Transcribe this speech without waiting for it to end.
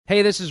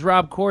Hey, this is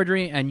Rob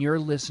Corddry, and you're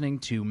listening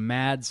to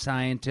Mad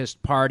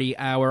Scientist Party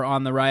Hour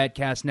on the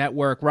Riotcast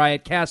Network,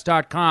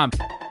 riotcast.com.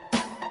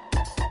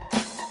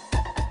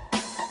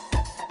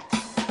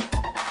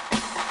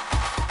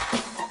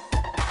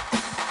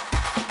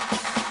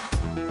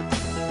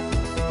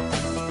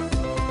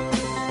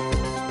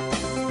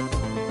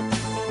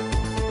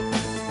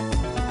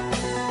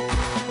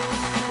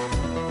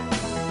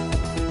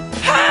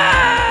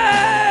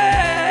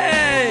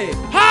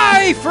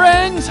 Hey,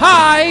 friends!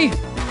 Hi!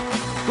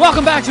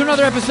 Welcome back to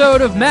another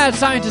episode of Mad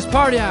Scientist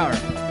Party Hour.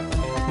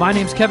 My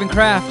name's Kevin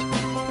Kraft,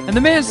 and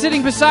the man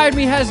sitting beside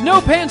me has no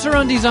pants or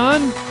undies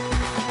on,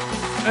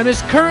 and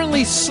is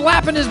currently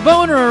slapping his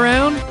boner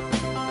around,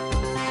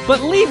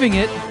 but leaving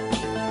it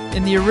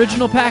in the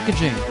original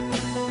packaging.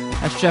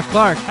 That's Jeff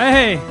Clark.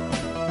 Hey,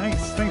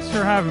 thanks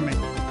for having me.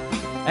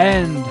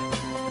 And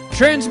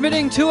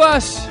transmitting to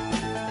us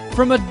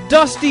from a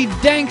dusty,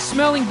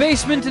 dank-smelling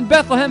basement in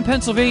Bethlehem,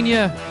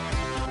 Pennsylvania,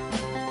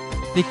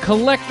 the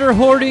collector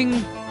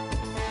hoarding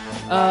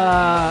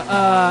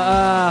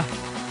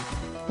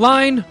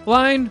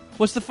line,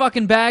 what's the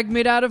fucking bag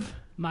made out of?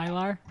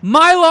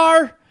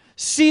 Mylar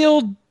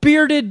sealed,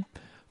 bearded,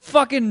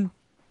 fucking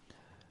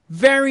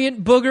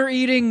variant booger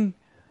eating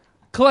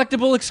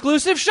collectible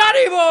exclusive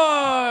Shoddy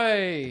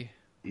Boy.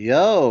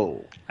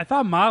 Yo. I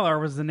thought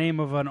Mylar was the name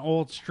of an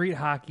old street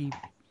hockey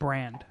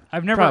brand.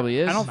 I've never Probably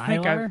is. I don't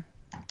think I've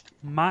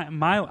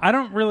I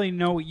don't really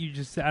know what you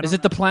just said. Is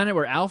it the planet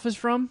where Alf is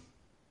from?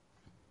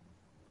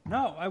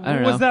 No, I what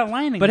don't was know. that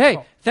lining? But hey,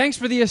 called? thanks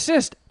for the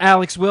assist,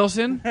 Alex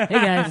Wilson. Hey,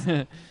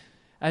 guys.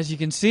 As you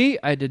can see,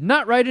 I did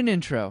not write an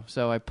intro,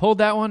 so I pulled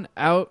that one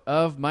out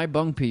of my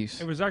bung piece.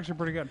 It was actually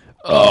pretty good.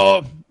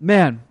 Oh,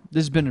 man,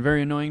 this has been a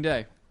very annoying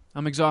day.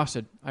 I'm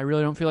exhausted. I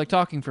really don't feel like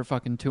talking for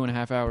fucking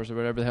 2.5 hours or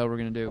whatever the hell we're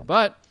going to do.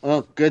 But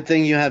Well, good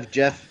thing you have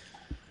Jeff,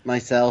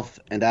 myself,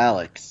 and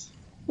Alex.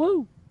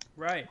 Woo.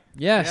 Right.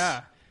 yes,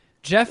 Yeah.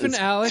 Jeff and It's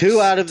Alex two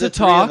out of the to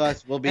three talk, of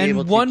us will be and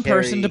able to one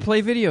carry- person to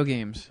play video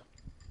games.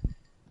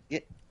 Yeah.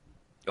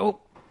 Oh,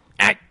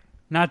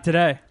 Not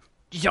today.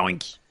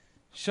 yoink.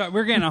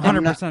 We're getting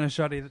 100% of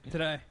Shuddy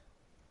today.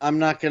 I'm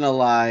not going to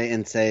lie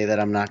and say that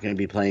I'm not going to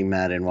be playing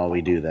Madden while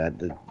we do that.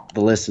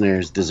 The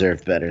listeners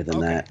deserve better than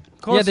that.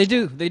 Close, Yeah, they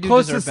do. They do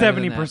Close to deserve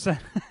better than that. 70%.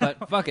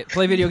 But fuck it,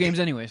 play video games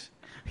anyways.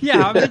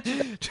 Yeah,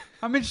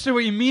 I'm interested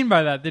what you mean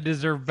by that. They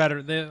deserve better.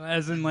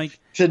 As in, like,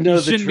 Should know you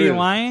the shouldn't be truth.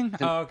 lying?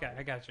 Oh, okay.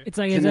 I got you. It's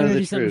like To it's know better to the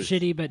do something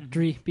truth. shitty,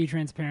 but be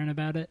transparent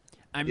about it.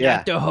 I'm Yeah.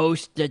 not the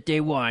host that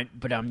they want,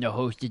 but I'm the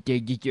host that they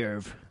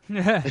deserve.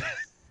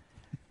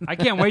 I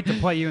can't wait to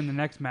play you in the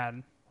next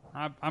Madden.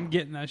 I'm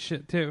getting that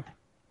shit, too.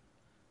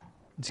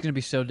 It's gonna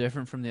be so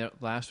different from the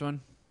last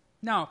one.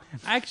 No,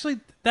 actually,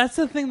 that's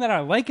the thing that I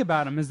like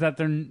about them is that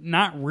they're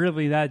not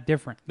really that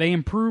different. They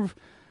improve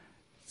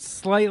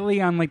slightly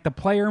on like the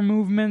player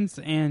movements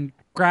and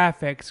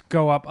graphics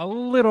go up a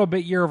little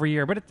bit year over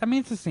year, but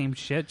it's the same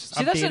shit. Just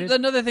See, updated. that's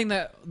another thing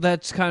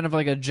that's kind of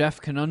like a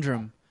Jeff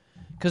conundrum,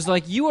 because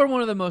like you are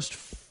one of the most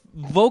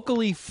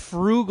vocally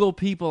frugal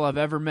people I've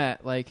ever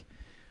met. Like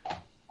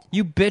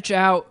you bitch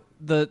out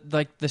the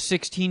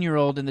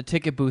 16-year-old in the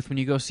ticket booth when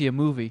you go see a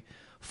movie,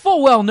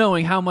 full well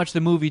knowing how much the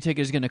movie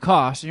ticket is going to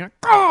cost. And you're like,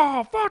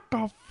 oh, what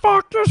the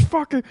fuck, this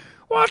fucking,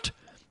 what?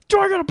 Do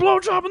I get a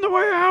blowjob on the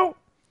way out?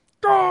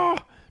 Oh,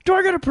 do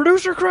I get a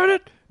producer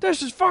credit?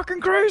 This is fucking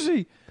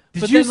crazy.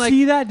 Did you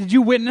see that? Did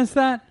you witness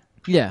that?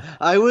 Yeah.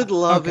 I would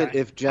love Okay. it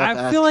if Jeff I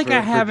asked feel like for I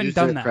haven't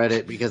producer done that.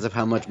 credit because of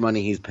how much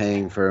money he's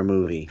paying for a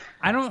movie.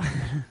 I don't.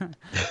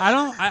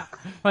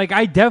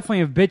 I definitely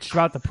have bitched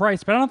about the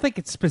price, but I don't think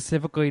it's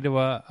specifically to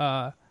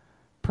a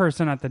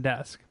person at the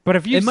desk. But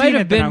if you, It might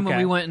have been then when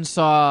okay. we went and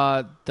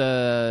saw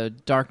the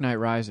Dark Knight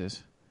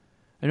Rises.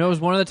 I know it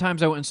was one of the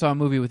times I went and saw a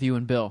movie with you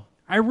and Bill.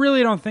 I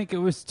really don't think it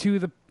was to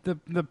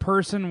the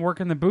person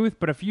working the booth.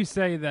 But if you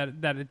say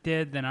that it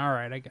did, then all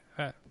right,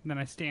 then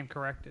I stand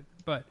corrected.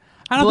 But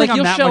I don't But, think I'm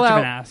you'll that shell much of out-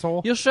 an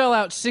asshole. You'll shell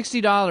out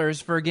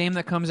 $60 for a game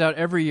that comes out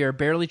every year,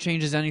 barely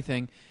changes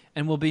anything,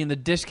 and will be in the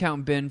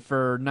discount bin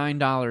for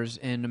 $9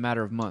 in a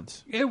matter of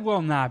months. It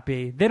will not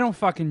be. They don't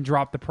fucking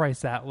drop the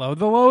price that low.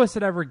 The lowest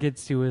it ever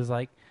gets to is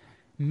like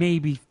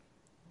maybe,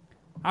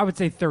 I would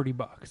say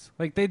 $30.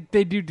 Like they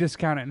do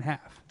discount it in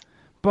half,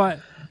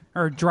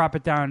 or drop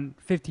it down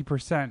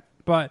 50%.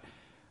 But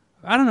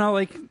I don't know.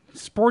 Like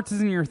sports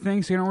isn't your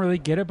thing, so you don't really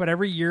get it. But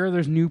every year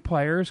there's new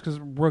players because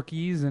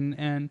rookies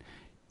and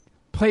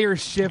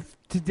players shift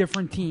to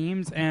different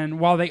teams. And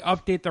while they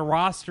update the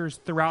rosters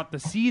throughout the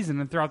season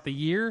and throughout the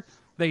year,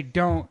 they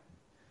don't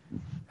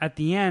at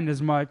the end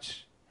as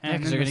much. Yeah, And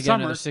because in they're going the to get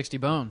summer, another 60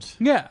 bones.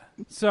 yeah.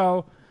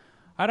 So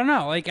I don't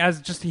know. Like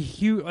as just a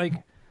huge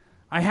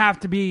I have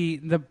to be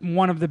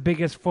one of the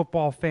biggest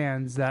football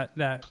fans that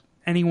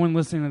anyone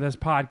listening to this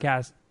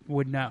podcast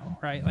would know,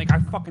 right? Like I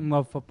fucking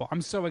love football.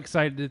 I'm so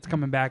excited it's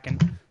coming back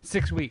in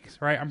 6 weeks,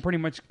 right? I'm pretty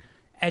much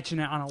etching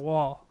it on a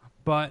wall,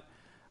 but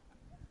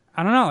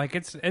I don't know. Like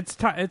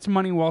it's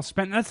money well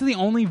spent. That's the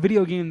only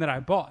video game that I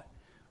bought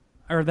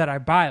or that I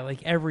buy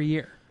like every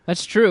year.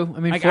 That's true. I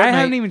mean, Like Fortnite, I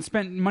haven't even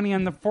spent money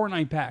on the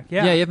Fortnite pack.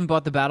 Yeah, yeah, you haven't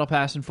bought the Battle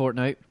Pass in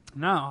Fortnite.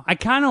 No, I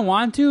kind of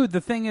want to.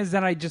 The thing is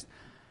that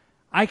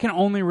I can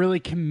only really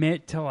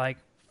commit to like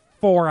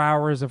 4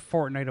 hours of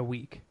Fortnite a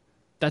week.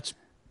 That's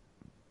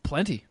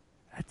plenty.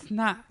 That's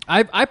not.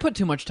 I put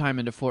too much time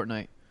into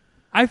Fortnite.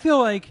 I feel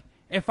like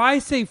if I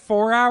say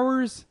 4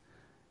 hours,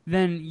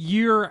 then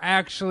you're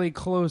actually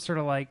closer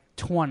to like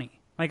 20.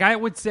 Like I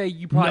would say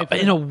you probably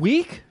In a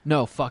week?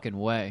 No fucking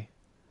way.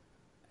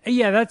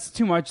 Yeah, that's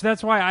too much.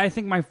 That's why I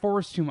think my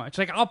 4 is too much.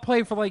 Like I'll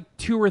play for like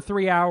 2 or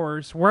 3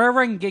 hours wherever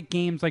I can get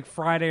games like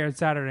Friday or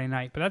Saturday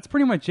night, but that's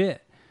pretty much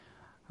it.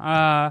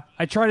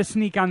 I tried to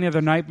sneak on the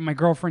other night, but my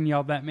girlfriend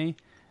yelled at me,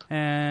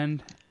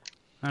 and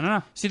I don't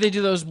know. See, they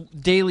do those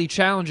daily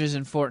challenges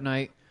in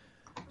Fortnite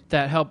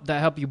that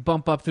help you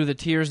bump up through the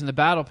tiers in the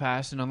battle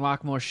pass and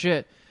unlock more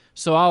shit.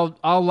 So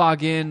I'll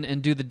log in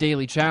and do the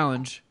daily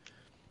challenge,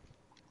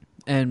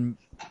 and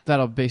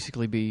that'll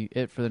basically be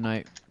it for the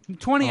night.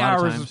 20 A lot of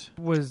hours times.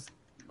 was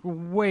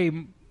way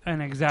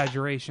an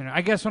exaggeration.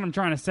 I guess what I'm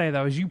trying to say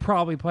though is you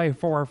probably play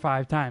 4 or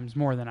 5 times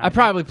more than I I do.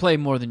 probably play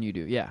more than you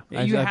do. Yeah,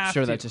 You I'm have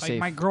sure to. that's a Like, safe.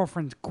 my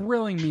girlfriend's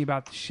grilling me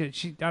about the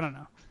shit. I don't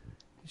know.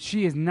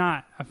 She is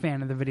not a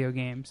fan of the video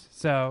games,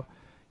 so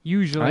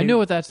usually I know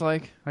what that's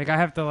like. Like I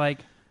have to I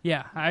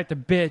have to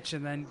bitch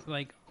and then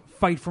like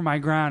fight for my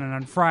ground. And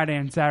on Friday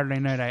and Saturday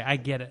night, I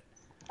get it.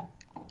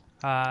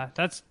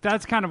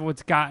 That's kind of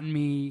what's gotten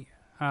me,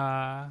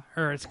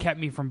 or it's kept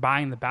me from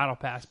buying the battle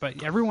pass.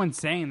 But everyone's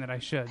saying that I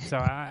should, so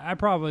I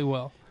probably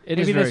will. It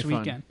Maybe is very this fun.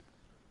 weekend.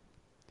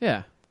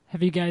 Yeah.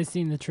 Have you guys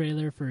seen the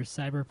trailer for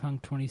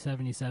Cyberpunk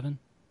 2077?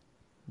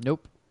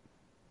 Nope.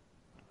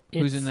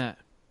 Who's in that?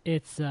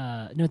 It's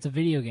it's a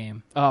video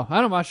game. Oh,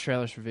 I don't watch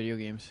trailers for video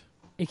games.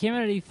 It came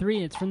out at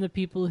E3. It's from the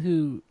people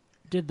who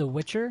did The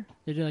Witcher.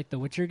 They did like the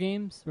Witcher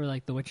games, or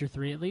like The Witcher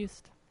 3 at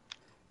least.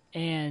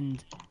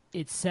 And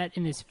it's set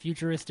in this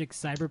futuristic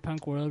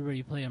cyberpunk world where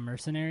you play a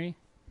mercenary.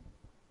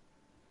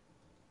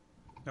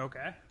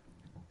 Okay.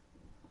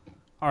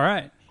 All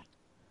right.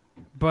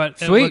 But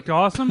Sweet. it looked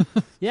awesome.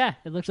 Yeah,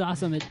 it looks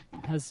awesome. It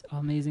has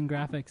amazing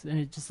graphics, and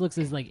it just looks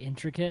as like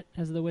intricate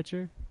as The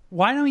Witcher.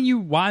 Why don't you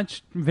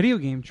watch video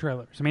game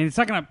trailers? I mean, it's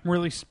not going to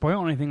really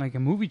spoil anything like a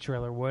movie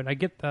trailer would. I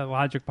get the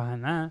logic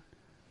behind that.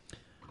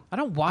 I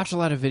don't watch a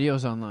lot of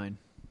videos online.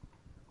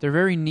 They're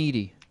very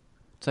needy.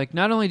 It's like,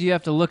 not only do you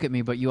have to look at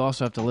me, but you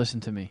also have to listen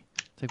to me.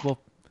 It's like, well,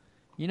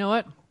 you know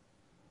what?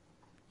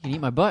 You can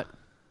eat my butt.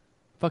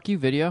 Fuck you,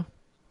 video.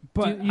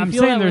 But Do you I'm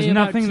feel saying that there's way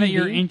about nothing that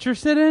you're TV?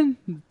 interested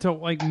in to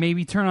like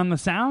maybe turn on the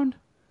sound.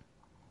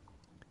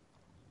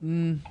 I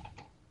mean,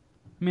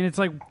 it's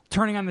like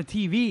turning on the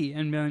TV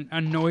and being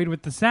annoyed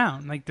with the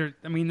sound. Like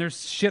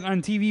there's shit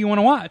on TV you want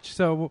to watch.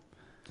 So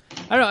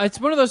I don't know. It's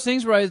one of those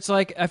things where it's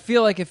like, I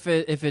feel like if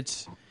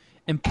it's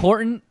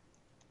important,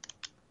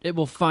 it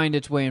will find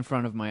its way in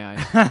front of my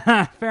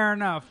eyes. fair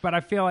enough. But I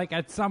feel like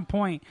at some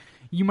point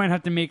you might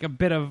have to make a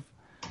bit of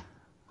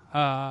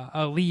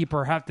a leap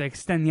or have to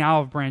extend the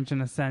olive branch in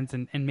a sense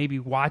and maybe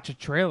watch a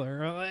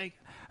trailer or like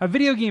a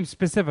video game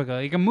specifically.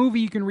 Like a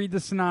movie, you can read the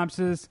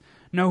synopsis,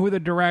 know who the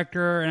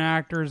director and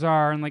actors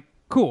are, and like,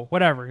 cool,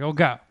 whatever, you'll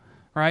go.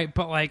 Right?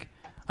 But like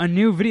a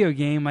new video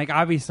game, like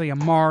obviously a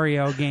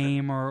Mario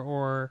game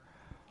or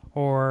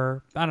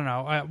I don't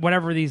know,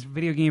 whatever these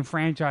video game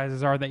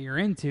franchises are that you're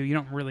into, you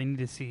don't really need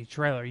to see a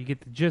trailer. You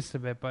get the gist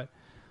of it, but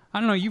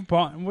I don't know,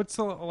 what's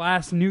the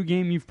last new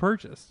game you've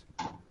purchased?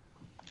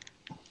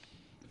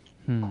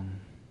 I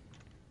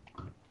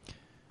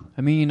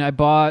mean, I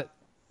bought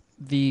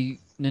the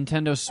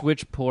Nintendo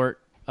Switch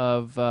port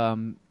of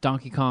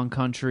Donkey Kong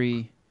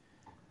Country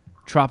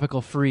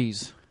Tropical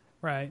Freeze.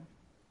 Right.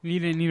 You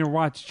didn't need to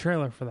watch a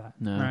trailer for that.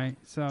 No. Right.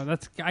 So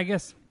that's, I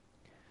guess,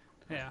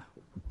 yeah.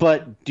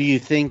 But do you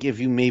think if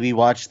you maybe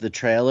watched the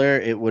trailer,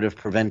 it would have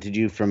prevented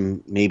you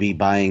from maybe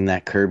buying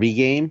that Kirby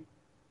game?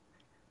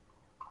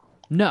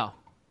 No.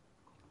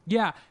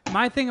 Yeah.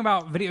 My thing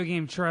about video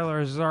game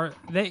trailers are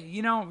they,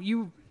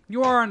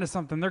 you are onto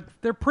something.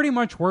 They're pretty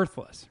much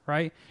worthless,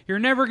 right? You're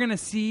never gonna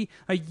see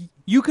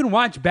you can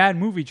watch bad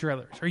movie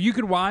trailers, or you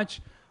could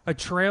watch a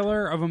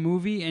trailer of a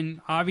movie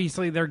and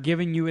obviously they're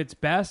giving you its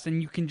best,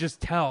 and you can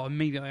just tell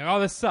immediately, oh,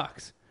 this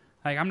sucks.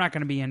 Like I'm not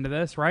gonna be into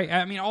this, right?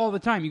 I mean, all the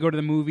time you go to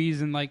the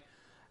movies and like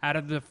out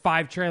of the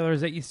 5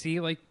 trailers that you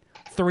see, like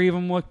 3 of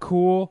them look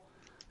cool,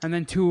 and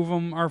then 2 of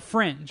them are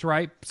fringe,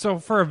 right? So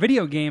for a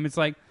video game, it's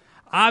like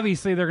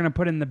obviously they're gonna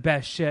put in the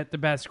best shit, the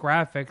best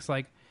graphics,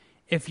 like.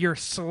 If you're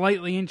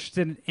slightly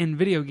interested in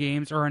video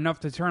games or enough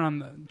to turn on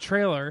the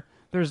trailer,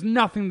 there's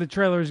nothing the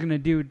trailer is going to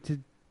do to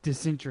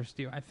disinterest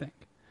you, I think.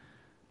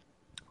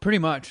 Pretty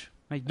much.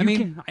 Like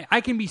I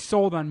can be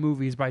sold on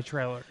movies by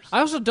trailers. I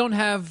also don't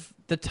have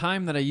the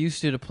time that I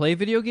used to play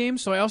video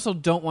games, so I also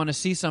don't want to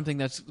see something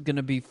that's going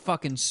to be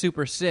fucking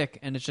super sick,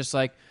 and it's just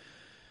like,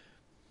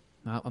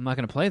 I'm not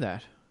going to play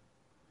that.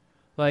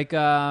 Like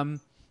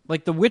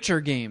the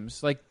Witcher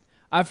games. Like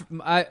I've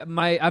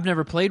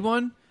never played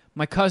one.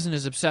 My cousin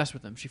is obsessed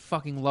with them. She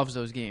fucking loves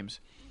those games.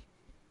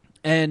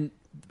 And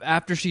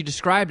after she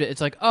described it,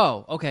 it's like,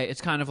 oh, okay, it's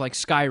kind of like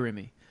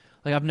Skyrim-y.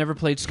 Like, I've never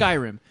played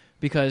Skyrim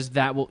because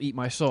that will eat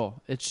my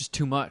soul. It's just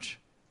too much.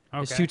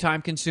 It's Okay. too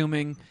time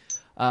consuming.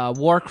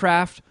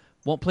 Warcraft,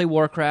 won't play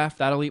Warcraft.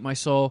 That'll eat my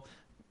soul.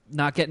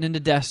 Not getting into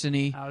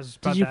Destiny. I was just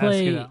about Did you to ask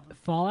you play that.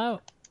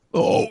 Fallout?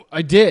 Oh,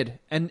 I did,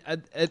 and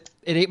it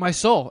ate my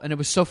soul, and it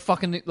was so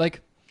fucking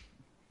like.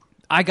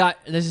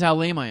 This is how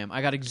lame I am.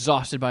 I got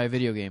exhausted by a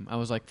video game. I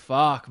was like,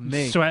 fuck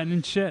me. Sweating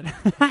and shit.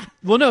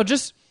 Well, no,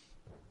 just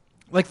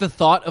like the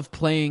thought of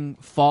playing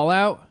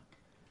Fallout,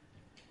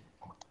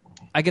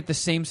 I get the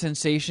same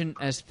sensation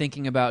as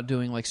thinking about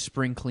doing like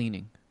spring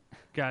cleaning.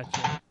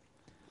 Gotcha.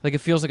 Like it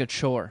feels like a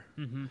chore.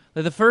 Mm-hmm.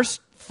 Like the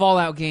first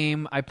Fallout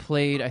game I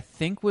played, I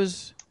think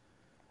was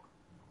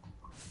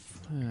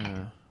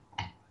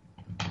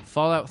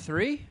Fallout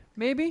 3,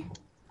 maybe?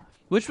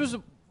 Which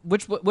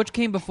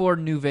came before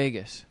New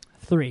Vegas?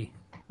 3.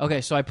 Okay,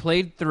 so I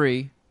played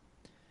 3,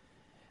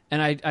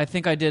 and I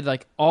think I did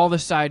like all the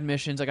side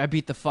missions. Like I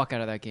beat the fuck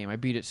out of that game. I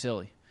beat it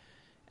silly,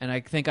 and I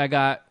think I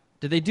got.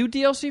 Did they do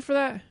DLC for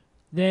that?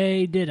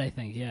 They did, I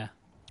think, yeah.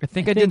 I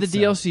think I I did think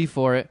the so. DLC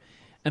for it,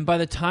 and by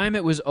the time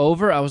it was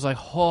over, I was like,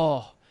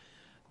 oh,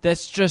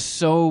 that's just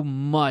so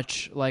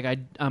much. Like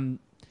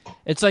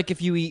it's like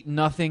if you eat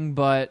nothing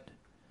but.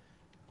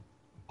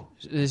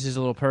 This is a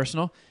little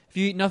personal. If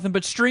you eat nothing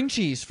but string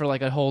cheese for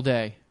like a whole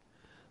day.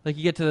 Like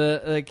you get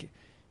to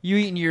you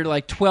eating your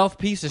like 12th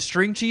piece of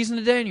string cheese in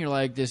a day, and you're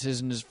like, this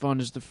isn't as fun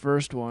as the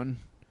first one.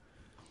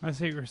 I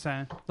see what you're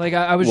saying. Like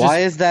I was Why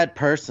is that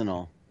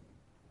personal?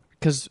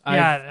 because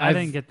Yeah, I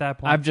didn't get that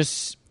point. I've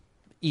just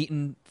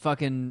eaten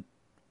fucking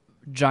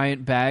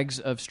giant bags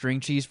of string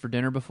cheese for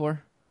dinner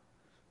before.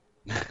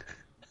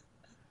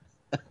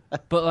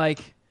 But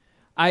like,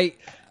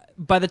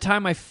 by the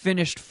time I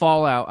finished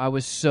Fallout, I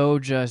was so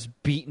just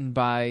beaten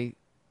by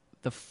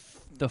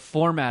the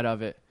format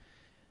of it.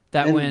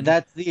 And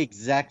that's the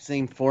exact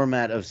same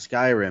format of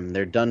Skyrim.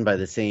 They're done by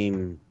the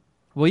same.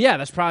 Well, yeah,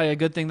 that's probably a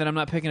good thing that I'm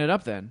not picking it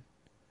up then.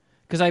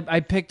 Because I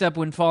picked up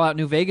when Fallout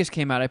New Vegas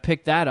came out, I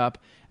picked that up,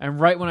 and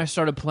right when I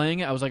started playing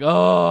it, I was like,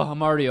 oh,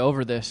 I'm already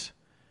over this.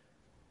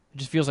 It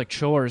just feels like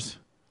chores.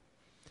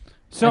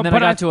 So, and then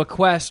but I got to a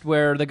quest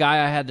where the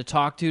guy I had to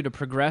talk to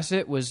progress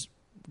it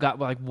got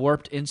like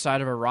warped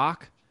inside of a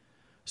rock.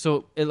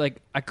 So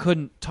I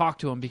couldn't talk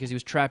to him because he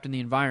was trapped in the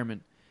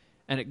environment.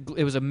 And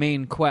it was a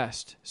main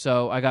quest,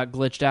 so I got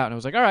glitched out, and I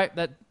was like, all right,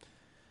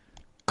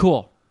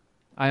 cool.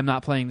 I am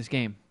not playing this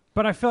game.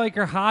 But I feel like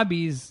your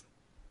hobbies,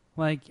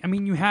 like, I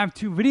mean, you have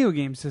 2 video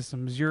game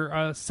systems. You're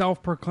a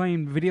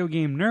self-proclaimed video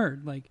game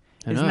nerd. Like,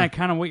 I isn't know. that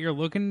kind of what you're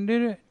looking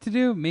to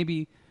do?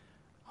 Maybe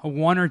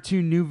 1 or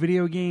 2 new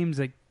video games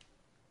like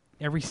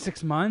every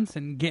 6 months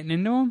and getting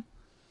into them?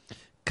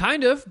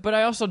 Kind of, but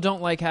I also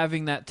don't like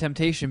having that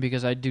temptation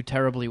because I do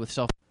terribly with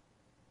self.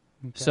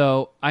 Okay.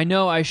 So I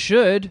know I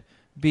should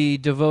be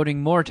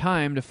devoting more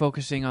time to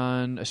focusing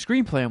on a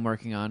screenplay I'm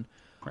working on.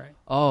 Right.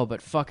 Oh,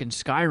 but fucking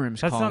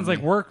Skyrim's That calling sounds like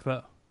me. work,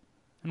 though.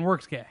 And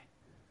work's gay.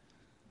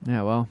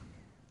 Yeah, well,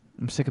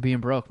 I'm sick of being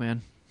broke,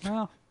 man.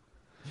 Well,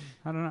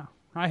 I don't know.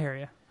 I hear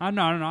you. I don't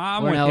know.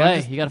 I'm We're with in you. LA.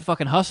 You got to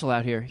fucking hustle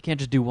out here. You can't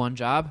just do one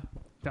job.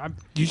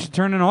 You should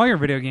turn in all your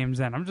video games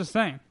then. I'm just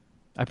saying.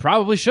 I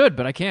probably should,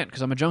 but I can't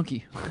because I'm a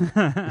junkie.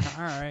 All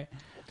right.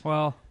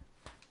 Well,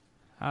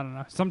 I don't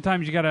know.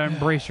 Sometimes you got to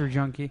embrace your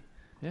junkie.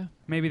 Yeah.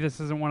 Maybe this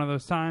isn't one of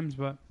those times,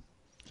 but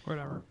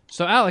whatever.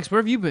 So, Alex, where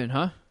have you been,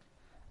 huh?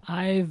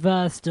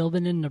 I've still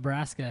been in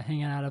Nebraska,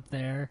 hanging out up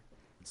there.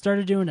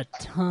 Started doing a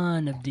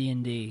ton of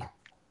D&D.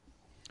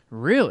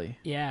 Really?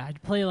 Yeah,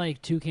 I'd play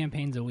like 2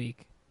 campaigns a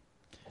week.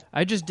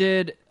 I just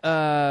did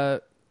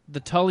the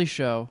Tully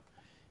show.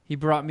 He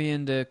brought me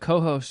in to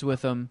co-host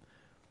with him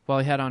while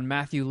he had on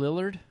Matthew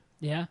Lillard,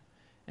 Yeah?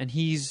 and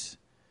he's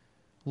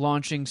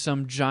launching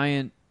some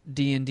giant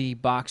D&D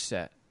box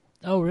set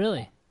Oh,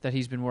 really? that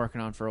he's been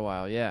working on for a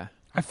while. Yeah.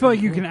 I feel like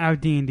you can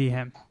out D&D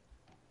him.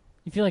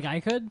 You feel like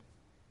I could?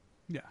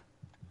 Yeah.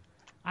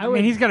 I I would.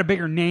 mean, he's got a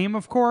bigger name,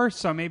 of course,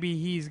 so maybe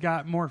he's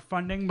got more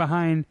funding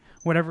behind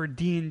whatever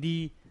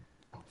D&D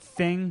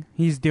thing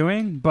he's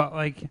doing. But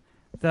like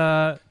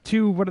the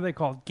 2, what are they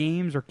called?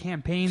 Games or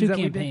campaigns? 2 that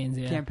campaigns,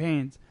 we did? yeah.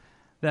 Campaigns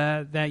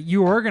that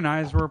you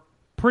organized were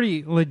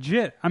pretty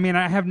legit. I mean,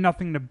 I have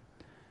nothing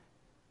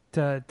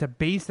to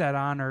base that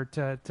on or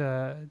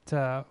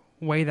to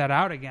weigh that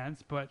out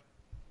against, but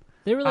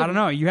They were like, I don't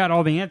know. You had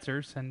all the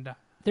answers, and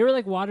They were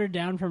like watered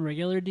down from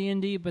regular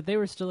D&D, but they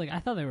were still like, I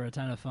thought they were a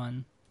ton of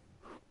fun.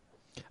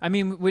 I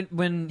mean,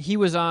 when he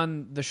was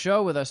on the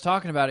show with us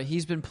talking about it,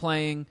 he's been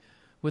playing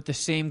with the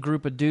same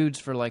group of dudes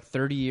for like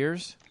 30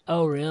 years.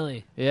 Oh,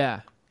 really?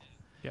 Yeah.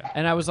 yeah.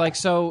 And I was like,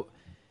 so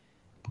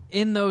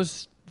in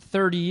those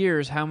 30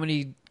 years, how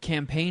many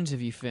campaigns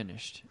have you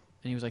finished?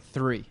 And he was like,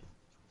 3.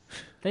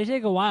 They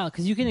take a while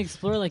because you can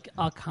explore like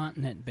a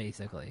continent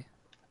basically.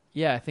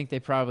 Yeah, I think they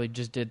probably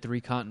just did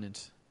 3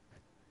 continents.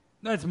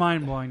 That's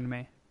mind blowing to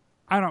me.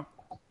 I don't.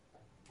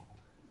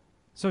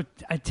 So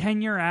a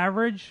 10-year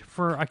average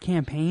for a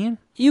campaign?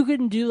 You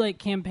can do like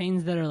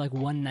campaigns that are like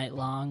one night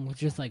long with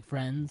just like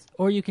friends,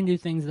 or you can do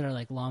things that are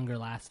like longer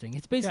lasting.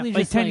 It's basically Yeah,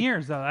 like just 10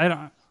 years though. I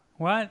don't.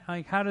 What?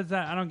 Like how does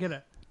that? I don't get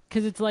it.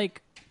 because it's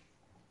like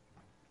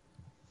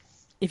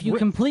if you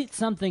complete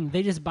something,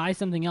 they just buy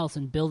something else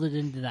and build it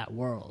into that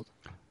world.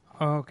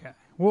 Okay.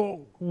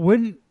 Well,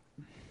 wouldn't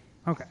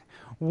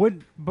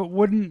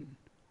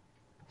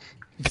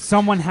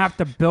someone have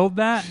to build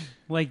that?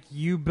 Like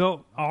you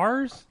built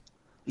ours?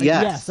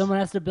 Yes. Yeah, someone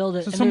has to build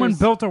it. So and someone there's-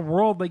 built a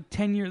world like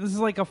 10 years. This is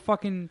like a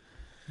fucking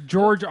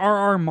George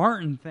R.R.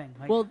 Martin thing.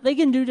 Like, Well, they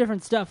can do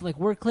different stuff. Like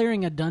we're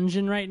clearing a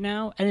dungeon right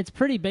now, and it's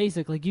pretty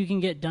basic. Like you can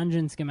get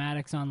dungeon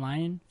schematics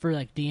online for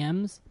like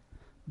DMs,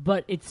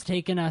 but it's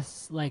taken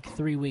us like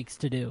 3 weeks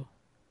to do.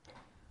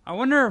 I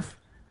wonder if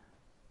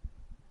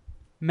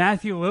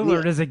Matthew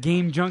Lillard is a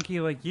game junkie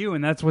like you,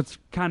 and that's what's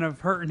kind of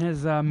hurting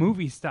his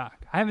movie stock.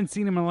 I haven't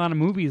seen him in a lot of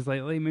movies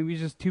lately. Maybe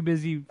he's just too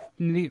busy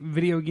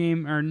video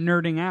game or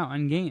nerding out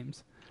on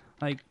games,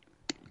 like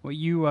what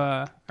you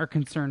are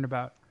concerned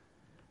about,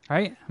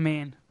 right? I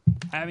mean,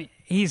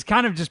 he's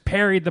kind of just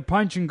parried the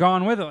punch and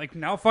gone with it. Like,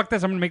 no, fuck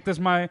this. I'm gonna make this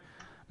my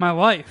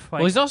life. Like,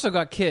 Well, he's also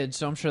got kids,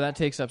 so I'm sure that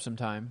takes up some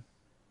time.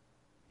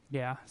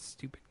 yeah,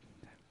 stupid,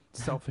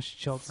 selfish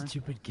children.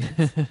 Stupid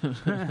kids.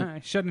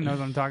 Shouldn't know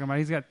what I'm talking about.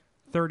 He's got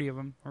 30 of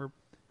them, or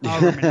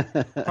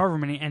however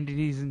many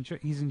entities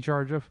he's in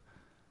charge of.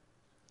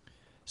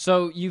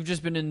 So you've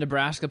just been in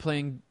Nebraska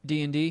playing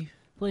D&D?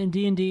 Playing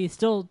D&D,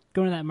 still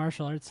going to that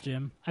martial arts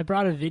gym. I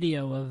brought a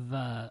video of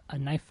a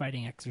knife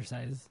fighting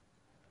exercise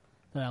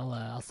that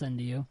I'll send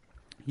to you.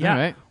 Yeah. All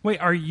right. Wait,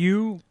 are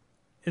you?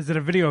 Is it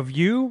a video of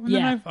you? In the Yeah,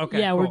 knife? Okay.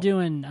 yeah, cool. we're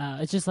doing.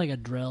 It's just like a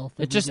drill.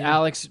 that It's we just do.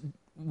 Alex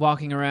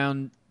walking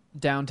around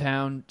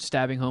downtown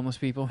stabbing homeless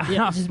people.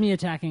 Yeah, it's just me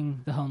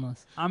attacking the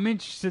homeless. I'm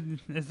interested.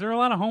 Is there a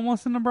lot of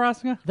homeless in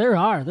Nebraska?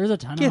 There's a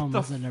ton Get of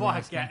homeless the in fuck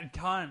Nebraska. out, a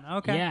ton.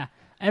 Okay. Yeah,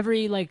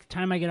 every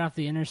time I get off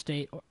the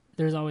interstate,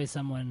 there's always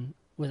someone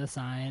with a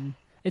sign.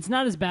 It's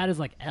not as bad as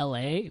like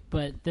L.A.,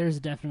 but there's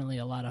definitely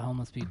a lot of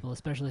homeless people,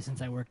 especially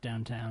since I work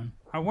downtown.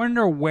 I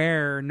wonder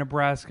where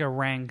Nebraska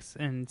ranks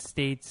in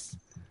states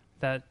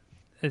that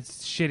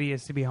it's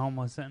shittiest to be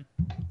homeless in.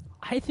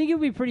 I think it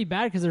would be pretty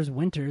bad because there's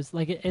winters.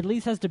 Like it at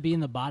least has to be in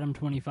the bottom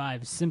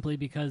 25 simply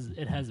because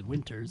it has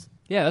winters.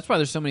 Yeah, that's why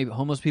there's so many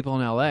homeless people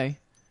in LA. If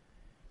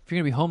you're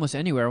going to be homeless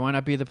anywhere, why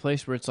not be the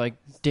place where it's like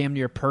damn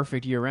near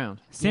perfect year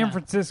round? San Yeah.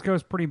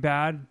 Francisco's pretty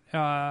bad,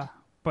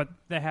 but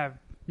they have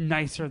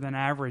nicer than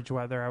average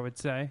weather, I would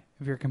say,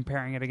 if you're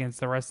comparing it against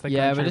the rest of the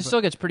Yeah, country. but it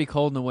still gets pretty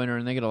cold in the winter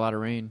and they get a lot of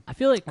rain. I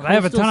feel like Well, they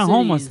have a ton of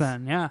homeless cities-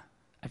 then, yeah.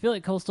 I feel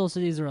like coastal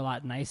cities are a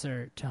lot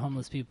nicer to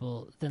homeless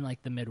people than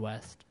like the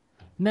Midwest.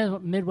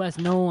 Midwest,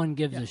 no one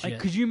gives a shit. Like,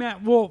 could you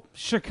imagine? Well,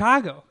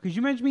 Chicago. Could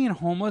you imagine being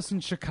homeless in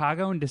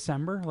Chicago in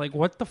December? Like,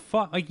 what the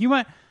fuck? Like, you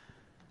might.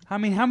 I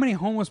mean, how many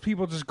homeless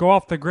people just go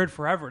off the grid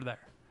forever there?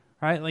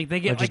 Right? Like, they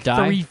Or get just like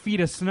die? 3 feet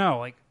of snow.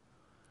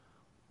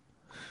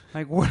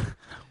 Like what?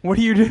 What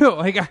do you do?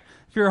 Like, if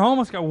you're a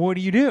homeless guy, what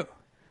do you do?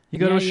 You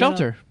go to a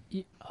shelter.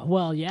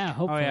 Well, yeah, Oh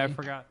hopefully. yeah, I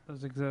forgot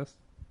those exist.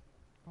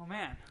 Oh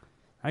man,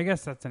 I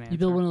guess that's an answer. You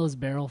build one of those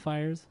barrel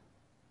fires.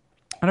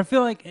 And I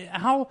feel like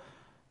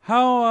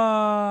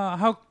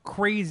how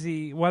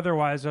crazy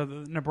weather-wise are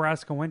the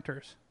Nebraska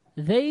winters?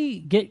 They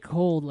get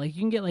cold. Like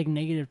you can get like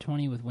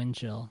 -20 with wind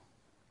chill.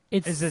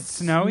 Is it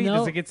snowy?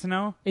 Does it get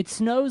snow? It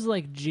snows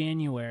like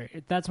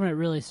January. That's when it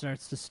really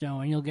starts to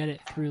snow, and you'll get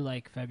it through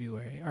like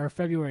February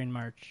and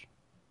March.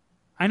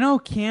 I know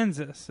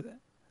Kansas.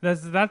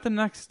 Is that the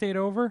next state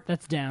over?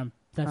 That's down.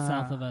 That's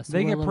south of us. so They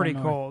we're a get little pretty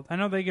north. cold. I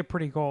know they get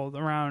pretty cold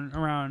around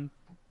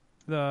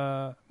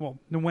the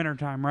winter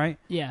time, right?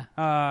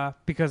 Yeah.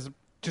 Because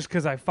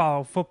I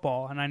follow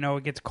football and I know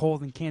it gets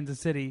cold in Kansas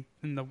City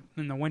in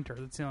the winter.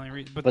 That's the only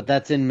reason. But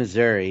that's in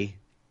Missouri.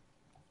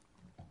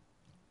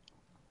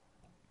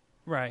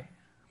 Right.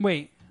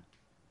 Wait.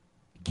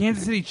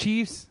 Kansas City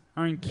Chiefs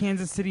are in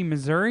Kansas City,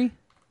 Missouri?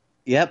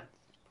 Yep.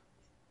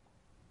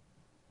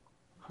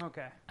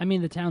 Okay. I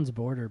mean, the town's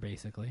border,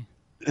 basically.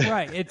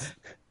 Right. It's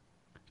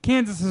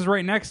Kansas is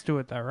right next to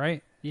it, though,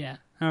 right? Yeah.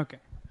 Okay.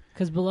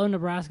 Because below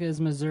Nebraska is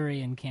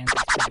Missouri and Kansas.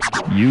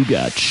 You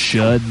got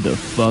shut the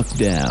fuck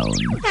down.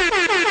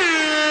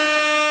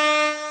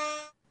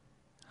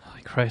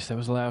 Holy Christ, that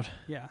was loud.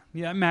 Yeah.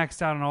 Yeah, I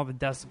maxed out on all the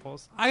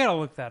decibels. I gotta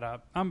look that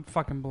up. I'm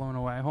fucking blown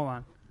away. Hold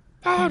on.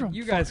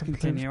 You guys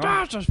continue.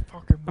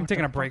 I'm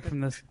taking a break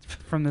from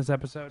this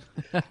episode.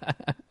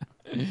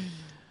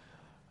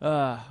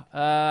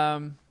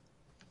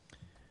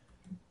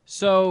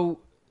 So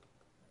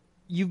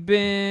you've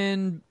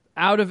been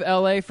out of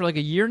LA for like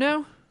a year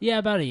now? Yeah,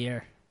 about a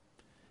year.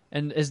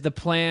 And is the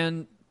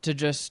plan to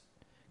just...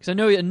 Because I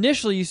know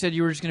initially you said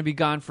you were just going to be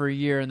gone for a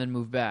year and then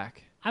move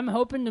back. I'm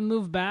hoping to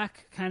move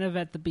back kind of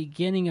at the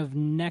beginning of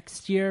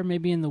next year,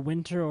 maybe in the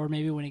winter or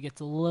maybe when it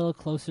gets a little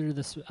closer to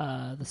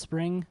the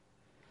spring.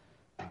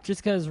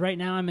 Just because right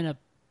now I'm in a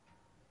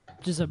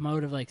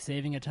mode of like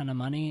saving a ton of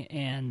money,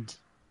 and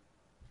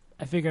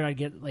I figured I'd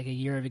get like a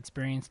year of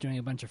experience doing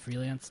a bunch of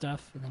freelance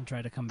stuff and then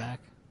try to come back.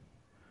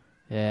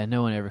 Yeah,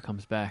 no one ever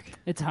comes back.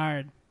 It's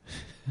hard.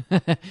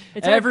 It's hard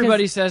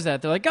Everybody 'cause- says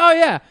that. They're like, oh,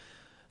 yeah.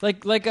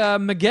 Like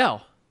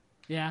Miguel.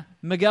 Yeah.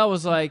 Miguel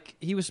was like,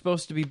 he was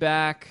supposed to be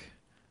back,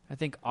 I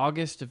think,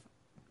 August of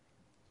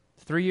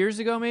 3 years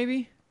ago,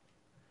 maybe?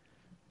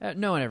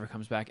 No one ever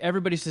comes back.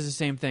 Everybody says the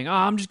same thing. Oh,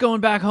 I'm just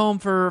going back home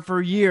for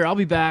a year. I'll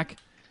be back.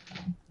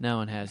 No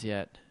one has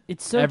yet.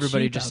 It's so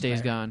Everybody cheap just out stays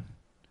there. gone.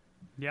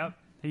 Yep,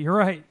 you're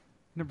right.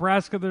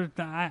 Nebraska,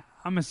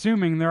 I'm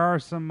assuming there are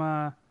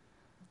some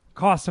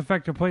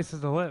cost-effective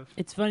places to live.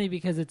 It's funny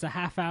because it's a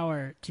half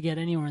hour to get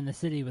anywhere in the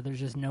city, but there's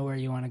just nowhere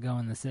you want to go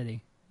in the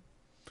city.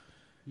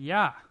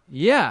 Yeah.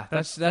 Yeah,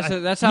 that's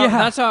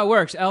how it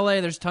works.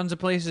 LA, there's tons of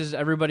places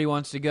everybody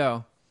wants to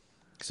go,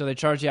 so they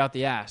charge you out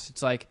the ass.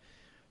 It's like,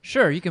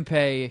 sure, you can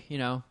pay,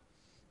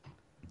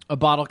 a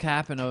bottle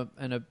cap and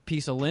a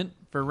piece of lint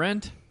for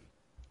rent.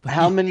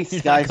 How many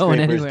You're not going skyscrapers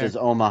anywhere. does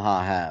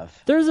Omaha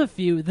have? There's a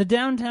few. The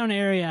downtown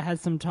area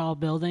has some tall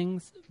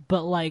buildings,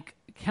 but like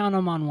count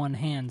them on one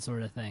hand,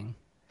 sort of thing.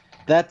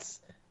 That's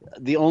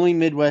the only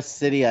Midwest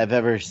city I've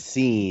ever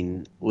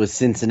seen was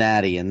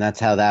Cincinnati, and that's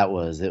how that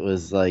was. It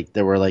was like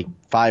there were like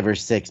 5 or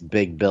 6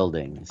 big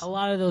buildings. A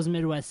lot of those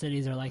Midwest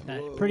cities are like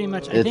that. Pretty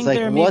much. I It's think like,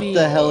 there what maybe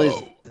the hell is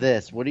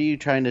this? What are you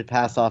trying to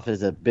pass off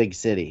as a big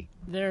city?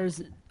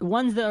 there's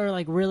ones that are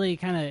like really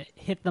kind of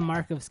hit the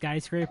mark of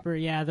skyscraper.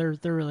 Yeah, there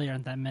really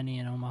aren't that many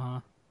in Omaha.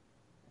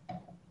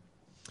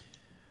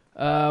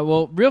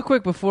 Well, real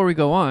quick before we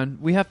go on,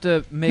 we have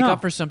to make No.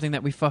 up for something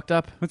that we fucked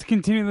up. Let's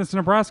continue this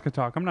Nebraska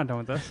talk. I'm not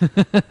done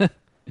with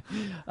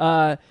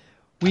this.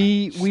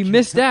 We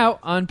missed out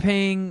on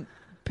paying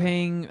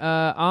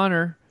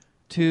honor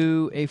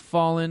to a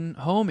fallen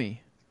homie.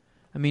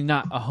 I mean,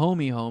 not a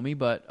homie,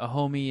 but a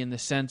homie in the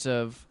sense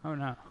of Oh,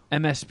 no.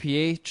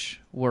 MSPH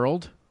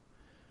world.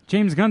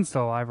 James Gunn's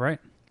still alive, right?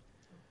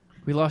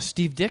 We lost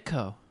Steve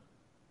Ditko.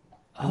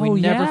 And Oh, we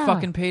never yeah.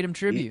 fucking paid him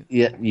tribute,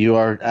 Yeah, you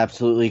are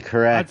absolutely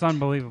correct. That's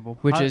unbelievable.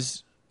 which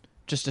is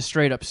just a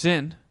straight up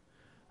sin.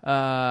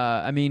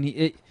 I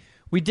mean,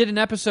 we did an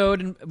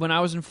episode when I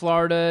was in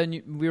Florida,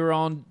 and we were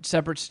all in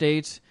separate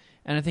states,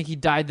 and I think he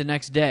died the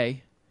next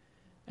day.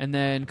 And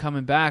then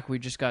coming back, we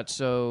just got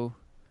so,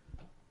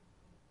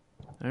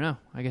 I don't know,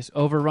 I guess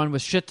overrun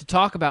with shit to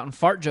talk about and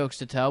fart jokes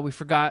to tell. We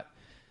forgot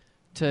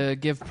to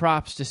give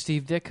props to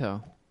Steve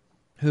Ditko,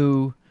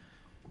 who,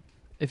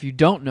 if you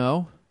don't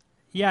know,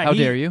 Yeah, how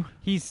dare you?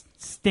 He's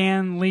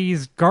Stan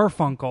Lee's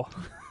Garfunkel.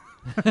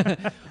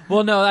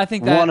 Well, no, I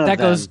think One of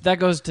that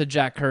goes to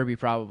Jack Kirby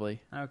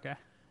probably. Okay.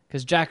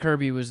 Because Jack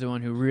Kirby was the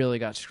one who really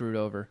got screwed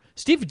over.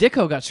 Steve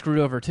Ditko got screwed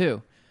over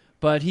too,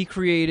 but he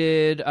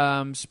created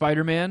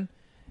Spider-Man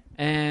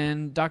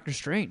and Doctor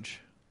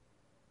Strange.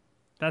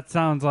 That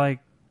sounds like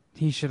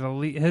he should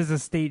his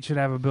estate should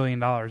have $1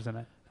 billion in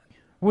it.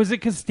 Was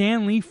it because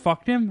Stan Lee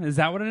fucked him? Is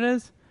that what it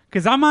is?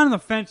 Because I'm on the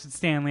fence with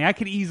Stan Lee. I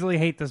could easily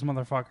hate this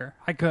motherfucker.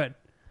 I could.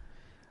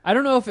 I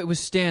don't know if it was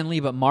Stan Lee,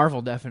 but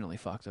Marvel definitely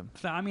fucked him.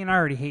 So, I mean, I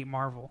already hate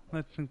Marvel.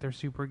 I think they're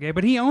super gay.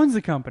 But he owns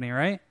the company,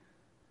 right?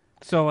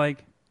 So,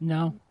 like,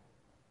 No,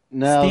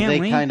 No, Stan they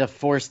Lee? kind of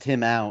forced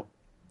him out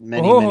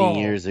many Oh.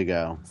 years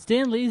ago.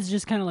 Stan Lee's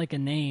just kind of like a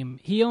name.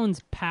 He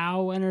owns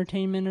POW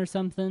Entertainment or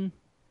something.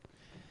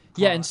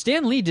 Yeah, and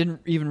Stan Lee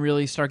didn't even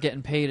really start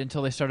getting paid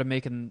until they started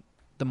making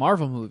the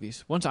Marvel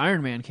movies. Once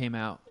Iron Man came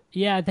out,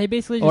 Yeah, they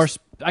basically or just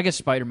I guess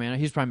Spider-Man.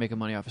 He's probably making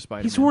money off of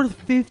Spider-Man. he's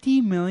worth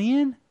 $50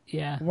 million?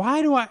 yeah.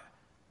 Why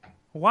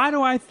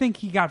do I think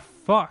he got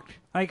fucked?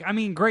 Like, I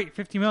mean, great,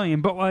 $50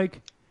 million, but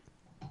like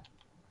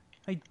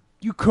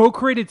you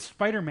co-created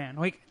Spider-Man.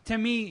 Like, to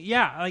me,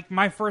 yeah, like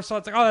my first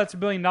thought's like, oh, that's $1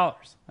 billion.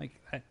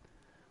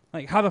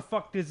 Like how the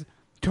fuck does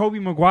Tobey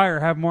Maguire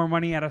have more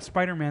money out of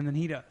Spider-Man than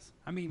he does?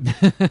 I mean,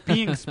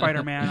 being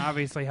Spider-Man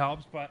obviously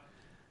helps, but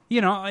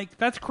like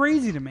that's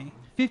crazy to me.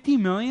 $50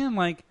 million,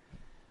 like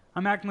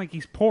I'm acting like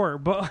he's poor,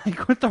 but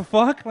like what the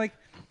fuck? Like,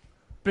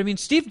 But I mean,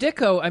 Steve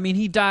Ditko. I mean,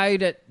 he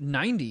died at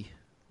 90.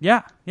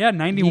 yeah,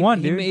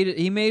 91, he dude.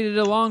 He made it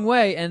a long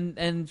way, and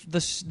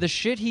the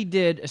shit he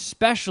did,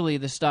 especially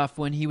the stuff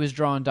when he was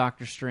drawing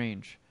Doctor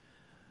Strange,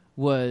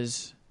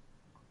 was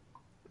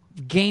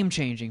game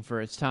changing for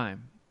its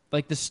time.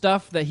 Like the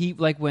stuff that he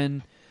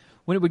when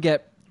it would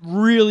get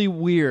really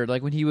weird,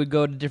 like when he would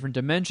go to different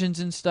dimensions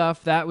and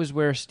stuff. That was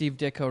where Steve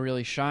Ditko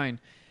really shined.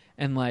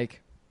 And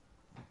like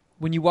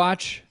when you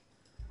watch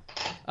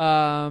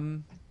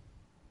the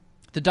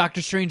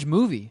Doctor Strange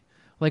movie,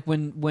 like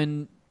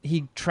when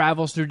he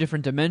travels through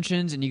different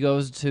dimensions and he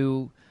goes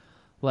to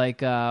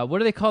like what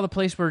do they call the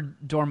place where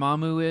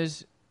Dormammu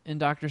is in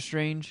Doctor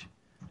Strange?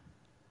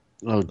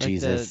 Oh, Like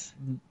Jesus.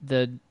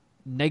 the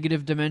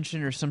negative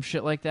dimension or some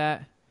shit like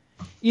that.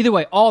 Either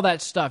way, all that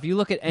stuff. You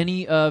look at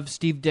any of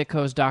Steve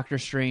Ditko's Doctor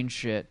Strange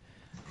shit,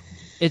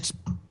 it's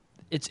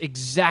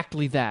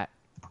exactly that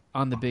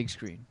on the big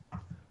screen.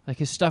 Like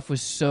his stuff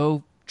was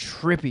so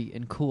trippy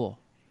and cool.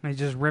 They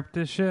just ripped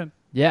this shit.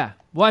 Yeah.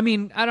 Well, I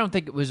mean, I don't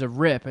think it was a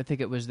rip. I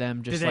think it was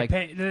them just Did they like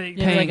pay? Did they, Yeah, it's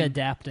like Paying-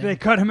 adapting. did they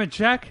cut him a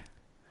check?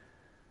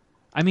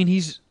 I mean,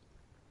 he's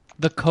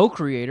the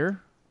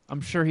co-creator.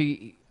 I'm sure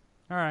he.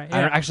 All right.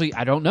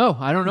 I don't know.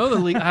 I don't know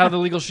how the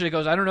legal shit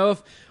goes. I don't know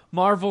if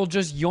Marvel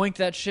just yoinked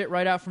that shit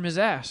right out from his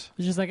ass.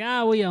 It's just like,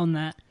 we own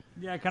that.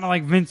 Yeah, kind of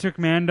like Vince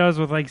McMahon does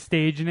with like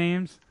stage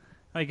names.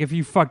 Like if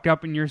you fucked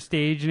up and your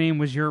stage name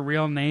was your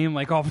real name,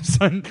 like all of a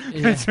sudden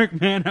Yeah. Vince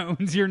McMahon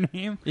owns your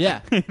name.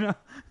 Yeah. You know?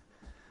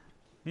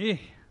 Yeah.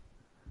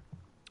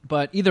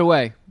 But either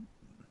way,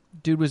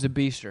 dude was a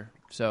beaster.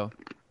 So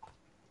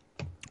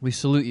we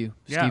salute you,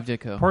 Yeah. Steve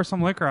Ditko. Pour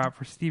some liquor out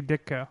for Steve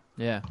Ditko.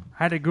 Yeah.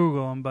 I had to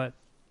Google him, but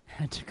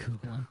Had to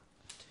Google him.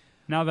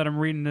 now that I'm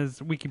reading his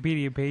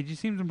Wikipedia page, he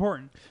seems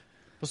important.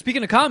 Well,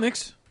 speaking of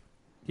comics,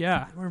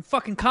 Yeah. we're in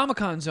fucking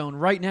Comic-Con zone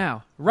right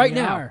now. Right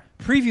We now. are.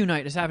 Preview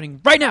night is happening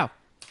right now.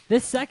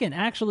 This second.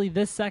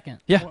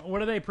 Yeah.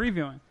 What are they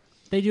previewing?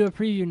 They do a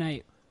preview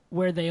night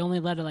where they only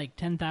let like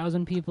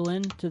 10,000 people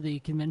in to the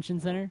convention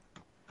center,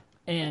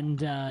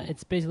 and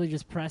it's basically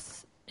just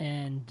press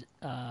and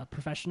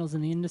professionals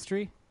in the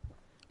industry,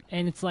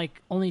 and it's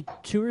like only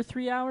 2 or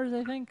 3 hours,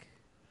 I think.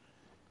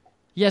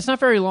 Yeah, it's not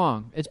very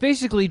long. It's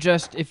basically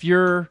just if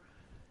you're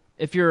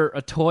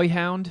a toy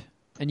hound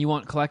and you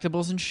want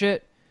collectibles and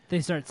shit, They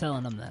start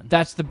selling them then.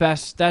 that's the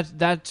best.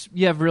 That's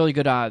you have really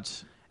good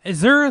odds. Is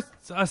there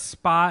a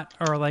spot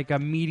or like a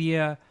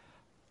media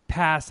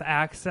pass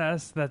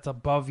access that's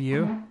above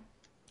you?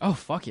 Oh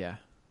fuck yeah.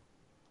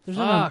 There's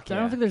Fuck I yeah.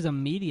 don't think there's a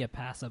media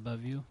pass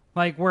above you.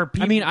 Like where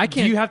people? mean, I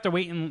can't- Do you have to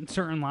wait in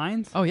certain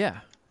lines? Oh yeah.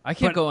 I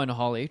can't But- go into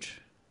Hall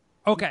H.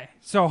 Okay,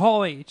 so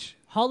Hall H.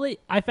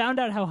 I found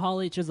out how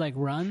Hall H is like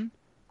run,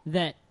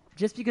 that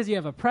just because you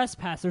have a press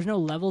pass, there's no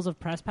levels of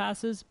press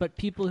passes, but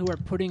people who are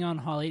putting on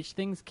Hall H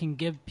things can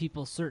give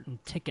people certain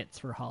tickets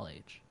for Hall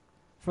H,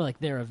 for like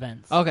their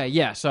events. Okay,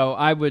 yeah. So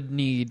I would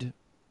need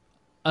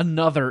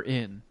another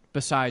in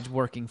besides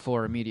working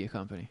for a media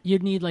company.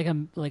 You'd need like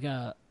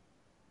a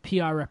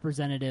PR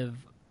representative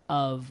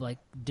of like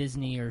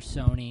Disney or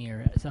Sony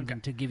or something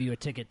to give you a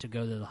ticket to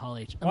go to the Hall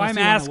H. Why Unless I'm you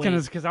wanna asking wait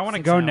is because I want to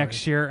 6 go hours.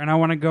 next year and I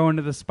want to go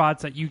into the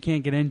spots that you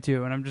can't get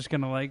into, and I'm just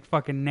gonna like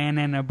fucking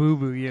nana boo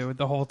boo you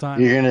the whole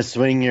time. You're gonna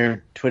swing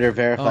your Twitter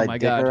verified my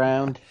dick God.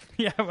 around.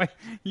 Yeah, like,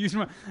 use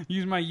my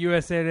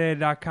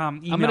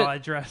USAtoday.com email gonna-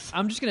 address.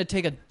 I'm just gonna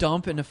take a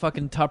dump in a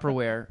fucking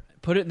Tupperware,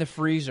 put it in the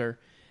freezer,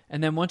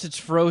 and then once it's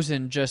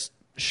frozen, just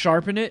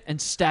sharpen it and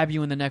stab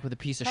you in the neck with a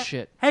piece of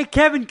shit. Hey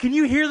Kevin, can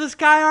you hear this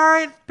guy all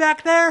right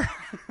back there?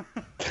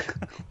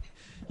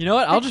 You know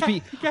what? I'll just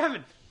be.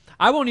 Kevin.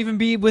 I won't even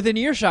be within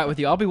earshot with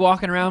you. I'll be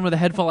walking around with a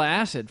head full of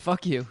acid.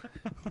 Fuck you.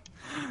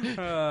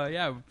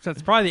 Yeah,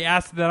 that's probably the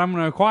acid that I'm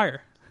gonna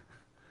acquire.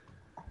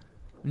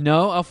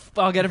 No,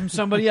 I'll get it from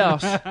somebody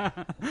else. All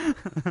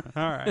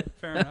right,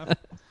 fair enough.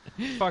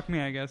 Fuck me,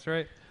 I guess,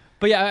 right?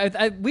 But yeah,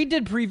 I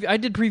did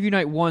preview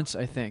night once.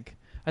 I think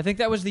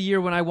that was the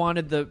year when I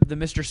wanted the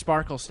Mr.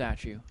 Sparkle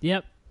statue.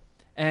 Yep.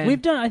 And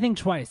We've done it, I think,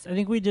 twice. I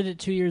think we did it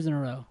 2 years in a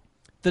row.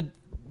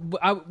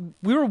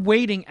 we were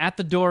waiting at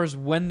the doors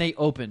when they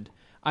opened.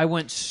 I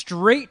went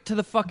straight to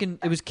the fucking.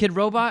 It was Kid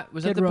Robot.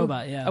 Was that Kid the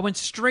Robot, booth? yeah. I went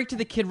straight to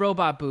the Kid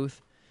Robot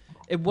booth.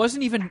 It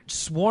wasn't even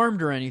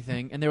swarmed or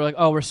anything, and they were like,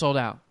 "Oh, we're sold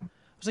out." I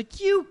was like,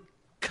 "You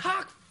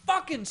cock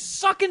fucking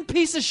sucking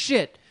piece of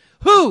shit!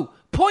 Who?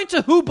 Point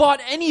to who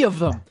bought any of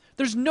them?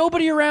 There's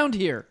nobody around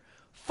here.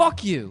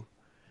 Fuck you."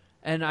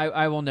 And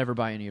I will never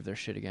buy any of their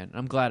shit again.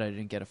 I'm glad I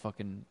didn't get a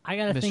fucking. I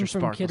got a Mr. thing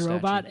from Sparkle Kid statue.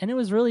 Robot, and it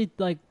was really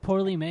like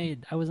poorly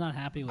made. I was not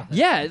happy with it.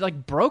 Yeah, it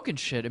like broken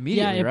shit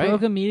immediately. Yeah, it right?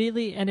 broke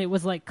immediately, and it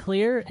was like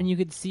clear, and you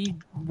could see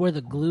where the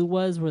glue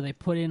was, where they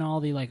put in all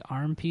the like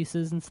arm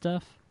pieces and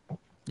stuff.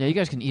 Yeah, you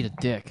guys can eat a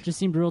dick. Just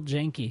seemed real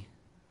janky.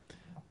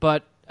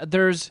 But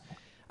there's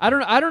I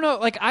don't know,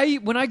 like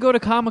when I go to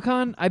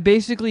Comic-Con, I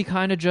basically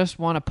kind of just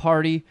want to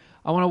party.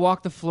 I want to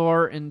walk the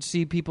floor and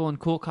see people in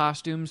cool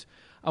costumes.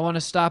 I want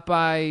to stop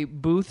by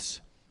booths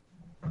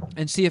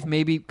and see if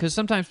maybe, because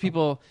sometimes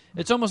people,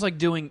 it's almost like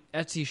doing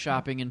Etsy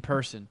shopping in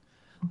person.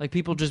 Like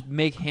people just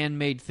make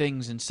handmade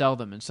things and sell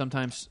them, and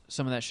sometimes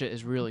some of that shit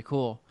is really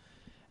cool.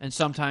 And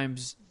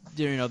sometimes,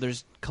 you know,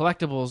 there's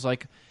collectibles,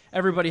 like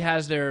everybody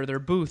has their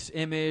booths,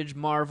 Image,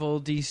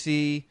 Marvel,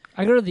 DC.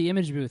 I go to the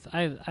Image booth.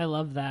 I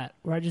love that,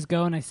 where I just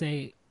go and I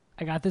say,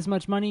 I got this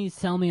much money,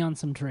 sell me on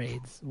some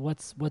trades.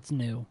 What's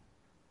new?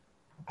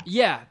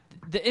 Yeah,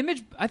 the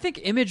Image. I think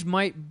Image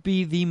might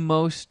be the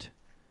most.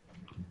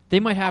 They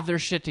might have their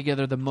shit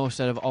together the most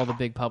out of all the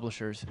big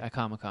publishers at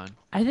Comic-Con.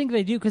 I think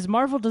they do, because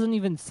Marvel doesn't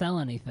even sell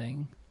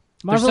anything.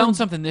 They're Marvel selling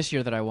something this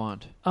year that I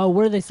want. Oh,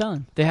 what are they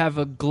selling? They have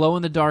a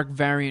glow-in-the-dark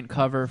variant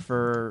cover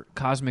for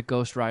Cosmic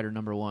Ghost Rider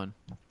 #1.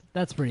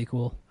 That's pretty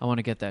cool. I want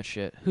to get that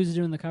shit. Who's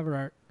doing the cover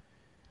art?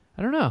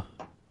 I don't know.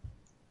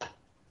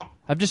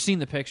 I've just seen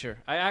the picture.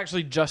 I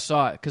actually just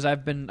saw it because I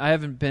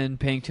haven't been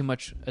paying too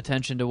much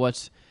attention to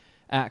what's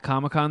at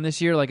Comic-Con this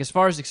year. Like as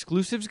far as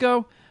exclusives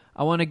go,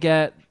 I want to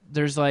get.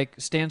 There's like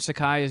Stan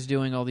Sakai is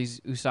doing all these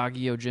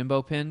Usagi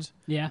Yojimbo pins.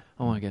 Yeah.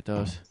 I want to get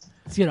those.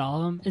 Let's get all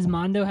of them. Is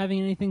Mondo having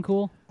anything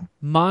cool?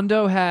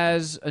 Mondo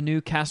has a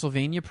new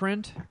Castlevania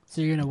print.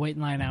 So you're going to wait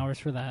in line hours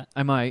for that?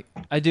 I might.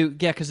 I do.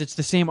 Yeah, because it's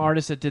the same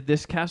artist that did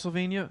this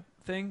Castlevania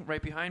thing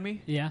right behind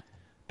me. Yeah.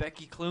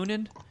 Becky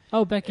Cloonan.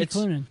 Oh, Becky It's-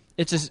 Cloonan.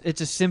 It's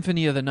a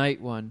Symphony of the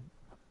Night one.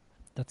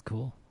 That's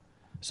cool.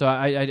 So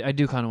I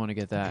do kind of want to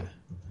get that.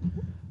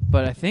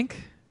 But I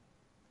think.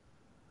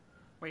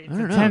 Wait, I it's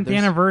don't the know, 10th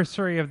there's-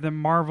 anniversary of the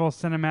Marvel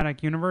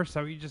Cinematic Universe. Is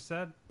that what you just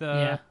said?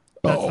 Yeah.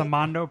 That's the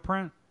Mondo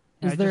print.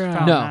 Is I there just a-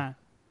 found No. that.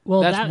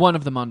 Well, That's one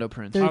of the Mondo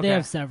prints. They Okay.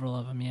 have several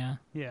of them, yeah.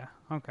 Yeah.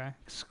 Okay.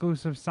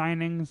 Exclusive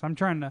signings. I'm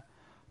trying to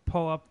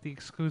pull up the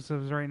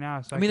exclusives right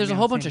now. So I mean, there's can a be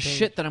whole on the bunch same of page.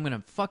 shit that I'm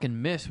gonna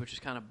fucking miss, which is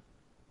kind of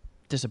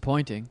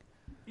disappointing.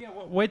 Yeah.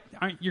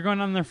 You're going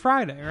on there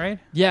Friday, right?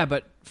 Yeah,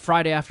 but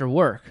Friday after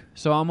work,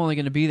 so I'm only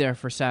gonna be there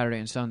for Saturday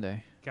and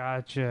Sunday.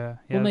 Gotcha.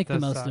 Yeah, We'll make that the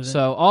does most suck. of it.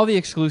 So all the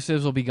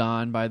exclusives will be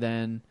gone by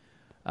then.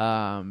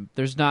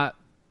 There's not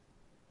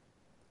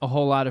a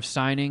whole lot of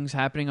signings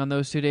happening on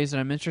those 2 days that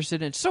I'm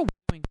interested in. It's so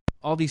annoying.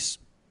 All these.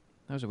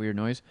 That was a weird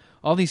noise.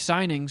 All these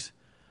signings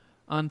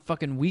on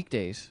fucking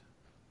weekdays.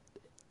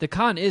 The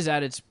con is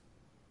at its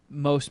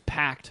most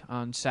packed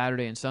on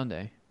Saturday and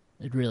Sunday.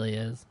 It really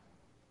is.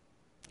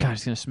 God,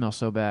 it's gonna smell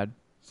so bad.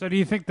 So do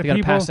you think the They gotta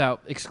people? pass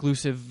out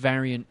exclusive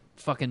variant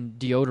fucking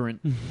deodorant,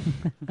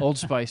 Old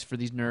Spice for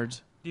these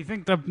nerds. Do you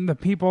think the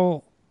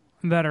people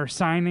that are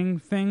signing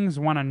things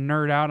want to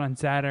nerd out on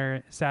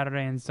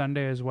Saturday and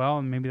Sunday as well,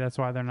 and maybe that's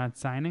why they're not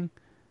signing?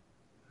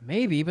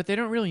 Maybe, but they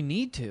don't really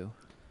need to.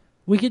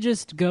 We could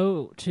just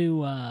go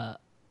to, I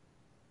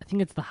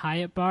think it's the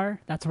Hyatt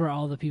Bar. That's where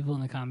all the people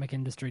in the comic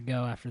industry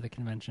go after the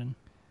convention.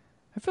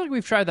 I feel like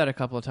we've tried that a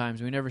couple of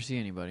times. We never see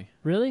anybody.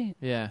 Really?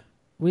 Yeah.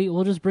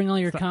 We'll just bring all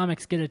your So-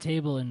 comics, get a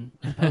table, and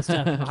post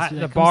up. Just be The like,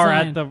 "Come bar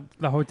sign." at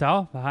the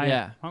hotel, the Hyatt.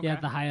 Yeah. Okay. Yeah,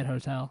 at the Hyatt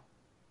Hotel.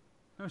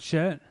 Oh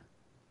shit.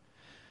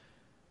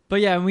 But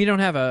yeah, we don't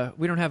have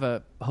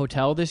a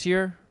hotel this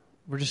year.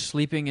 We're just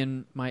sleeping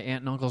in my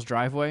aunt and uncle's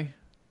driveway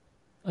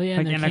Oh yeah,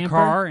 Like and in their a camper?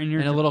 car, and you're.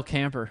 in a little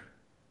camper.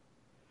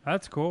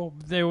 That's cool.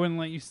 They wouldn't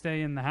let you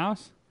stay in the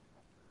house.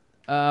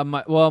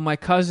 My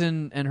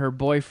cousin and her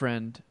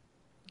boyfriend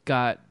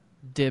got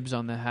dibs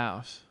on the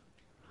house.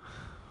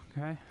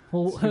 Okay.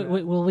 Well, See that.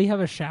 wait, will we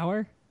have a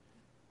shower?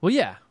 Well,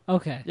 yeah,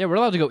 Okay. yeah, we're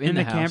allowed to go in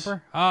the house.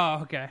 camper. Oh,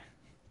 okay.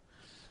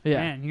 Yeah,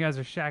 Man, you guys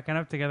are shacking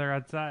up together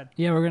outside.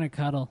 Yeah, we're gonna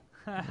cuddle.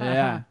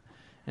 yeah,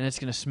 and it's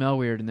gonna smell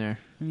weird in there.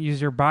 Use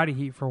your body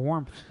heat for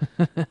warmth.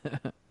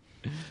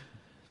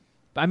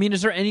 I mean,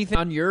 is there anything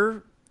on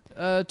your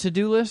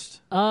to-do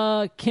list?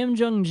 Kim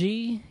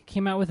Jong-gi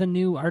came out with a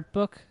new art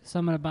book, so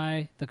I'm gonna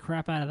buy the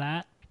crap out of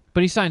that.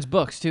 But he signs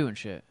books too and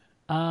shit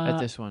At at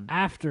this one.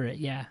 After it,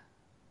 yeah.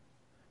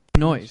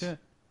 Noise. Shit.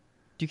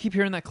 Do you keep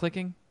hearing that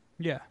clicking?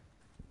 Yeah.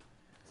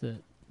 That's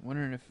it.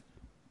 Wondering if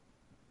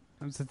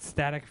Was it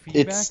static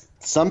feedback? It's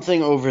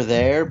something over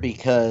there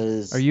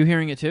because are you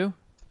hearing it too?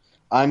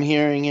 I'm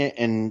hearing it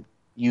and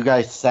you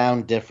guys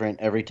sound different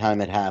every time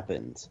it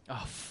happens.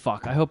 Oh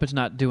fuck! I hope it's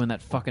not doing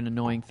that fucking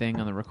annoying thing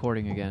on the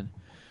recording again.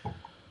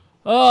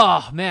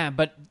 Oh man,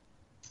 but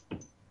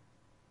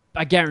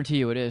I guarantee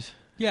you it is.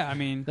 Yeah, I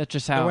mean, That's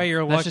just how the way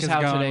your that's luck just is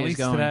how going, today at is least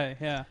going. today.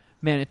 Yeah.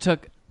 Man, it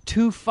took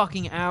 2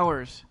 fucking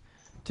hours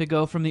to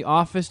go from the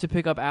office to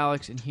pick up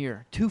Alex in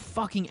here. 2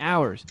 fucking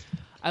hours.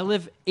 I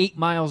live 8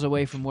 miles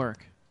away from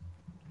work.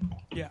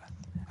 Yeah.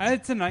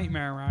 It's a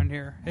nightmare around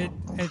here.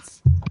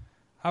 It's.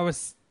 I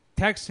was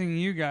texting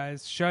you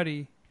guys,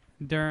 Shuddy,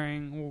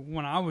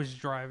 when I was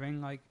driving.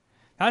 Like,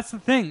 that's the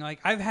thing. Like,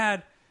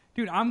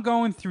 I'm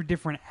going through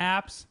different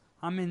apps.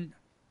 I'm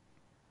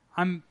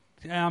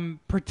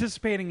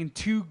participating in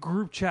 2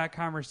 group chat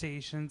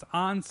conversations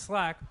on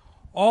Slack,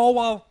 all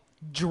while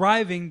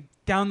driving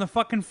down the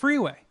fucking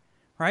freeway,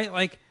 right?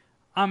 Like,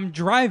 I'm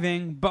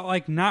driving, but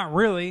like not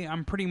really.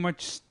 I'm pretty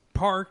much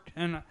parked,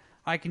 and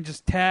I can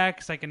just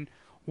text. I can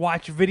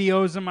watch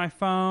videos on my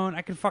phone.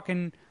 I could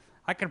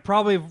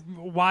probably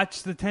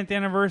watch the 10th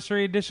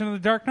anniversary edition of The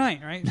Dark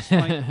Knight, right? Just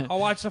like, I'll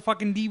watch the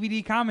fucking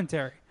DVD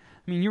commentary.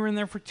 I mean, you were in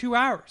there for 2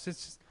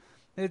 hours.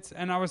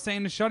 And I was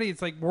saying to Shuddy,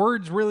 it's like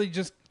words really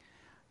just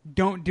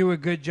don't do a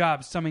good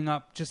job summing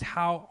up just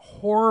how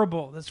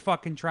horrible this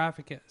fucking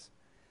traffic is.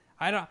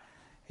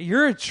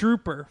 You're a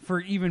trooper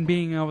for even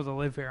being able to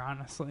live here,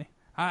 honestly.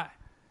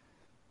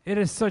 It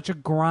is such a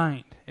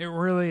grind. It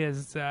really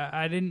is.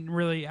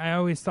 I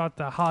always thought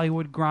the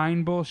Hollywood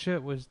grind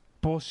bullshit was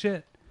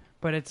bullshit,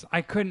 but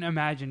I couldn't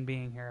imagine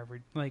being here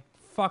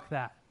fuck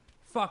that.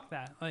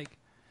 Like,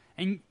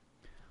 and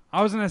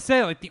I was going to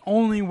say, like, the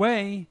only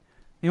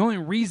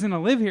reason to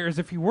live here is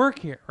if you work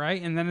here, right?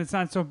 And then it's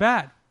not so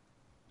bad.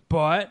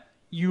 But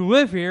you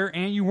live here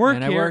and you work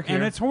And I here, work and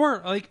here. it's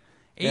horrible. Like,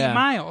 8 Yeah.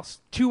 miles,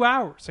 2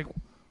 hours. Like,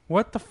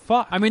 what the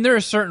fuck? I mean, there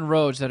are certain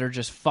roads that are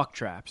just fuck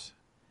traps,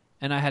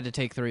 and I had to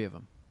take 3 of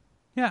them.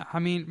 Yeah, I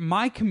mean,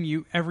 my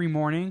commute every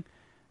morning,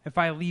 if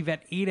I leave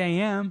at 8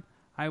 a.m.,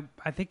 I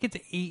think it's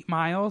 8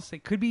 miles.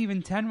 It could be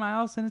even 10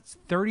 miles, and it's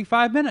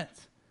 35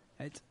 minutes.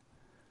 That's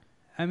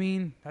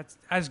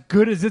as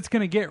good as it's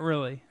going to get,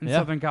 really, in Yeah.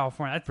 Southern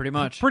California. That's Pretty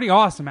much. That's pretty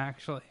awesome,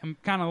 actually. I'm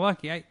kind of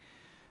lucky.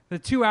 The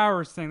 2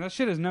 hours thing, that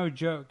shit is no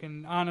joke.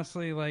 And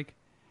honestly, like,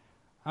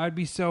 I would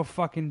be so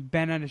fucking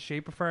bent out of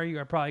shape if I were you,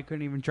 I probably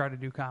couldn't even try to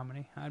do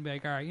comedy. I'd be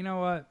like, all right, you know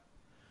what?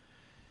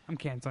 I'm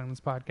canceling this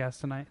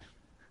podcast tonight.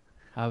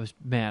 I was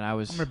I'm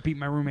going to beat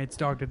my roommate's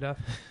dog to death.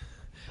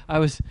 I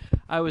was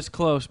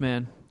close,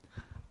 man.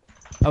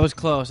 I was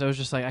close. I was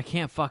just like, I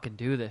can't fucking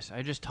do this.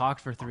 I just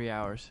talked for 3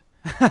 hours.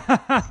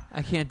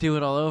 I can't do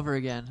it all over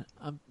again.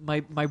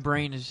 My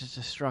brain is just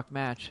a struck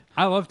match.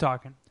 I love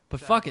talking. But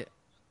fuck it.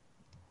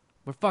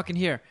 We're fucking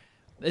here.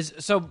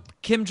 So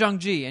Kim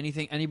Jong-gi,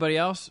 anybody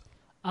else?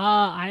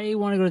 I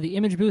want to go to the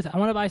Image booth. I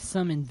want to buy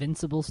some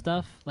Invincible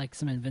stuff, like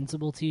some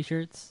Invincible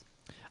T-shirts.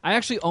 I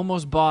actually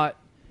almost bought,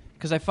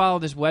 because I follow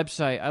this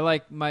website.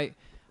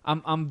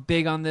 I'm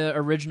big on the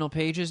original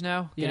pages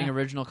now, getting Yeah.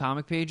 original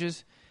comic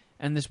pages.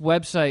 And this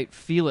website,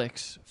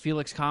 Felix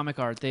Comic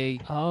Art, He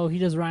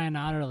does Ryan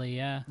Otterly,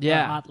 yeah.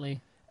 Yeah. Or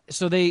Otley.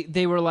 so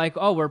they were like,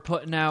 oh, we're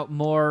putting out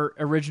more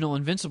original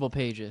Invincible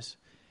pages.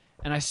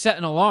 And I set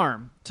an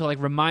alarm to like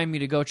remind me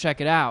to go check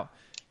it out.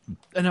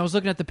 And I was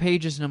looking at the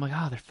pages and I'm like,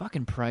 oh, they're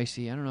fucking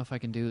pricey. I don't know if I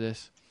can do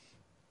this.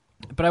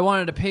 But I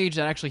wanted a page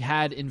that actually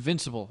had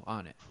Invincible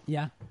on it.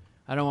 Yeah.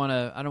 I don't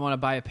want to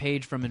buy a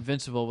page from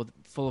Invincible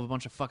full of a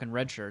bunch of fucking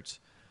red shirts.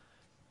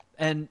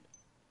 And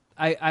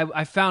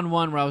I found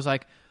one where I was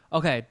like,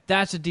 okay,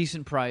 that's a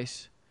decent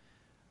price.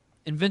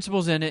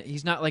 Invincible's in it.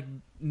 He's not like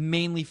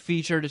mainly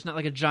featured. It's not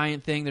like a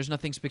giant thing. There's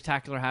nothing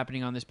spectacular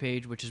happening on this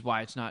page, which is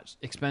why it's not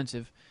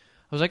expensive.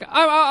 I was like,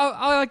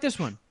 I like this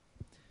one.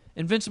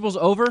 Invincible's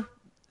over.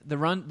 The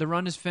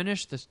run is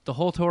finished. The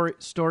whole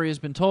story has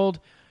been told.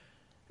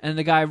 And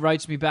the guy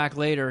writes me back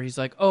later. He's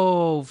like,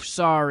 oh,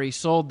 sorry,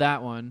 sold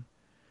that one.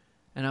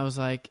 And I was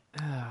like,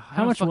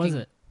 How much was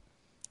it?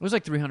 It was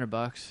like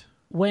 $300.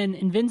 When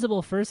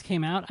Invincible first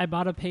came out, I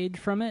bought a page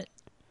from it.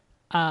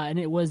 And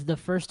it was the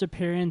first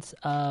appearance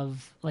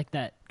of like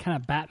that kind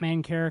of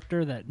Batman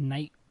character, that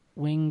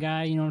Nightwing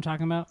guy. You know what I'm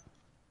talking about?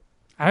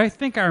 I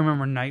think I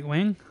remember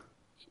Nightwing.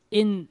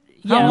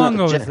 How long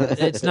ago was that?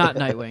 It's not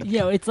Nightwing.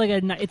 Yeah, it's like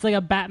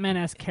a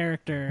Batman-esque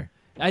character.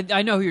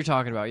 I know who you're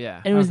talking about,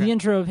 yeah. And it was Okay. the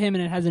intro of him,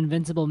 and it has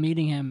Invincible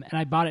meeting him, and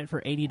I bought it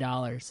for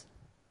 $80.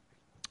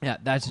 Yeah,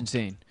 that's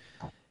insane.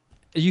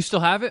 You still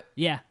have it?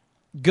 Yeah.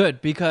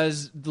 Good,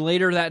 because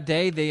later that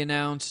day they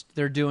announced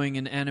they're doing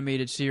an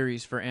animated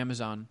series for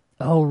Amazon.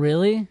 Oh,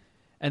 really?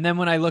 And then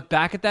when I look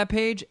back at that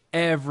page,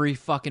 every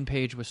fucking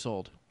page was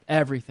sold.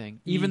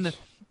 Everything. Even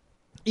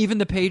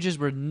the pages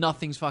where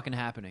nothing's fucking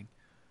happening.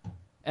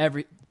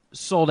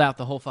 Sold out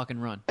the whole fucking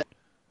run.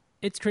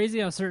 It's crazy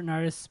how certain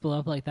artists blow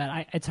up like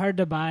that. It's hard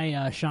to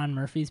buy Sean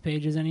Murphy's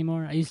pages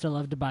anymore. I used to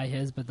love to buy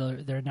his, but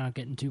they're now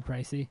getting too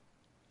pricey.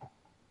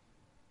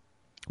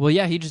 Well,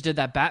 yeah, he just did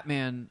that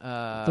Batman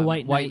The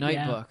White Knight,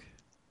 yeah. book.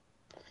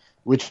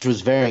 which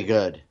was very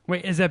good.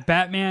 Wait, is it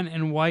Batman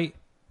in white?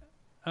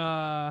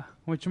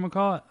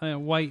 Whatchamacallit? A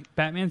white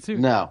Batman suit?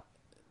 No,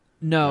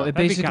 No, it that'd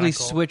be basically kinda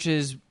cool.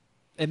 switches.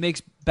 It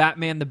makes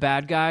Batman the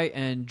bad guy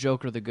and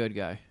Joker the good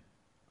guy.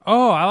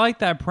 Oh, I like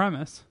that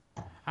premise.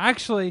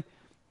 Actually,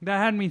 that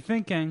had me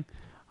thinking.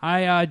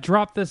 I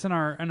dropped this in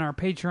our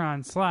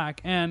Patreon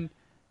Slack, and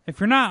if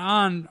you're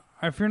not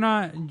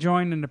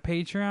joined into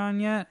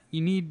Patreon yet,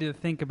 you need to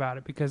think about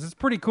it because it's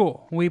pretty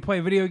cool. We play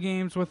video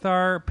games with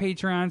our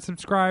Patreon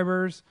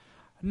subscribers,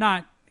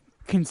 not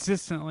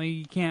consistently.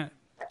 You can't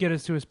get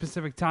us to a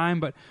specific time,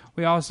 but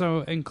we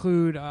also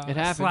include It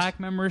happens. Slack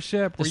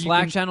membership. The where you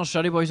Slack can- channel,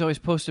 Shuddy Boy's always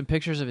posting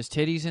pictures of his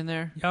titties in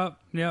there.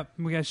 Yep.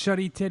 We got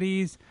shutty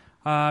titties.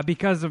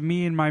 Because of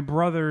me and my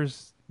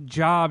brother's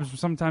jobs,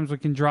 sometimes we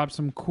can drop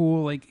some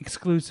cool, like,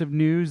 exclusive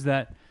news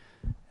that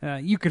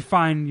you could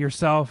find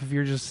yourself if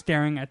you're just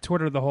staring at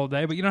Twitter the whole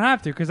day, but you don't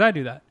have to because I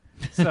do that.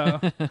 So,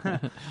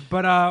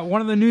 but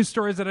one of the news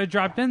stories that I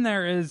dropped in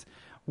there is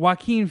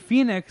Joaquin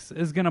Phoenix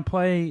is going to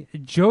play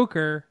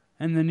Joker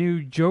in the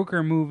new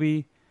Joker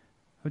movie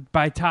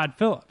by Todd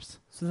Phillips.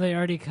 So they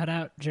already cut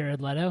out Jared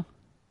Leto?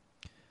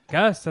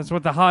 Guess that's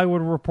what the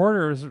Hollywood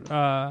Reporters.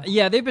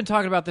 Yeah, they've been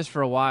talking about this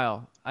for a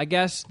while. I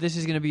guess this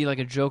is going to be like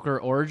a Joker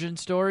origin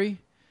story,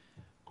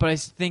 but I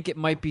think it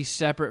might be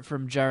separate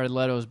from Jared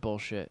Leto's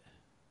bullshit.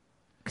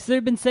 Because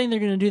they've been saying they're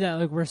going to do that,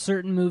 like where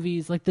certain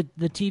movies, like the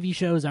TV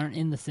shows, aren't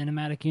in the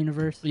cinematic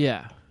universe.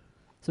 Yeah.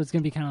 So it's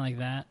going to be kind of like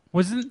that.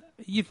 Wasn't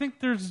you think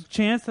there's a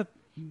chance that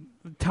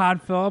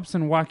Todd Phillips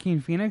and Joaquin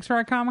Phoenix are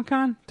at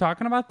Comic-Con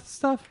talking about this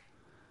stuff?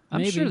 I'm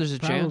Maybe, sure there's a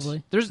chance.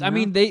 probably. I No?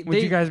 mean,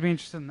 Would you guys be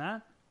interested in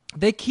that?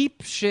 they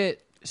keep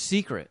shit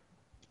secret.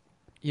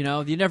 You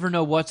know, you never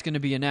know what's going to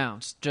be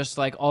announced. Just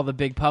like all the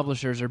big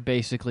publishers are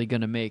basically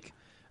going to make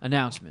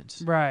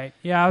announcements. Right.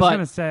 Yeah, I was But going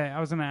to say. I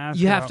was going to ask.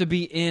 You have to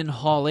be in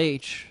Hall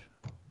H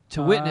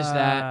to witness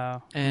that,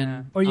 Oh, and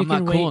yeah. Or you I'm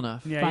can not cool wait.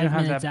 enough. Yeah, you 5 don't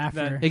have minutes that-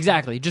 after. that-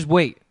 Exactly. Just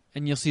wait,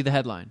 and you'll see the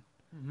headline.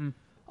 Mm-hmm.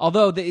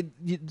 Although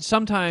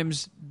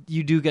sometimes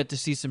you do get to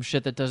see some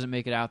shit that doesn't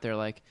make it out there.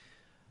 Like,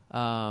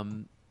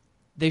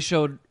 they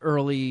showed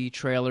early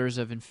trailers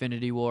of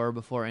Infinity War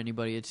before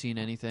anybody had seen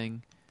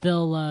anything.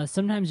 They'll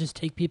sometimes just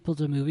take people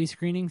to movie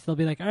screenings. They'll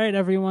be like, all right,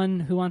 everyone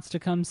who wants to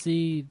come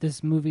see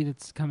this movie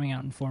that's coming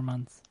out in 4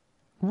 months.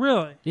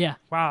 Really? Yeah.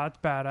 Wow, that's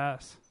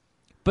badass.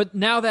 But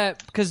now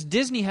that, because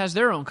Disney has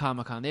their own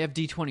Comic-Con, they have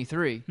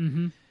D23,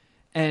 Mm-hmm.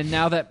 and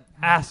now that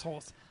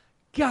Assholes.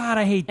 God,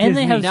 I hate And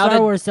Disney. they have Now Star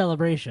that- Wars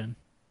Celebration.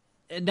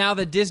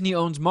 Disney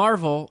owns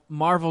Marvel,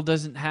 Marvel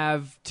doesn't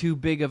have too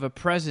big of a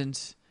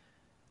presence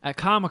at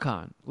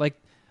Comic-Con. Like,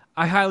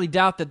 I highly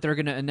doubt that they're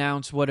going to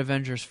announce what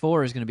Avengers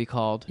 4 is going to be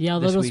called Yeah,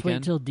 this they'll just wait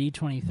weekend. till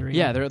D23.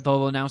 Yeah,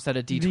 they'll announce that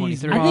at These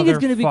D23. I think it's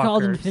gonna be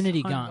called motherfuckers.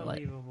 Infinity Gauntlet.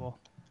 Unbelievable.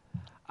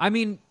 I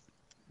mean,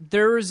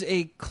 there was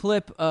a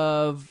clip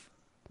of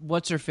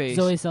what's her face,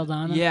 Zoe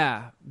Saldana.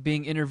 yeah,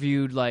 being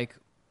interviewed like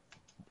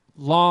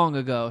long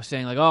ago,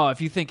 saying like, "Oh, if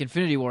you think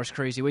Infinity War is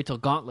crazy, wait till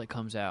Gauntlet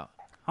comes out."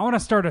 I want to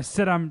start a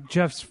sit on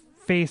Jeff's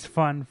face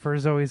fund for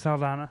Zoe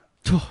Saldana.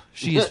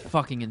 She is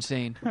fucking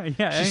insane.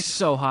 Yeah, She's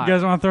so hot. you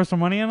guys want to throw some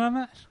money in on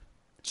that?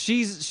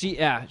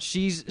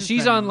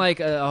 She's on like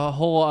a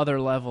whole other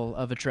level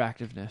of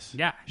attractiveness.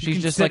 Yeah, She's you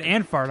can just sit like-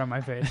 and fart on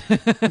my face.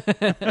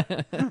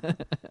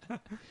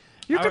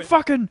 You can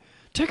fucking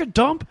take a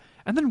dump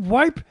and then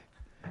wipe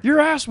your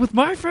ass with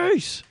my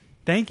face.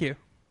 Thank you,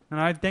 and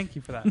I thank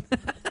you for that.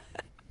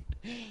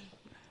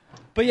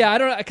 But yeah, I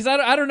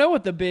don't know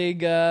what the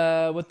big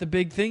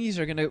thingies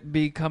are gonna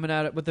be coming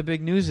out. What the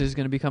big news is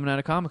gonna be coming out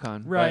of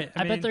Comic-Con. Right.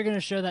 I bet they're gonna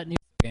show that new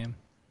game.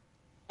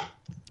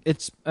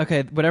 It's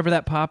okay. Whatever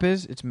that pop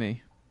is, it's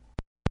me.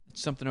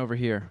 It's something over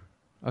here.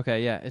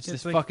 Okay, yeah, it's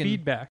this like fucking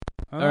feedback.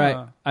 All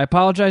right, I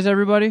apologize,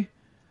 everybody.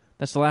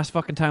 That's the last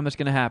fucking time that's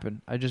gonna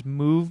happen. I just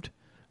moved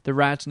the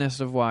rat's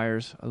nest of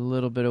wires a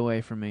little bit away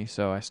from me,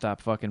 so I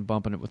stopped fucking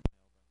bumping it with.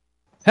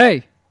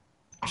 Hey,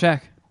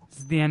 check. This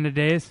is the end of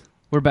days.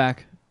 We're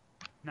back.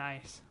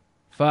 Nice.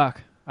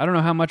 Fuck. I don't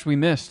know how much we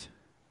missed.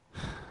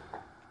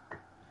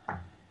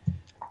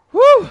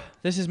 Woo!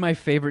 This is my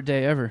favorite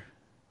day ever.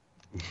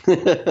 I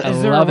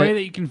Is there a love way it.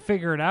 that you can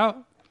figure it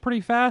out pretty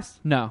fast?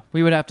 No,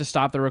 we would have to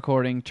stop the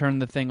recording, turn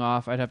the thing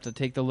off. I'd have to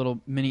take the little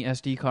mini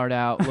SD card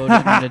out, load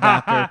it in an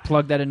adapter,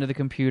 plug that into the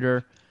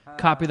computer,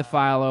 copy the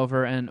file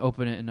over, and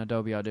open it in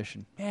Adobe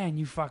Audition. Man,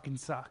 you fucking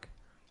suck.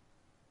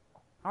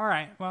 All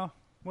right, well,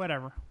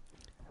 whatever.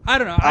 I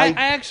don't know. I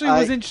actually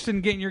was interested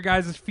in getting your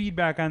guys'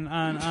 feedback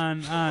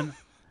on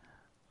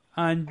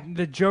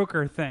the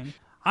Joker thing.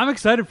 I'm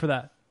excited for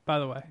that, by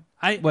the way.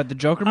 What, the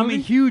Joker I'm movie? a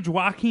huge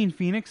Joaquin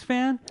Phoenix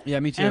fan. Yeah,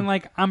 me too. And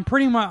like, I'm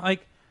pretty much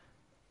like,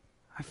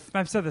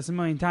 I've said this a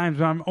million times,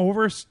 but I'm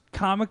over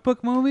comic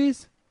book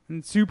movies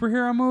and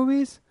superhero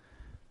movies.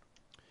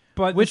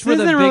 But Which this were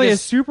the isn't really a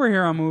biggest-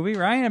 superhero movie,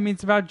 right? I mean,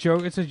 it's about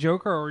Joker. It's a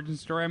Joker origin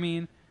story. I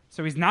mean,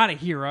 so he's not a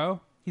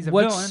hero. He's a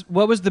villain.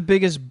 What was the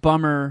biggest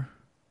bummer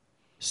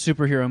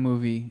superhero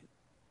movie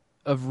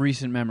of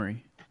recent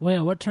memory?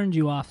 Well, what turned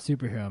you off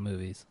superhero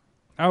movies?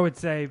 I would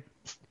say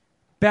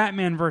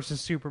Batman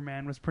versus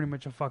Superman was pretty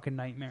much a fucking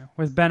nightmare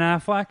with Ben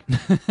Affleck.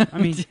 I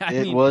mean,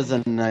 It was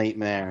a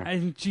nightmare.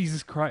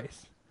 Jesus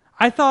Christ.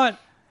 I thought,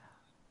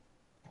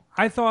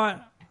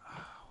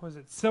 was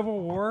it Civil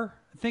War?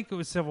 I think it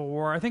was Civil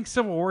War. I think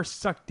Civil War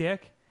sucked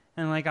dick.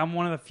 And like, I'm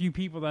one of the few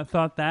people that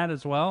thought that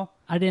as well.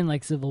 I didn't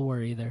like Civil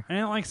War either. I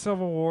didn't like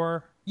Civil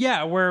War.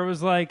 Yeah, where it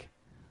was like,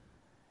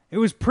 it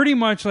was pretty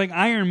much like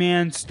Iron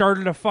Man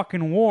started a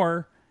fucking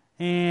war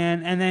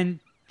and then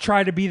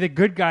tried to be the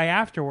good guy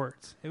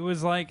afterwards. It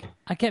was like,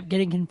 I kept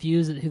getting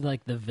confused at who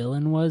like the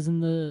villain was in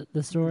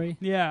the story.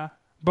 yeah.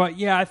 But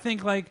yeah, I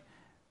think like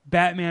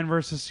Batman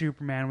versus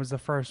Superman was the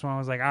first one. I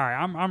was like, all right,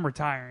 I'm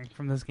retiring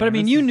from this game. But I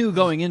mean, This you is- knew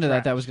going into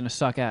trash. that was going to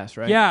suck ass,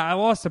 right? Yeah, I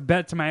lost a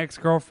bet to my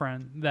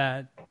ex-girlfriend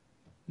that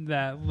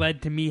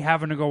led to me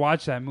having to go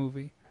watch that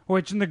movie,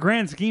 which in the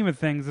grand scheme of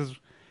things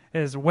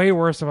is way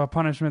worse of a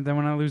punishment than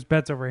when I lose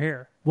bets over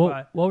here.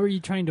 What But were you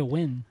trying to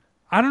win?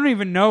 I don't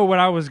even know what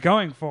I was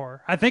going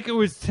for. I think it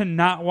was to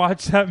not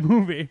watch that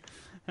movie.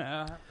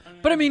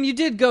 But I mean, you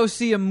did go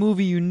see a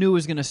movie you knew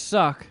was going to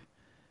suck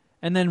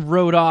and then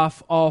wrote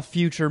off all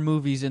future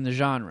movies in the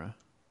genre.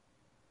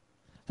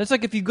 That's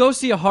like if you go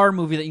see a horror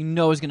movie that you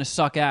know is going to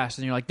suck ass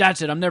and you're like,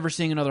 that's it, I'm never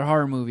seeing another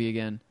horror movie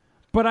again.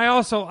 But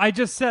I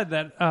just said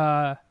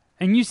that,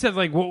 and you said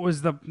like, what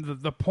was the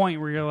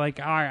point where you're like,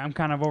 all right, I'm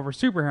kind of over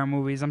superhero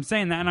movies. I'm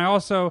saying that, and I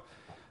also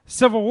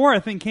Civil War I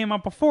think came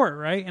up before it,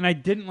 right? And I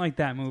didn't like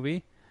that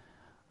movie.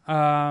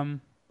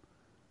 I'm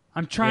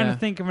trying Yeah. to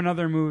think of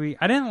another movie.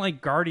 I didn't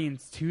like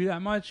Guardians 2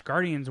 that much.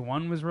 Guardians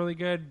 1 was really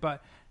good,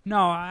 but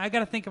no, I got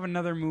to think of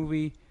another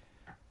movie.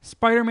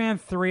 Spider-Man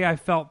 3 I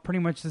felt pretty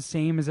much the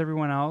same as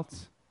everyone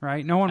else,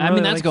 right? No one I really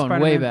mean, that's liked going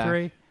Spider-Man way back.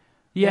 3.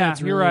 Yeah, Yeah,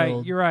 it's you're really right.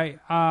 old. You're right.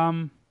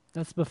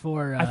 That's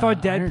before. I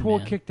thought Iron Deadpool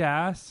Man. kicked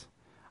ass.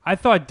 I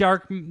thought I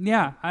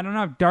don't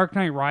know. Dark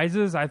Knight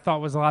Rises I thought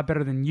was a lot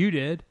better than you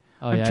did.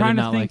 Oh, I'm yeah, I trying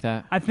did to not think, like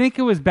that. I think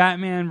it was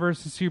Batman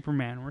versus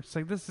Superman. Where it's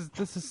like this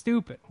is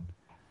stupid.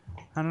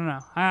 I don't know.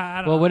 I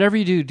don't Well, know. whatever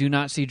you do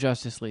not see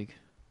Justice League.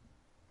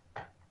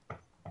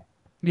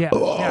 Yeah,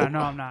 no,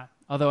 I'm not.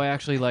 Although I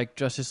actually like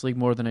Justice League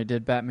more than I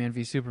did Batman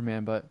v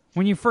Superman, but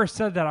When you first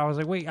said that, I was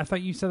like, wait, I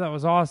thought you said that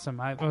was awesome.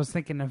 I was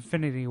thinking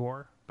Infinity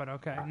War, but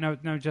okay,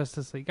 no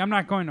Justice League. I'm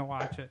not going to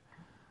watch it.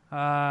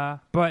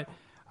 But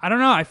I don't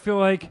know. I feel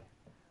like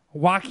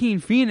Joaquin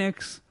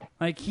Phoenix,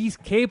 like he's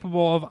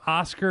capable of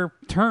Oscar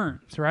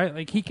turns, right?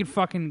 Like he could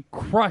fucking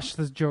crush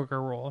this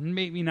Joker role, and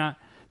maybe not,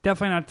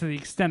 definitely not to the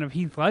extent of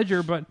Heath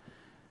Ledger, but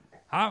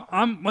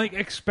I'm like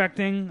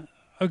expecting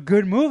a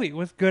good movie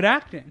with good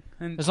acting.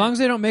 And as long as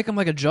they don't make him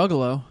like a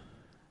juggalo.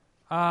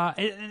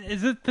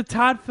 is it the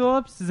Todd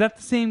Phillips? Is that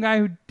the same guy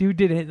who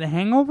did The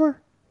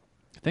Hangover?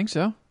 I think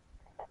so.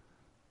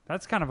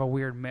 That's kind of a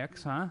weird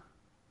mix, huh?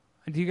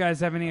 Do you guys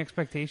have any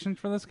expectations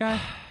for this guy?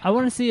 I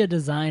want to see a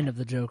design of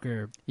the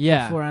Joker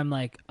Yeah. before I'm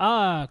like,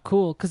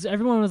 cool. Because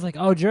everyone was like,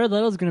 oh, Jared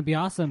Leto's going to be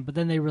awesome. But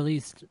then they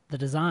released the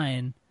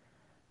design,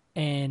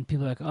 and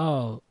people are like,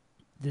 oh,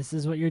 this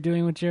is what you're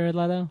doing with Jared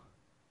Leto?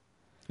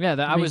 Yeah,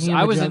 I was Making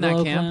him a in that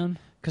Juggalo camp clown?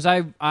 because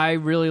I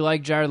really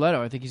like Jared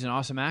Leto. I think he's an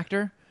awesome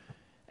actor,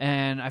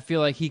 and I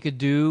feel like he could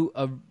do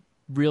a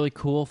really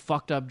cool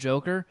fucked up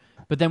Joker.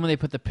 But then when they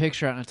put the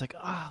picture out, and it's like,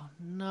 oh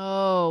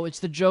no, it's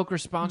the Joker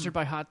sponsored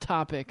by Hot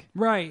Topic.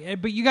 Right,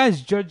 but you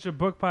guys judge a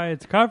book by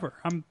its cover.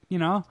 I'm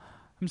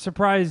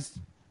surprised.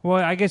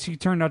 Well, I guess you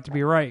turned out to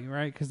be right?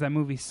 Because that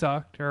movie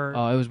sucked, or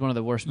Oh, it was one of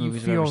the worst you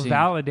movies I've feel ever seen.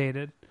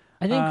 validated.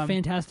 I think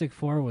Fantastic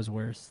Four was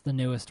worse, the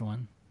newest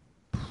one.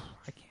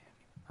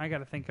 I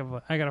gotta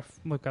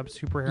look up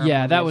superhero.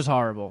 Yeah, that movies. was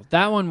horrible.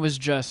 That one was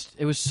just,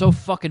 it was so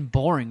fucking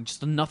boring.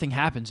 Just nothing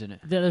happens in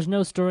it. There's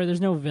no story. There's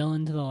no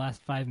villain to the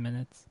last 5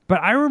 minutes.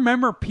 But I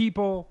remember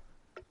people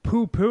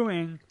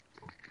poo-pooing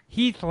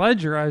Heath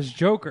Ledger as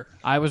Joker.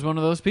 I was one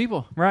of those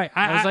people. Right.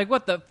 I was like,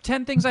 what, the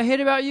 10 things I hate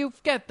about you?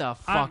 Get the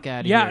fuck out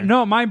of here. Yeah,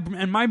 no,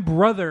 my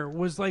brother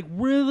was like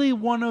really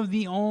one of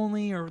the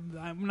only, or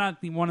I'm not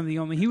the one of the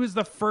only. He was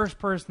the first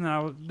person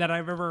that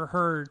I've ever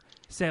heard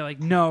say like,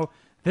 no,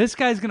 this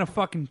guy's gonna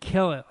fucking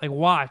kill it. Like,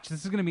 watch,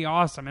 this is gonna be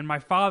awesome. And my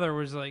father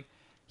was like,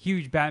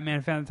 huge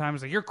Batman fan at the time.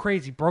 Was like, you're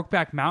crazy.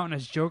 Brokeback Mountain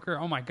as Joker.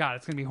 Oh my god,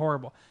 it's gonna be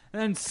horrible.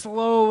 And then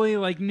slowly,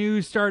 like,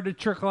 news started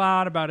to trickle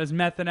out about his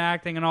method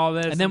acting and all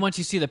this. And then once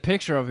you see the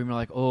picture of him, you're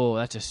like, oh,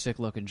 that's a sick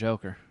looking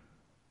Joker.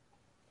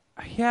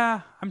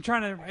 Yeah, I'm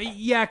trying to.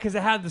 Yeah, because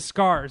it had the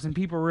scars, and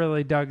people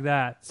really dug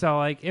that. So,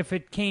 like, if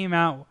it came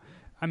out,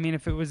 I mean,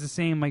 if it was the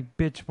same like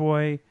bitch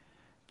boy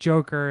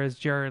Joker as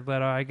Jared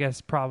Leto, I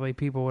guess probably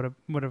people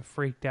would have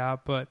freaked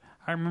out. But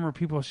I remember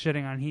people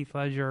shitting on Heath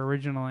Ledger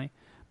originally.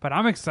 But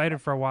I'm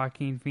excited for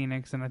Joaquin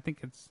Phoenix, and I think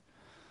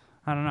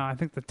I don't know. I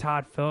think the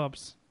Todd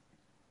Phillips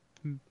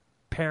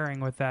pairing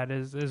with that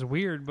is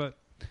weird, but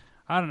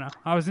I don't know.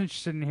 I was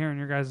interested in hearing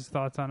your guys'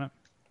 thoughts on it.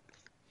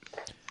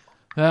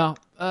 Well,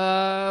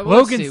 Logan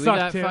let's see. We sucked,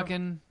 got too.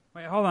 fucking.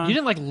 Wait, hold on. You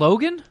didn't like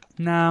Logan?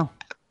 No.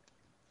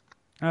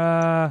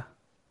 Trying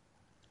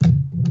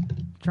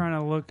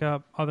to look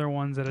up other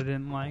ones that I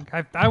didn't like.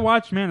 I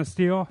watched Man of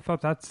Steel. I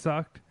thought that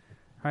sucked.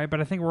 All right, but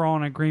I think we're all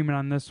in agreement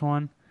on this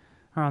one,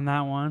 or on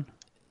that one.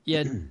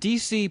 Yeah,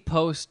 DC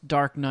post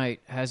Dark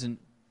Knight hasn't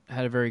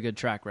had a very good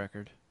track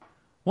record.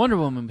 Wonder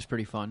Woman was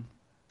pretty fun.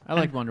 I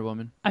liked Wonder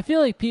Woman. I feel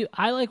like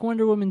I like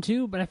Wonder Woman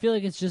too, but I feel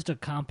like it's just a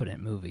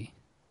competent movie.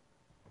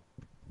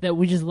 That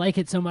we just like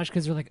it so much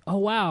because we're like, oh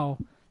wow,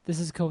 this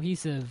is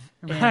cohesive.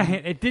 and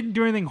Right. It didn't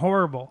do anything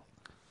horrible.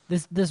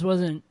 This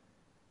wasn't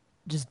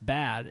just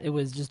bad. It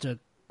was just a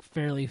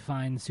fairly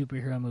fine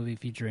superhero movie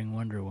featuring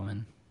Wonder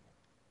Woman.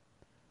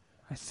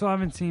 I still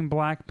haven't seen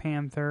Black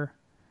Panther.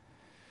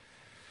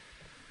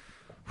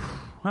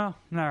 Well,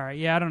 all right.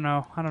 Yeah, I don't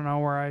know. I don't know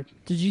where I.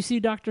 Did you see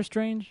Doctor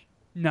Strange?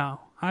 No,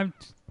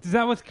 Is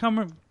that what's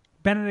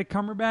Benedict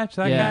Cumberbatch?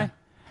 That Yeah. guy.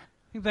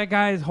 I think that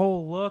guy's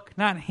whole look,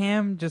 not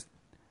him, just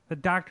the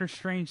Doctor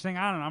Strange thing.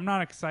 I don't know. I'm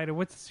not excited.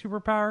 What's the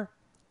superpower?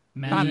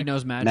 He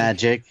knows magic.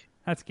 Magic.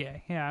 That's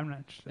gay. Yeah, I'm not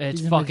interested. It's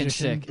He's a fucking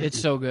magician. sick. It's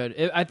so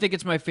good. I think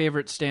it's my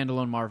favorite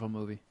standalone Marvel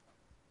movie.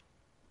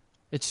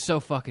 It's so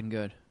fucking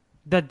good.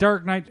 The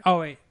Dark Knight. Oh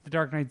wait, the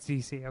Dark Knight's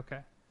DC. Okay.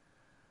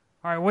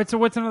 All right. What's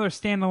another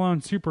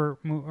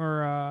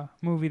standalone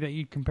movie that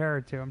you'd compare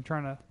it to? I'm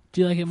trying to. Do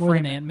you like it more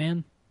Frame than it.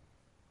 Ant-Man?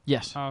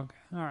 Yes. Oh, okay.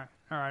 All right.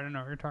 I don't know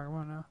what you're talking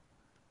about now.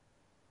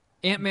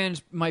 Ant-Man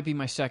might be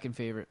my second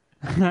favorite.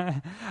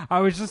 I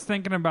was just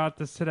thinking about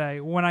this today.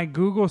 When I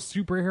Google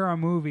superhero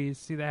movies,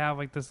 see they have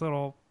like this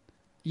little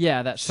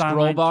Yeah, that scroll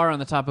Sideline- bar on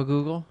the top of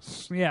Google.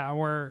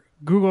 where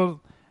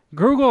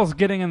Google's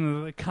getting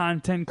into the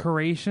content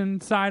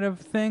creation side of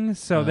things,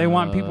 so they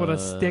want people to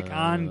stick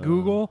on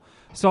Google.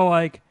 So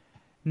like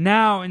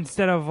now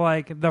instead of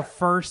like the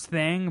first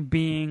thing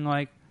being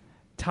like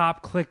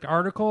top clicked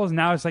articles,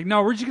 now it's like,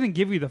 no, we're just gonna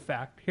give you the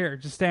fact. Here,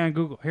 just stay on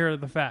Google. Here are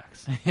the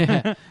facts.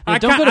 Yeah, I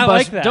don't go to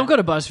like that. Don't go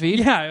to BuzzFeed.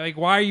 Yeah, like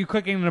why are you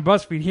clicking on the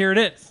BuzzFeed? Here it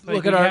is. Like,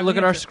 Look you at have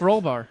the our answer.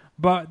 scroll bar.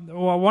 But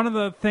one of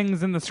the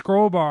things in the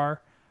scroll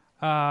bar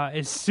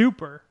is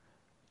Super,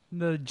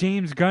 the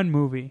James Gunn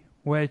movie,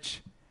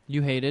 which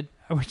You hated,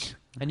 which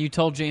and you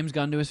told James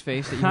Gunn to his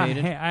face that you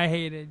hated. I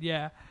hated.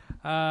 Yeah,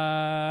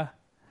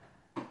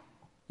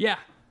 yeah.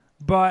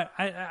 But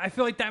I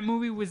feel like that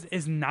movie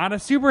is not a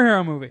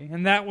superhero movie,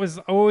 and that was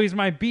always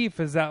my beef.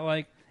 Is that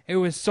like it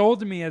was sold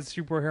to me as a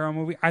superhero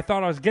movie? I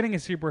thought I was getting a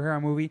superhero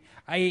movie.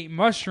 I ate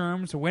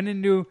mushrooms, went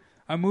into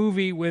a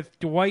movie with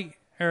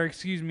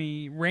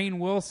Rainn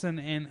Wilson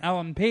and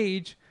Ellen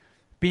Page,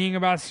 being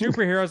about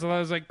superheroes. And I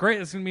was like, great,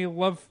 this is gonna be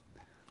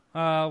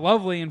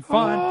lovely and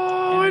fun.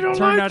 Oh, and I it don't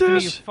turned like out to be a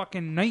this.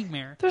 fucking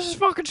nightmare. This is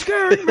fucking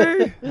scaring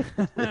me.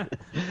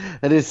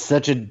 That is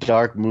such a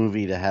dark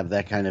movie to have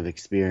that kind of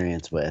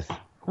experience with.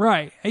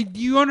 Right. Do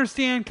you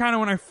understand kind of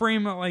when I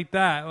frame it like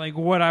that? Like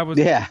what I was,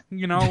 Yeah.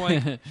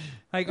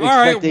 Like all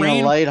right, Expecting a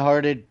Rain.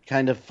 lighthearted,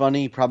 kind of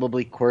funny,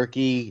 probably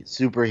quirky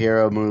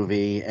superhero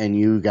movie, and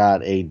you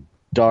got a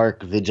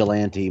dark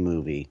vigilante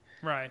movie.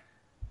 Right.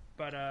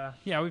 But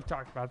yeah, we've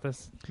talked about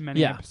this in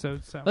many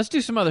episodes. So Let's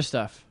do some other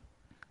stuff.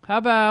 How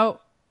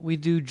about we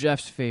do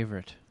Jeff's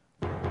favorite?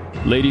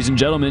 Ladies and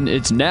gentlemen,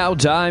 it's now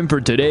time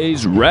for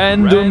today's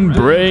random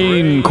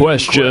brain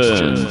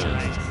question.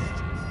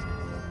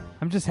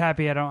 I'm just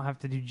happy I don't have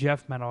to do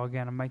Jeff metal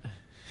again.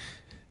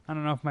 I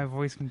don't know if my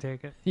voice can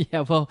take it.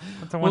 Yeah, well,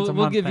 It's a once a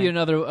we'll month give you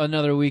thing.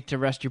 another week to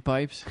rest your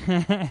pipes.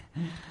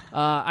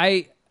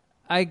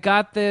 I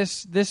got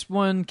this. This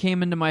one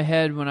came into my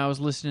head when I was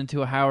listening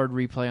to a Howard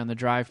replay on the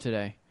drive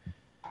today.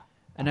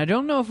 And I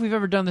don't know if we've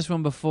ever done this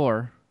one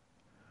before,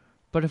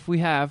 but if we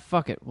have,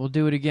 fuck it, we'll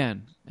do it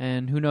again.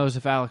 And who knows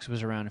if Alex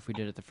was around if we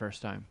did it the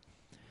first time.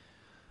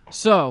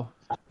 So,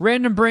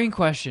 random brain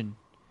question.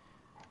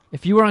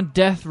 If you were on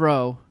death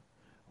row,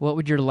 what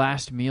would your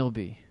last meal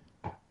be?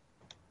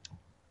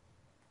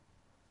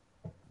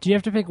 Do you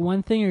have to pick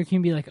one thing, or can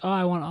you be like, oh,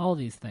 I want all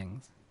these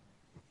things?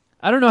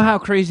 I don't know how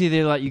crazy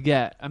they let you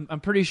get. I'm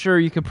pretty sure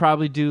you could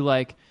probably do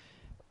like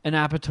an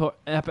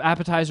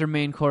appetizer,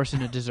 main course,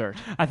 and a dessert.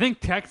 I think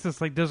Texas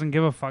doesn't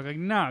give a fuck. Like,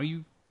 no,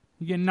 you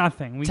get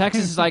nothing.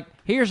 Texas is like,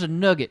 here's a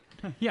nugget.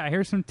 yeah,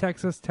 here's some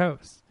Texas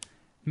toast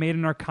made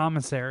in our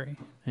commissary,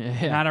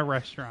 Yeah. not a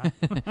restaurant.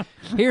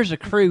 Here's a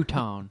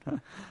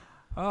crouton.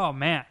 Oh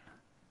man,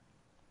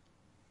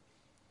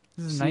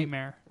 this is a See,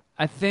 nightmare.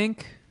 I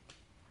think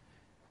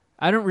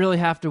I don't really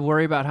have to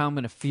worry about how I'm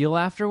going to feel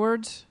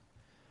afterwards.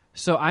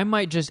 So I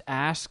might just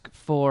ask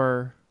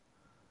for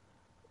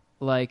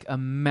like a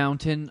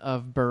mountain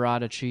of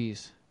burrata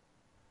cheese.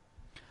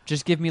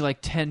 Just give me like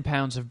 10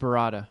 pounds of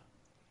burrata.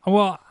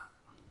 Well,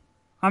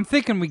 I'm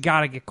thinking we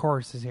got to get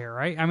courses here,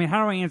 right? I mean,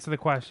 how do I answer the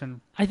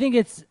question? I think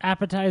it's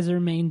appetizer,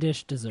 main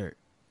dish, dessert.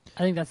 I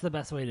think that's the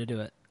best way to do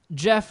it.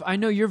 Jeff, I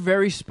know you're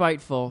very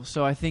spiteful,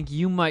 so I think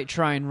you might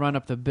try and run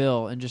up the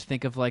bill and just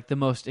think of like the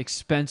most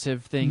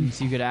expensive things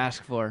you could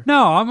ask for.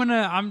 No, I want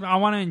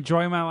to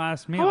enjoy my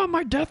last meal. I want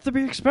my death to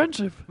be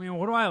expensive. I mean,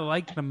 what do I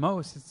like the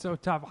most? It's so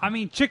tough. I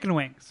mean, chicken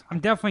wings. I'm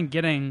definitely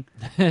getting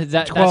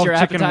That's 12 your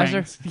chicken appetizer?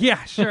 wings.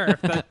 Yeah, sure.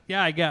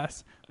 Yeah, I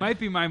guess. Might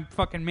be my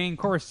fucking main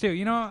course, too.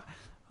 You know,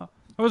 that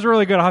was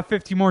really good. I'll have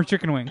 50 more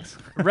chicken wings.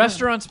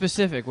 Restaurant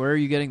specific, where are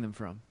you getting them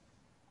from?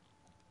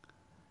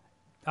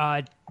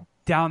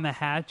 Down the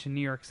hatch in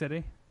New York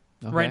City,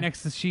 Okay. right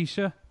next to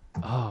Shisha.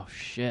 Oh,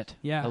 shit.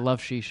 Yeah. I love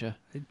shisha.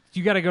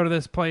 You got to go to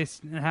this place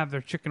and have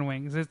their chicken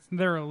wings.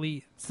 They're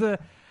elite.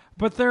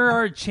 But there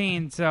are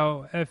chains,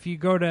 so if you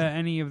go to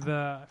any of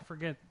I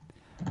forget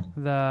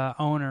the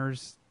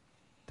owner's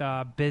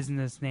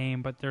business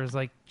name, but there's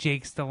like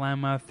Jake's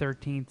Dilemma,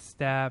 13th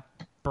Step,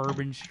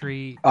 Bourbon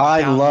Street.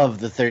 I down- love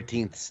the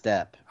 13th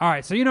Step. All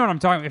right, so you know what I'm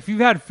talking about. If you've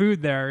had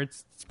food there,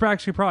 it's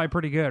actually probably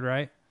pretty good,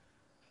 right?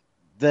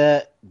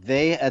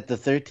 They at the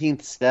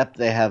 13th Step,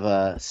 they have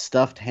a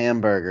stuffed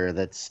hamburger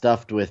that's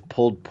stuffed with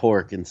pulled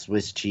pork and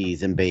Swiss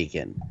cheese and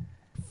bacon.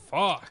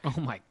 Fuck.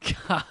 Oh, my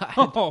God.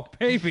 Oh,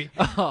 baby.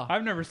 Oh.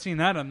 I've never seen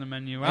that on the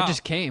menu. Wow. I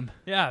just came.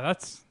 Yeah,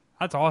 that's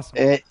awesome.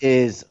 It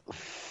is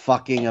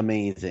fucking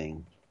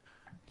amazing.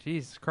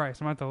 Jesus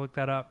Christ, I'm about to look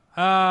that up.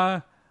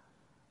 I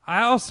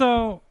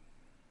also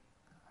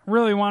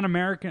really want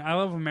I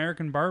love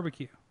American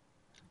barbecue.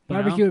 You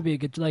Barbecue know? would be a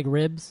good, like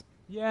ribs.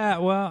 Yeah,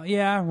 well,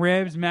 yeah,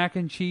 ribs, mac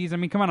and cheese. I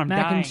mean, come on, I'm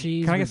Mac and dying.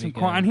 cheese Can I would get some be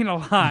corn? good. I need a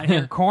lot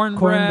here.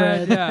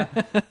 Cornbread, Cornbread.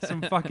 yeah,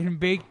 some fucking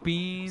baked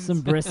beans,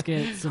 Some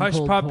brisket, some hush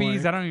pulled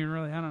puppies. pork. I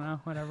don't know,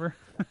 whatever.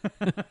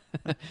 Can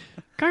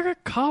I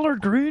get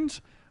collard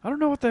greens? I don't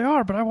know what they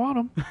are, but I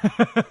want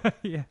them.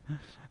 Yeah,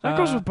 That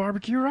goes with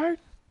barbecue, right?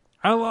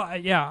 I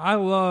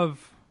love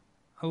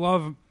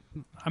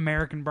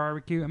American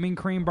barbecue. I mean,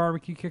 Korean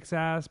barbecue kicks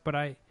ass, but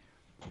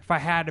if I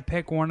had to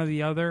pick one or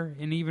the other,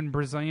 and even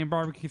Brazilian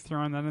barbecue,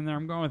 throwing that in there,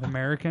 I'm going with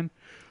American.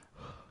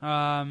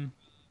 I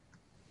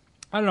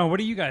don't know. What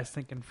are you guys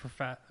thinking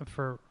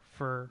for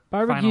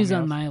Barbecue's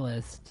final on meals? my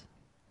list.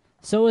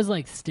 So is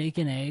like steak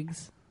and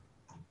eggs.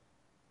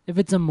 If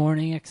it's a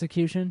morning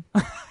execution.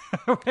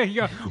 Okay,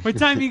 yo, what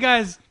time you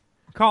guys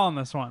calling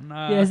this one?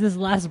 Yeah, is this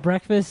last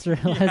breakfast or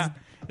last? Yeah.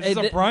 Is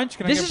this a brunch?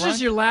 Can I This get is brunch?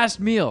 just your last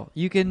meal.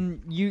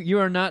 You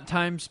are not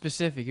time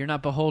specific. You're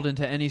not beholden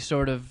to any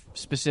sort of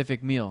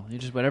specific meal. You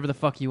just whatever the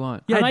fuck you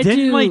want. Yeah, I might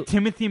didn't do- like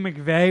Timothy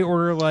McVeigh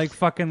order like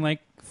fucking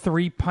like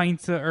 3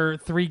 pints or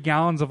 3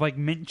 gallons of like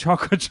mint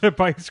chocolate chip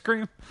ice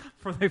cream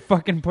before they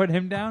fucking put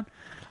him down?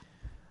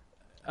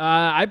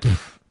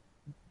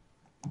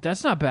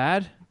 That's not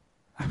bad.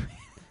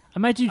 I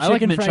might do I like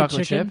chicken mint fried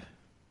chocolate chicken. chip.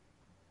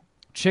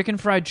 Chicken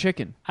fried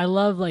chicken. I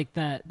love like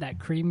that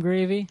cream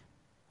gravy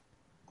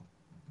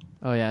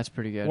Oh yeah, that's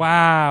pretty good.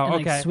 Wow. and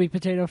Okay. like sweet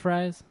potato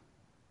fries.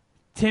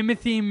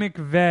 Timothy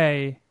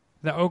McVeigh,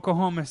 the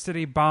Oklahoma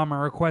City bomber,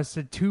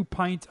 requested 2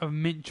 pints of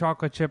mint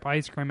chocolate chip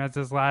ice cream as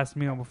his last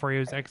meal before he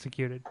was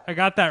executed. I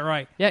got that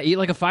right. Yeah, eat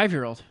like a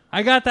 5-year-old.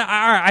 I got that.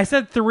 All right. I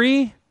said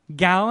 3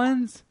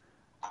 gallons,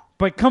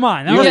 but come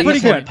on, that You was get- pretty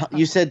you good.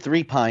 You said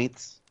 3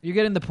 pints. You're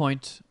getting the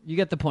points. You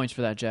get the points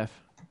for that, Jeff.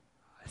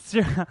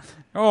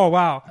 Oh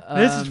wow,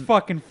 this is Um,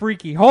 fucking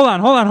freaky. Hold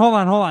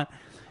on.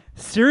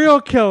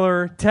 serial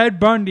killer Ted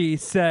Bundy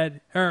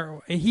said,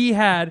 or he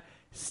had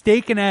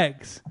steak and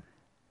eggs,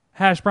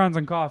 hash browns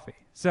and coffee.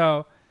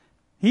 So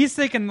he's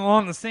thinking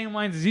along the same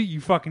lines as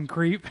you fucking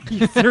creep,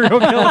 you serial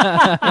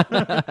killer.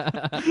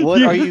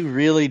 What are you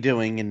really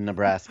doing in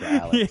Nebraska,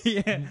 Alex?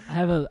 Yeah. I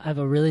have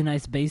a really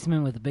nice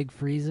basement with a big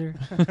freezer.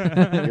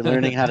 You're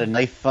learning how to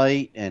knife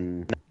fight,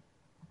 and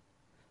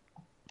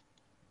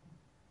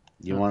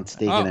you want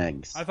steak and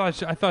eggs. I thought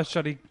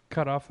Shuddy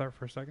cut off there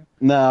for a second.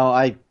 No,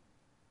 I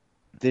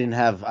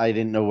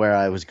didn't know where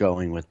I was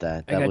going with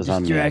that. That was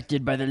on me.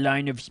 by the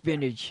line of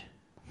spinach.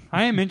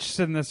 I am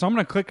interested in this, so I'm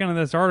going to click into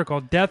this article.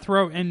 Death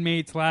row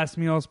inmates' last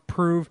meals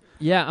prove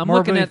Yeah, I'm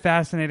morbidly looking at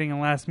fascinating in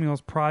last meals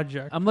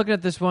project. I'm looking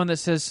at this one that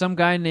says some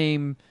guy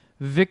named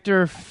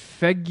Victor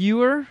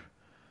Feguer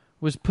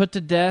was put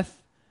to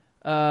death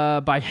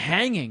by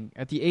hanging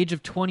at the age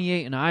of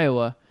 28 in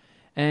Iowa,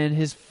 and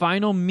his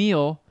final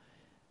meal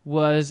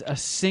was a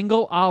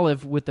single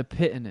olive with a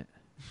pit in it.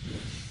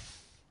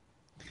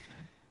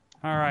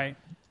 All right.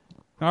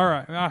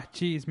 Ah,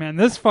 jeez, man,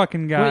 this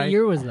fucking guy What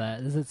year was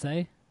that? Does it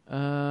say?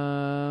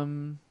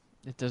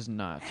 It does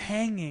not.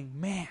 hanging,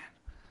 man.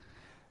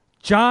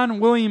 John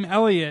William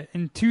Elliott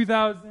in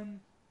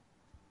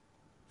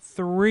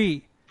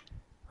 2003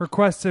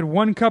 requested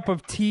 1 cup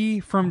of tea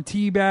from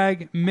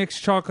Teabag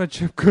mixed chocolate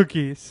chip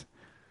cookies.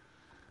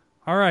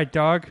 All right,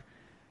 dog.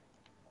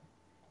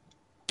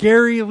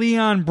 Gary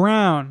Leon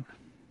Brown,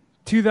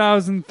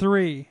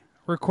 2003,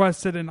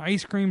 requested an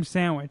ice cream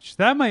sandwich.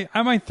 I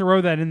might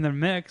throw that in the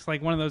mix,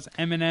 like one of those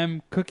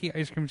M&M cookie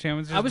ice cream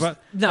sandwiches. For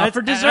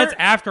dessert. That's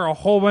after a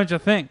whole bunch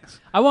of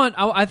things.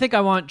 I think I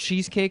want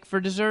cheesecake for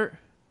dessert.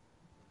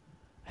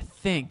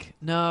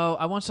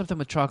 I want something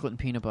with chocolate and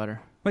peanut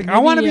butter. Like Maybe, I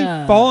want to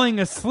be falling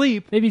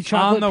asleep maybe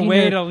chocolate on the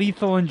way peanut- to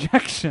lethal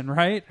injection,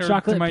 right? Or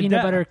Chocolate to my peanut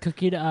death. butter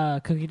cookie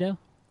dough.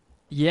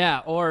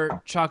 Yeah,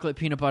 or chocolate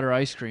peanut butter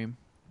ice cream,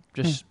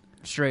 just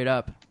straight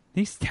up.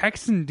 These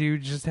Texan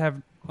dudes just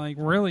have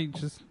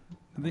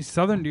these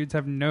Southern dudes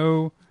have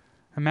no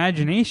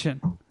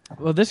imagination.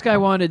 Well, this guy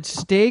wanted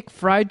steak,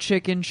 fried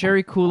chicken,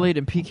 cherry Kool-Aid,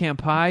 and pecan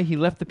pie. He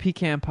left the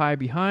pecan pie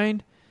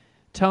behind,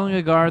 telling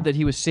a guard that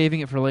he was saving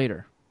it for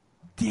later.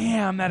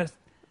 Damn, that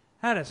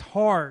is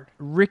hard.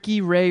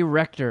 Ricky Ray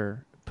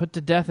Rector, put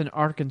to death in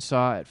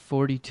Arkansas at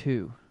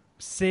 42.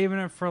 Saving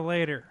it for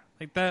later,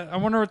 like that. I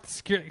wonder what the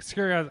scary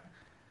guys.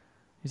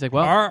 He's like,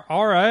 well,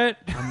 All right,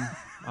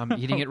 I'm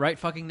eating it right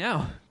fucking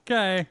now.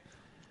 okay,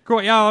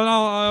 cool. Yeah,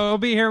 I'll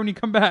be here when you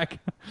come back.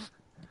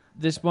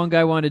 This one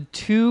guy wanted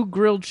 2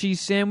 grilled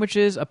cheese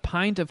sandwiches, a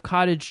pint of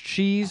cottage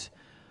cheese,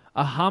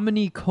 a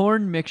hominy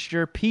corn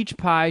mixture, peach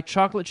pie,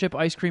 chocolate chip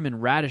ice cream,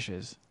 and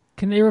radishes.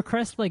 Can they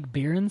request like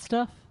beer and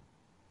stuff?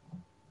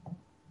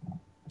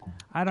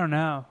 I don't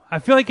know. I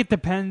feel like it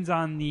depends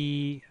on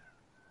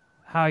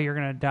how you're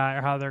gonna die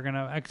or how they're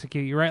gonna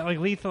execute you, right? Like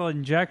lethal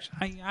injection.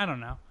 I don't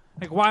know.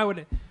 Like why would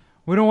it?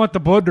 We don't want the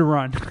blood to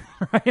run,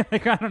 right?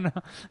 Like I don't know.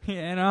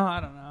 I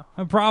don't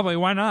know. Probably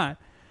why not?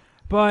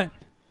 But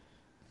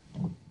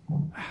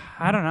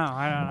I don't know.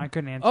 I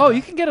couldn't answer. Oh, that.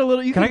 you can get a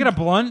little. Can I get a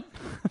blunt?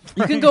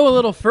 You can go a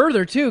little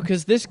further too,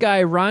 because this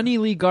guy Ronnie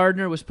Lee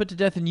Gardner was put to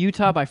death in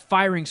Utah by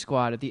firing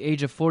squad at the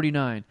age of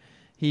 49.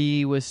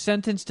 He was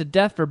sentenced to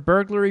death for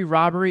burglary,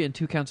 robbery, and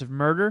 2 counts of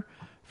murder.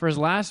 For his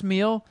last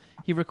meal,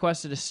 he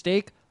requested a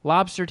steak,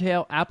 lobster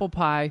tail, apple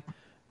pie,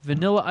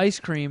 vanilla ice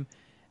cream,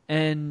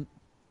 and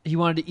he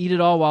wanted to eat it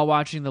all while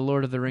watching the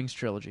Lord of the Rings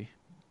trilogy.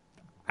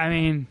 I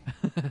mean,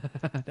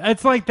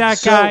 it's like that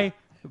So, guy.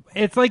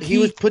 It's like He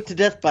was put to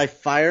death by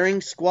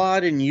firing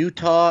squad in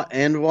Utah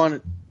and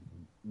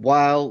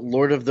while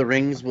Lord of the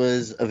Rings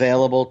was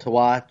available to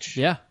watch.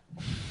 Yeah.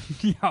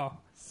 Yo,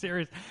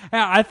 serious.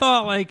 Yeah, I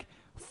thought like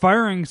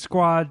firing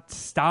squad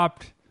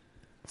stopped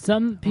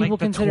Some people like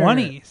the consider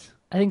 20s.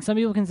 I think some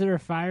people consider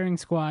firing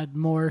squad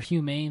more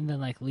humane than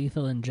like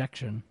lethal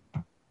injection.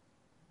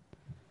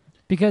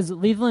 Because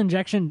lethal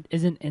injection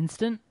isn't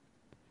instant,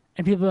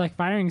 and people are like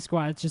firing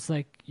squad. It's just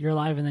like you're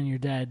alive and then you're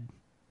dead.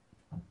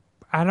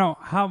 I don't.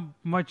 How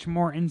much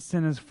more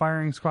instant is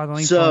firing squad than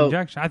lethal So-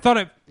 injection? I thought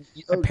it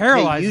Okay,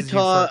 paralyzes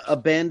Utah you first.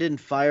 abandoned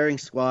firing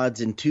squads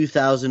in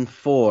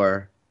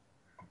 2004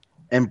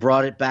 and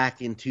brought it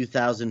back in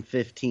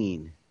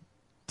 2015.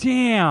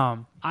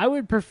 Damn. I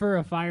would prefer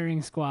a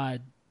firing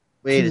squad.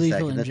 Wait to a lethal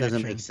second, that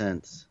doesn't injection. make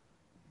sense.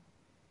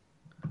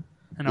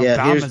 In Yeah,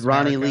 Obama's here's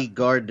Ronnie America. Lee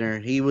Gardner.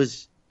 He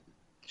was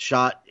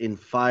shot in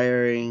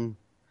firing.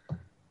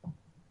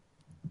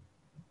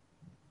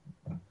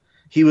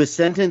 He was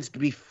sentenced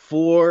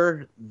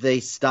before they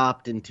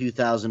stopped in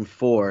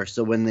 2004.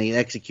 So when they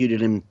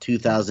executed him in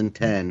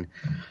 2010,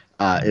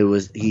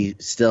 he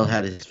still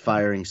had his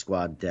firing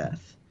squad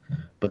death.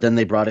 But then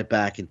they brought it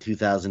back in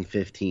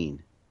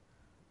 2015.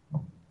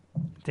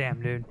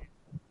 Damn, dude.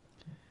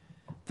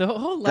 The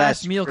whole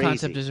last That's meal crazy.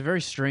 concept is a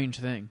very strange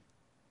thing.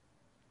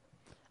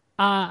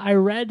 I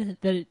read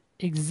that it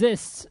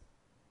exists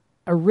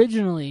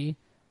originally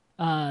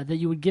that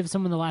you would give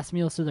someone the last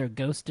meal so their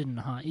ghost didn't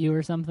haunt you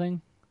or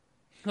something.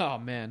 Oh,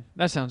 man.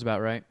 That sounds about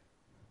right.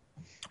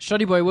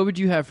 Shuddy Boy, what would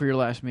you have for your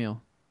last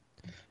meal?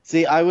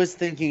 See, I was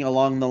thinking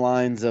along the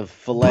lines of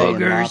filet and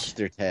Boogers.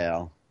 lobster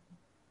tail.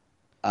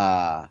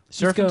 Just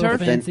Surf go and turf?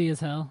 fancy as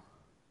hell.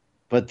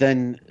 But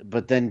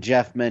then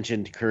Jeff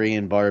mentioned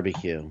Korean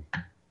barbecue.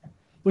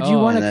 Would you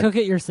Oh, want and to that- cook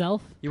it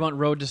yourself? You want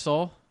Road to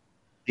Seoul?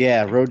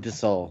 Yeah, Road to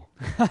Seoul.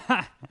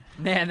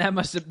 Man,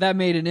 that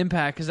made an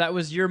impact because that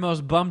was your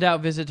most bummed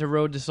out visit to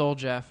Road to Seoul,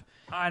 Jeff.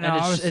 I know. And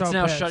I was it's so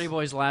now pissed. Shuddy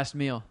Boy's last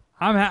meal.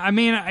 I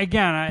mean,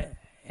 again,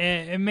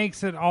 it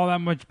makes it all that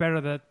much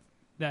better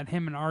that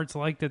him and Arts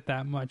liked it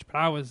that much. But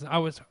I was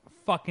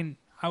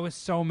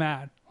so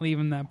mad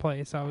leaving that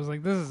place. I was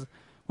like,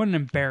 what an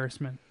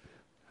embarrassment.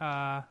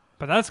 But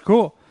that's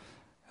cool.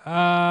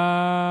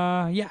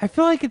 Yeah, I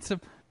feel like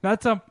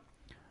that's a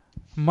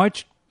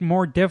much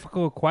more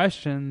difficult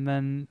question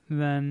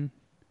than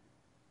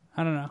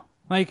I don't know.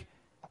 Like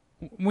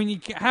when you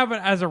have it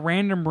as a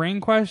random brain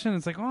question,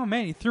 it's like, oh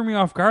man, you threw me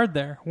off guard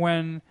there.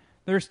 When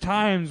there's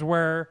times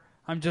where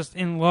I'm just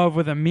in love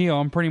with a meal,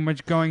 I'm pretty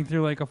much going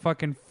through like a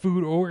fucking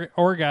food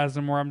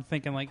orgasm where I'm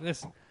thinking like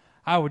this,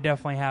 I would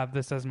definitely have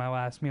this as my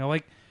last meal.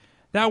 Like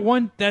that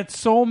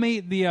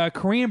soulmate, the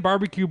Korean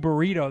barbecue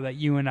burrito that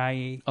you and I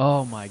ate.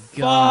 Oh my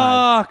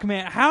god! Fuck,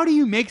 man, how do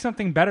you make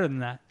something better than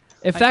that?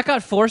 If that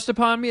got forced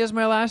upon me as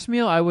my last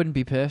meal, I wouldn't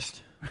be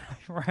pissed.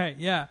 Right?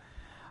 Yeah.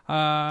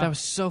 That was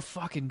so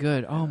fucking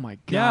good. Oh my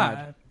god!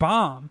 Yeah,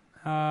 bomb.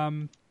 I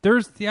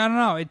don't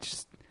know. It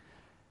just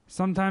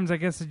sometimes I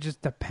guess it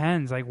just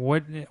depends. Like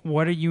what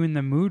are you in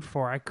the mood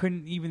for? I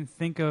couldn't even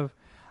think of.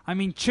 I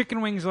mean,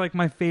 chicken wings are like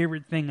my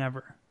favorite thing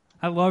ever.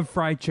 I love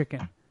fried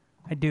chicken.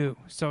 I do.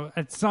 So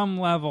at some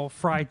level,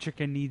 fried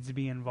chicken needs to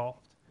be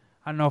involved.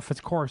 I don't know if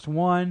it's course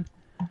one,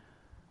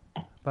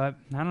 but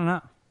I don't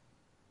know.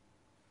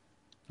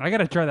 I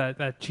gotta try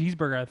that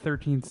cheeseburger at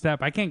 13th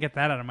Step. I can't get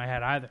that out of my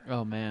head either.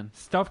 Oh man!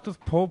 Stuffed with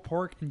pulled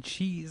pork and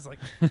cheese. Like,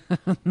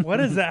 what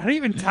is that? How do you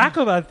even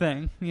tackle that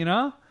thing? You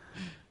know?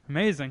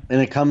 Amazing.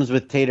 And it comes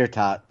with tater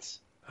tots.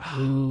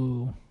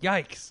 Ooh.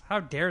 Yikes. How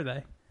dare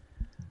they?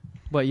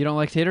 What, you don't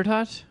like tater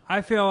tots?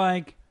 I feel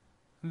like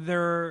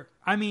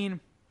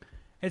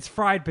it's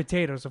fried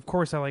potatoes. Of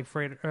course I like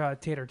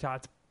tater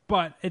tots.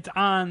 But it's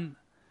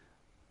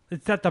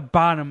at the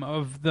bottom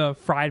of the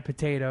fried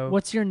potato.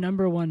 What's your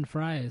number one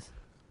fries?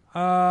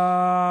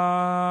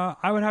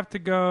 I would have to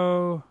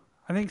go,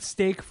 I think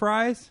steak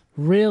fries.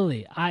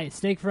 Really?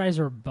 Steak fries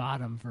are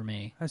bottom for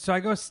me. So I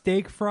go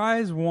steak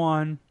fries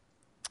 1.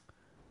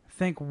 I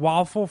think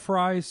waffle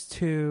fries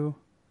 2.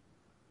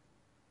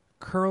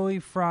 Curly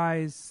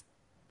fries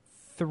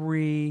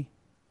 3.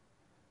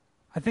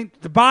 I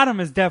think the bottom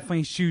is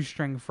definitely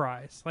shoestring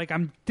fries. Like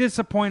I'm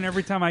disappointed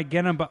every time I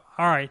get them, but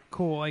all right,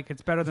 cool. Like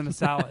it's better than a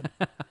salad.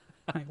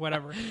 Like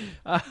whatever.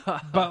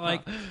 But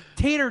like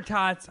tater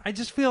tots, I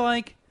just feel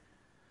like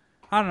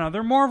I don't know.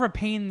 They're more of a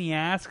pain in the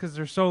ass because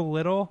they're so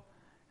little,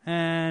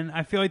 and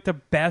I feel like the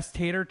best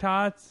tater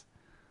tots,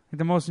 like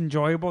the most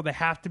enjoyable, they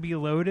have to be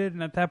loaded,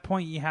 and at that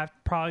point, you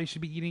probably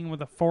should be eating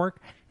with a fork.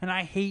 And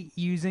I hate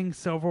using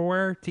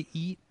silverware to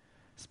eat,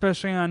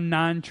 especially on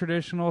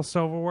non-traditional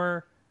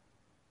silverware.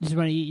 You just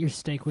want to eat your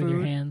steak with your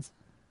Food. hands.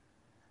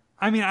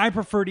 I mean, I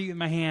prefer to eat with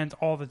my hands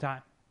all the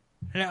time.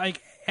 And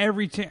like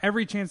every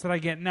chance that I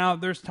get. Now,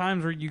 there's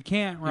times where you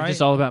can't, You're right?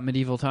 just all about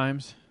medieval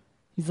times.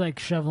 He's like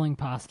shoveling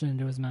pasta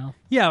into his mouth.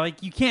 Yeah,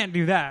 like you can't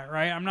do that,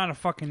 right? I'm not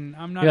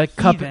You're like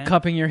a heathen.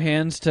 cupping your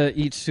hands to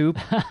eat soup.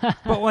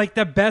 But like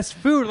the best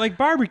food, like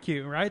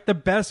barbecue, right? The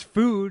best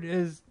food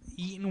is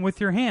eaten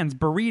with your hands.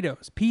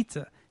 Burritos,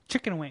 pizza,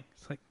 chicken wings.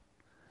 Like,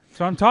 that's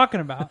what I'm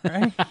talking about,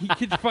 right? You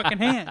get your fucking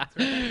hands.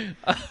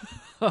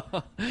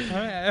 Right?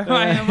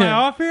 Am I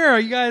off here? Are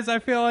you guys? I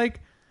feel like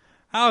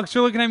Alex,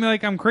 you're looking at me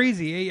like I'm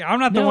crazy. I'm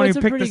not the No, one who it's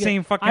a picked the pretty good-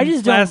 same I fucking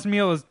just last don't-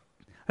 meal as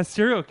a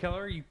serial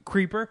killer. You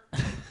creeper.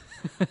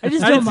 I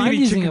just I don't didn't see mind any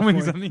using chicken a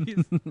wings fork. on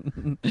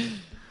these.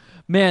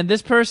 Man,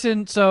 this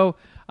person, so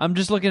I'm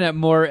just looking at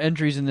more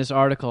entries in this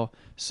article.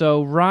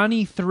 So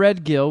Ronnie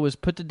Threadgill was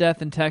put to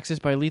death in Texas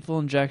by lethal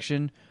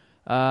injection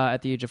at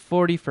the age of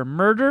 40 for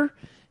murder.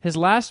 His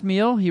last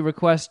meal, he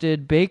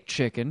requested baked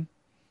chicken,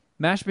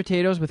 mashed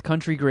potatoes with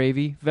country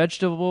gravy,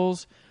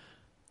 vegetables,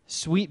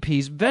 sweet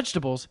peas.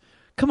 Vegetables?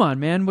 Come on,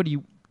 man. What are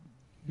you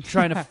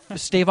trying to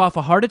stave off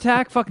a heart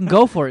attack? Fucking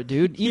go for it,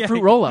 dude. Eat Yeah.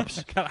 fruit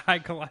roll-ups. Got high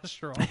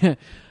cholesterol.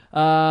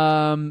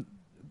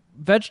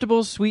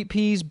 Vegetables, sweet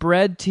peas,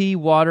 bread, tea,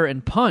 water,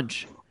 and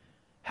punch.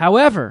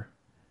 However,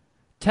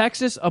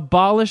 Texas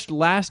abolished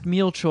last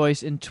meal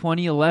choice in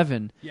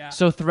 2011. Yeah.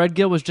 So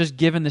Threadgill was just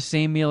given the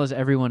same meal as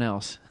everyone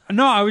else.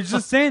 No, I was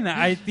just saying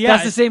that.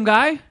 That's the same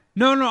guy?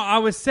 No, I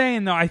was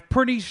saying though. I'm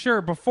pretty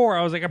sure before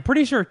I was like, I'm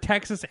pretty sure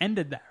Texas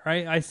ended that,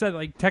 right? I said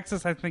like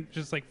Texas. I think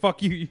just like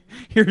fuck you.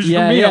 Here's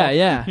your meal.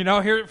 Yeah. You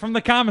know, here from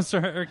the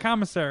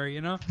commissary.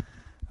 You know,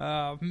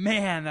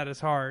 man, that is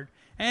hard.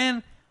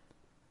 And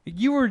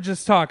you were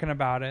just talking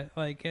about it.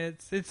 Like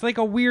it's like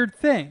a weird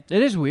thing.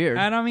 It is weird.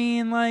 And I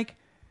mean, like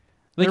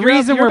Like the you're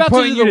reason you're we're about to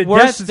putting do you the to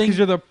worst death is thing.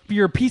 because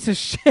you're a piece of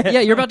shit. Yeah,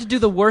 you're about to do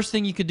the worst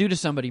thing you could do to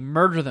somebody.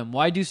 Murder them.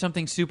 Why do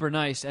something super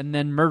nice and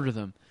then murder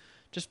them?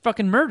 Just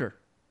fucking murder.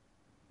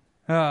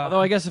 Although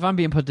I guess if I'm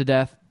being put to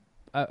death,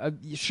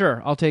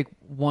 Sure, I'll take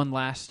one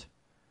last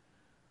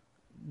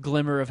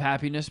glimmer of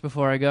happiness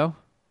before I go.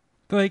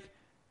 Like,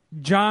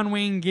 John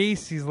Wayne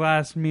Gacy's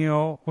last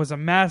meal was a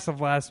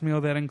massive last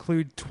meal that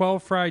included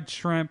 12 fried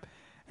shrimp,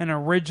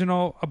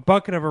 a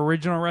bucket of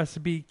original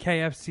recipe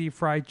KFC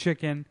fried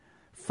chicken,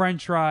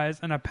 French fries,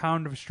 and a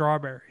pound of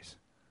strawberries.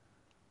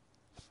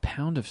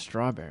 Pound of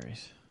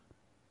strawberries.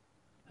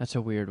 That's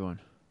a weird one.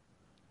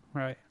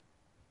 Right.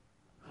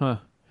 Huh.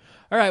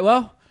 All right,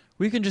 well,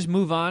 we can just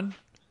move on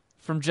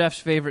from Jeff's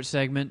favorite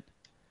segment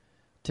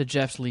to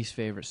Jeff's least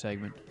favorite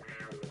segment.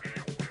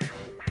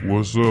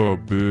 What's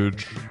up,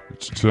 bitch?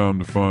 It's time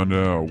to find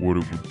out what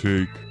it would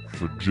take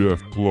for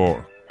Jeff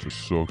Clark to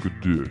suck a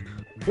dick.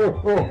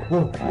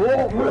 Oh,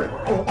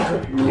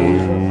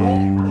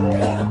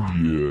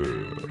 yeah.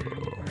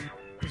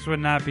 This would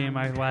not be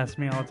my last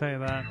meal, I'll tell you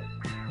that.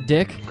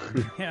 Dick?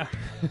 Yeah.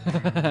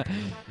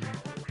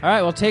 All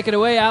right, well, take it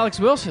away, Alex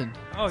Wilson.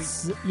 Oh,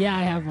 Yeah,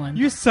 I have one.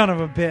 you son of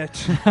a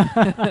bitch.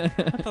 I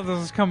thought this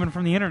was coming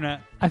from the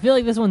internet. I feel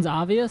like this one's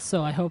obvious,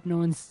 so I hope no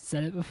one's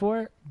said it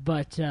before.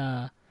 But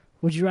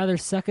would you rather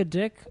suck a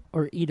dick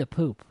or eat a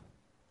poop?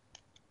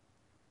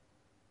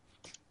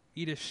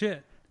 Eat a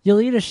shit.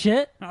 You'll eat a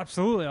shit?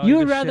 Absolutely. I'll You eat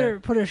would a rather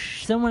shit. put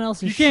someone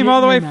else's You shit came all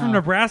the in way your from mouth.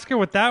 Nebraska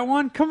with that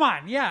one? Come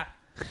on, yeah.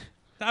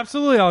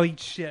 Absolutely, I'll eat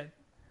shit.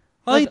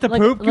 I'll Like- eat the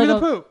like- poop. Give me the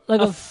like a- poop.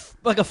 Like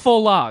Like a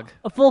full log.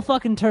 a full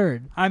fucking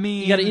turd. I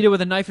mean, You got to eat it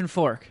with a knife and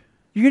fork.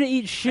 You're gonna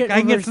eat shit. I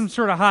can over- get some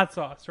sort of hot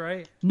sauce,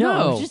 right? No,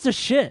 No. it's just a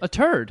shit. A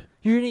turd.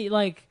 You're gonna eat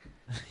like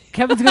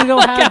Kevin's gonna go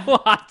have Well,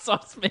 hot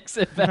sauce makes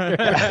it better.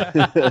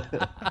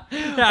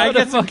 Yeah, I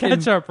get some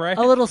ketchup, right?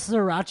 a little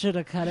sriracha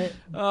to cut it.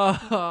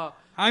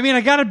 I mean,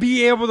 I got to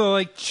be able to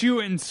like chew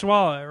it and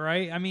swallow it,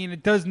 right? I mean,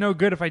 it does no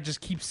good if I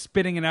just keep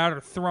spitting it out or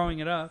throwing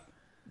it up.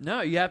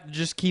 No, you have to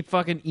just keep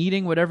fucking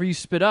eating whatever you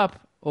spit up,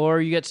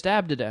 or you get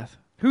stabbed to death.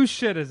 Whose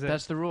shit is it?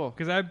 That's the rule.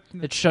 Because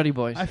It's Shuddy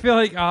Boys. I feel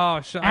like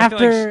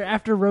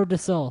After Road to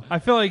Soul. I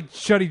feel like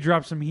Shuddy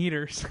dropped some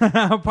heaters.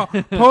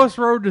 Post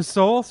Road to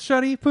Soul,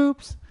 Shuddy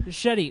poops.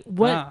 Shuddy,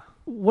 Ah.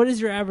 what is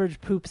your average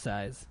poop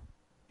size?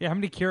 Yeah, how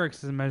many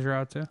Keurigs does it measure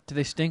out to? Do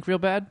they stink real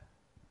bad?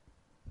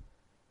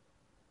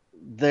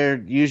 They're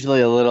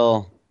usually a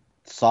little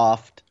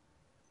soft.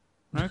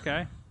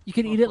 Okay. You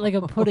could eat it like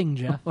a pudding,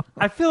 Jeff.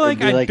 I feel like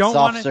It'd be I like don't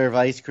soft want it. serve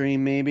ice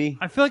cream, maybe.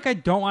 I feel like I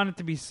don't want it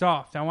to be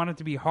soft. I want it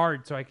to be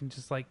hard, so I can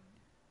just like,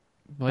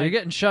 Well, you're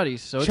getting Shuddies,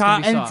 so it's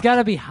Chop- going to be And soft. it's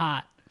gotta be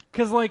hot.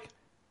 cause like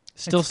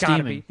Still it's gotta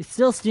steaming. be. It's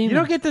still steaming. You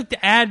don't get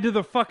to add to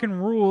the fucking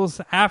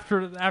rules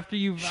after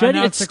you've Shuddy,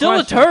 announced It's the still a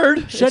question. turd.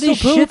 It's Shuddy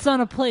still poop. shits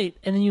on a plate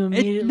and then you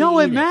immediately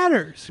It eat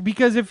matters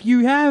because if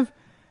you have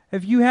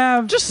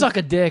Just suck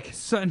a dick.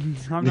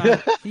 I'm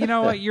not. You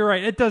know what? You're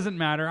right. It doesn't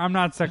matter. I'm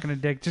not sucking a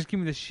dick. Just give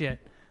me the shit.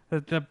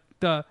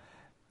 The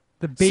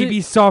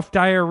baby soft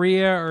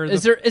diarrhea or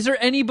Is there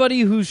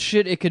anybody whose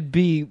shit it could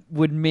be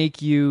would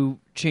make you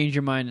change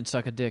your mind and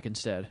suck a dick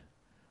instead?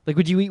 Like,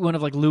 would you eat one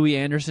of like Louis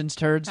Anderson's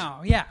turds?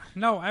 Oh yeah,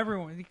 no.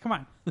 Everyone, come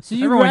on. So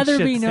you'd Everyone's rather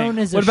shit be known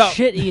stinks. as a What about-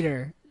 shit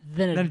eater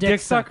than a Then dick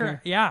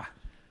sucker? Yeah,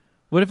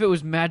 What if it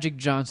was Magic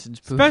Johnson's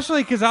poop?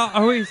 especially because I'll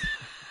always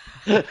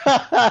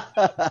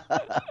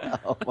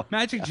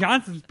Magic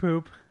Johnson's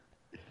poop.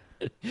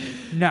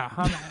 No,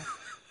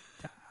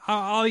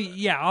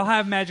 I'll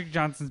have Magic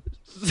Johnson's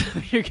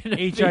You're gonna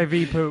be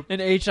HIV poop. an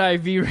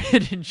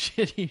HIV-ridden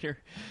shit eater.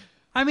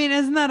 I mean,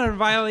 isn't that a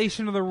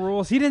violation of the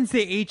rules? He didn't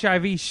say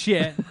HIV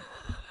shit.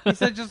 He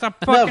said just a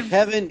No, fucking.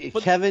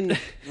 Kevin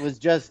was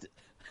just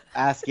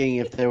asking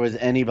if there was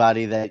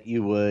anybody that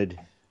you would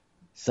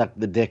suck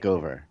the dick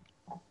over.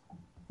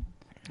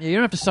 Yeah, you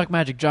don't have to suck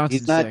Magic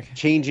Johnson's He's not dick.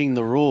 changing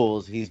the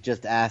rules. He's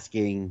just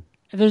asking.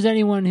 If there's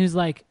anyone who's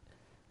like,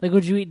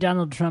 would you eat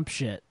Donald Trump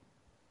shit?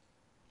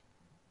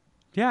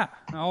 Yeah.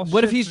 all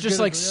What if shit's he's as just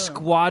good like as the other.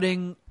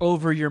 squatting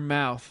over your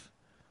mouth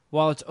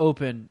while it's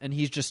open, and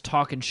he's just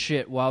talking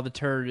shit while the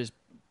turd is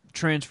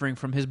transferring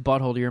from his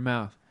butthole to your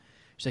mouth?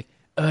 He's like,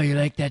 "Oh, you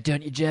like that,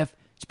 don't you, Jeff?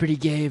 It's pretty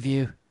gay of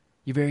you.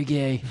 You're very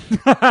gay."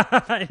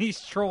 And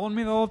he's trolling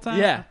me the whole time?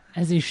 Yeah.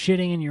 As he's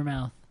shitting in your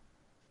mouth.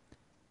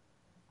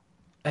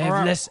 I have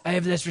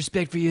Alright. less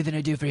respect for you than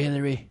I do for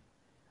Hillary.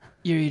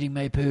 You're eating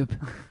my poop,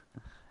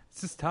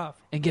 It's just tough.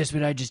 and guess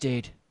what I just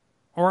ate?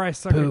 Or I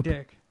suck Poop. a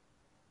dick.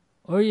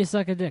 Or you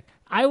suck a dick.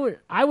 I would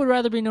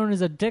rather be known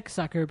as a dick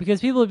sucker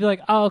because people would be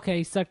like, "Oh, okay,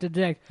 he sucked a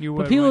dick." You but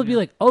would, people would wouldn't be you?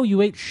 like, "Oh,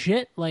 you ate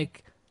shit."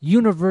 Like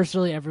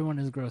universally, everyone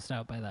is grossed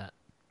out by that.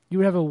 You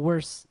would have a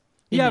worse.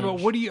 Yeah, image.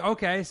 but what do you...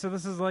 Okay, so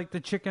this is like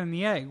the chicken and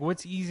the egg.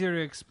 What's easier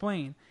to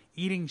explain?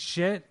 Eating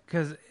shit,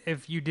 because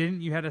if you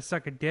didn't, you had to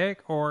suck a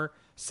dick, or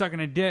sucking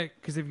a dick,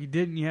 because if you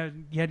didn't, you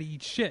had to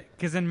eat shit.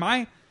 Because in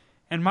my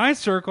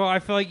circle, I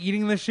feel like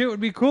eating the shit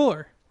would be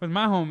cooler with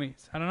my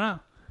homies. I don't know.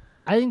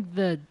 I think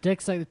the dick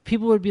suck.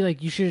 People would be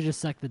like, "You should have just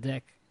sucked the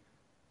dick."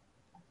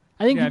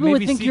 I think Yeah, people would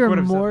maybe think Zeke you're would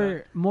have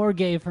said more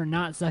gay for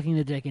not sucking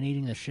the dick and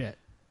eating the shit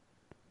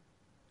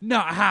No,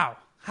 how?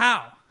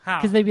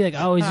 because they'd be like,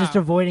 "Oh, he's just How?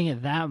 avoiding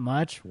it that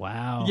much."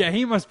 Wow. Yeah,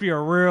 he must be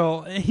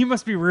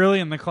really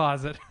in the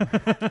closet.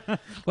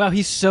 Wow,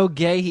 he's so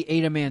gay he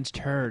ate a man's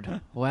turd.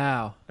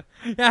 Wow.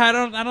 Yeah, I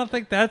don't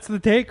think that's the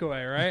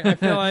takeaway, right? I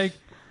feel like,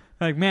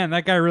 man,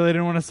 that guy really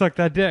didn't want to suck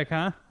that dick,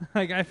 huh?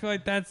 Like, I feel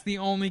like that's the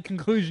only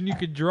conclusion you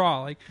could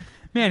draw. Like,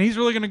 man, he's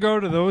really going to go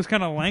to those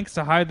kind of lengths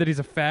to hide that he's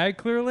a fag,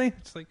 clearly?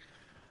 It's like,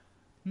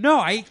 no,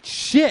 I ate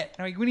shit.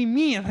 Like, what do you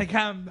mean? Like,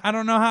 I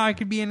don't know how I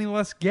could be any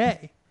less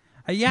gay.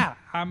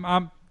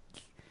 I'm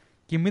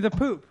give me the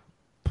poop.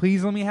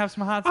 Please let me have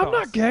some hot sauce. I'm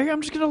not gay. I'm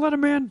just going to let a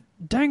man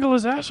dangle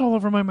his asshole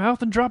over my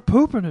mouth and drop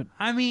poop in it.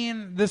 I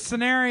mean, the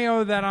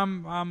scenario that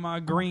I'm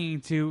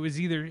agreeing to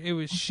is either it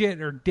was shit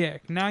or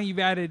dick. Now you've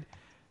added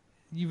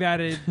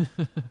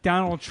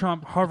Donald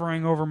Trump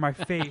hovering over my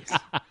face.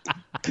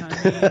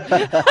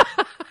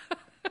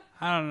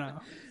 I don't know.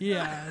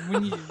 Yeah,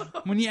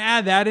 when you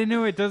add that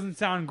into it, it doesn't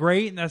sound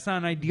great, and that's not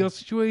an ideal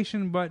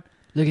situation. But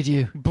Look at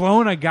you.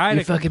 blowing a guy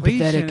You're to fucking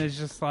completion pathetic. is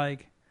just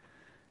like,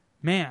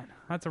 man,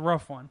 that's a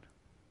rough one.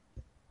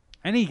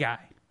 Any guy.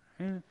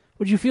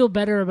 Would you feel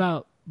better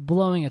about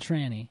blowing a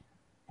tranny?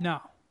 No.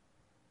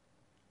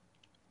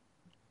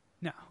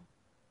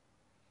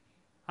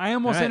 I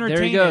almost All right, there he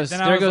entertained goes. it. Then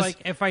There I was goes.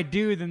 like, if I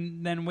do,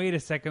 then wait a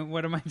second.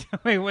 What am I doing?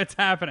 Wait, what's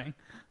happening?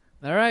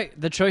 All right,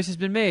 the choice has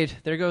been made.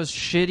 There goes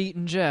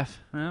shit-eating Jeff.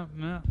 No,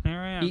 here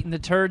I am. Eating the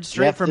turd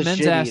straight Jeff from the men's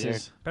shit-eater.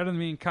 asses. Better than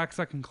me and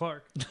cocksucking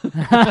Clark.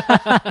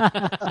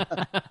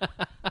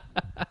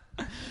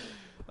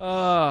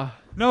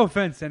 No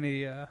offense to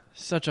any.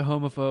 Such a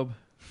homophobe.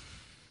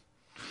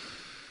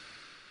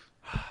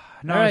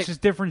 No, All right. it's just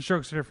different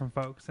strokes for different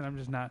folks, and I'm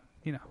just not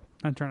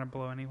trying to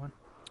blow anyone.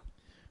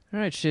 All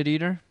right,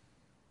 shit-eater.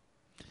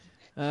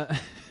 Oh,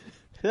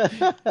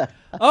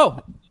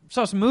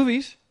 saw some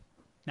movies.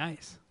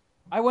 Nice.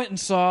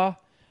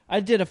 I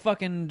did a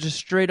fucking just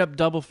straight-up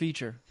double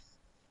feature.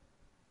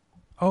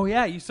 Oh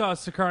yeah, you saw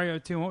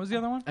Sicario 2. What was the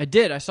other one? I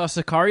did. I saw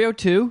Sicario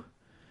 2,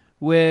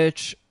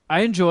 which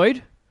I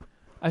enjoyed.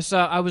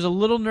 I was a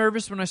little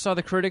nervous when I saw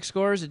the critic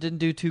scores. It didn't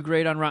do too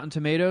great on Rotten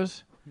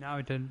Tomatoes. No,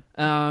 it didn't.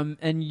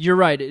 And you're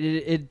right.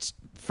 It's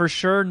for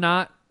sure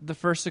not the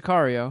first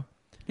Sicario,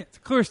 Yeah, it's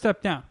a clear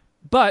step down.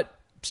 but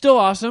still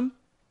awesome.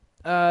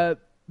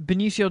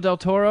 Benicio del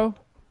Toro,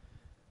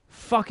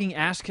 fucking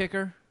ass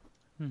kicker.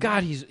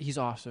 God, he's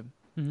awesome.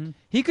 Mm-hmm.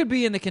 He could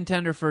be in the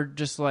contender for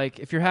just like,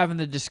 if you're having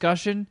the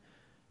discussion,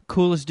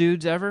 coolest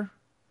dudes ever.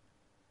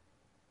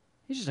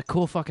 He's just a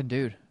cool fucking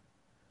dude.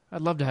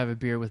 I'd love to have a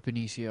beer with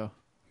Benicio.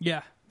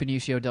 Yeah,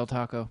 Benicio del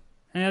Taco.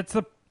 and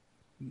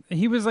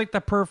he was like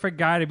the perfect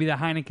guy to be the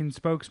Heineken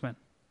spokesman.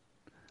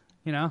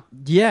 You know,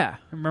 Yeah.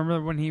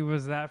 remember when he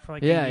was that for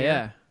like Yeah, a year?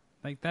 yeah.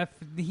 Like that.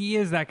 He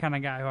is that kind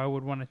of guy who I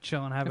would want to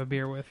chill and have a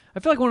beer with. I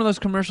feel like one of those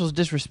commercials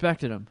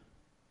disrespected him.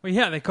 Well,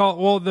 yeah,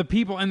 the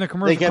people in the They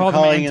commercial kept called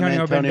calling him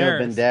him Antonio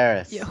Banderas.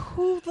 Banderas. Yeah,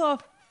 who the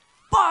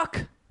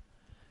fuck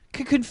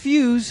could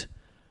confuse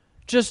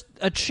just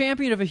a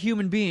champion of a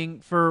human being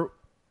for...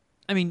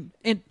 I mean,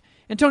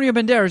 Antonio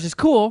Banderas is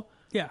cool,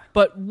 Yeah.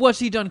 but what's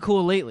he done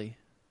cool lately?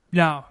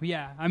 No,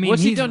 yeah. I mean,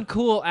 What's he he's- done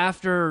cool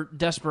after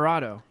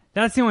Desperado?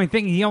 That's the only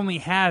thing he only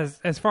has,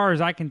 as far as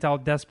I can tell,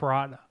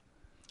 Desperado.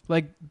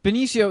 Like,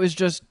 Benicio is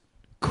just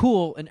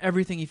cool in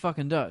everything he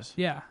fucking does.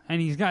 Yeah, and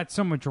he's got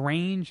so much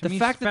range. The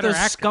fact that those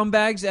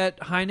scumbags at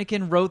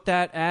Heineken wrote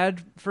that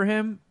ad for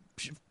him,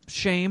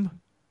 shame.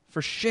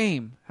 For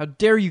shame. How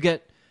dare you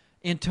get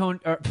Antonio...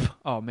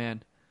 Oh,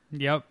 man.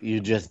 Yep. You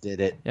just did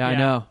it. Yeah, I Yeah.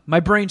 know.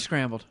 My brain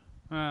scrambled.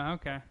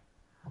 Okay.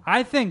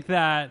 I think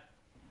that.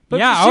 But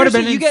yeah, I would have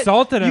been seriously,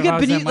 insulted if I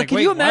was him. Like, Like, can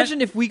wait, you what?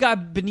 imagine if we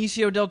got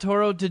Benicio del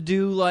Toro to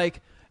do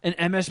like an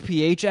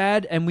MSPH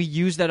ad and we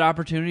used that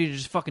opportunity to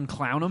just fucking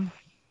clown him?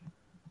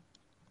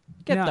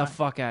 Get Yeah. the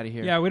fuck out of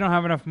here. Yeah, we don't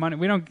have enough money.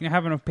 We don't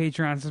have enough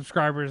Patreon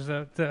subscribers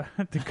to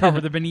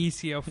cover the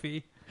Benicio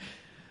fee.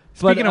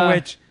 But, Speaking of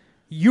which,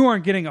 you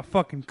aren't getting a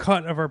fucking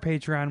cut of our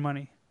Patreon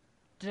money.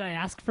 Did I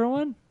ask for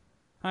one?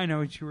 I know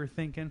what you were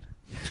thinking.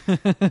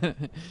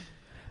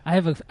 I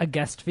have a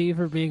guest fee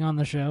for being on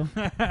the show.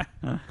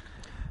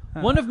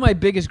 One of my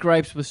biggest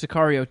gripes with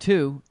Sicario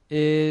 2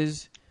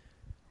 is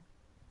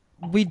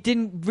we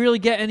didn't really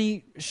get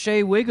any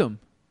Shea Wiggum.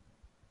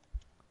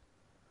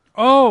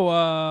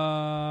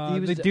 Oh, He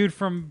was the the- dude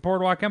from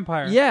Boardwalk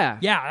Empire. Yeah.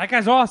 Yeah, that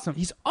guy's awesome.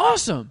 He's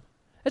awesome.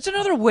 It's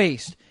another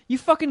waste. You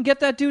fucking get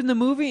that dude in the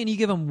movie and you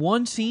give him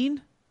one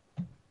scene?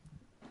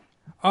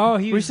 Oh,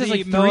 he Where he was says, the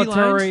like,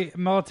 3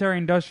 military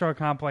industrial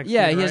complex.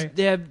 Yeah, dude, he has,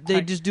 right?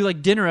 they just do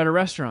like dinner at a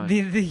restaurant.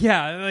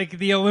 Yeah, like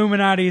the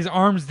Illuminati's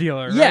arms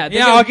dealer. Right? Yeah, they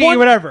yeah, get I'll get one- you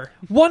whatever.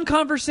 One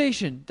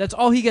conversation. That's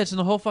all he gets in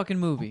the whole fucking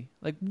movie.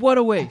 Like, what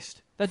a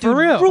waste. That For dude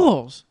real.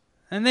 rules.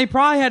 And they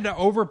probably had to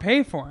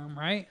overpay for him,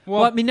 right?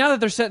 Well, I mean, now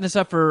that they're setting this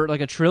up for like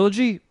a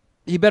trilogy,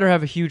 he better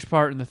have a huge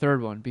part in the third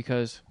one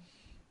because,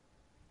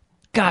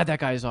 God, that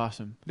guy is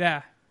awesome.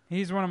 yeah,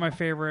 he's one of my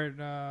favorite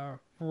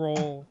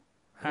role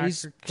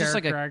He's actor, just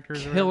like character a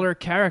actors. or killer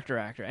character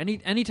actor.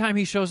 Anytime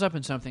he shows up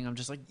in something, I'm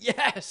just like,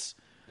 yes.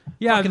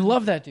 Yeah, Fucking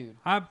love that dude.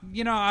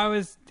 I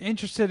was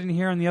interested in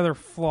hearing the other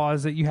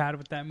flaws that you had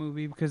with that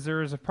movie because there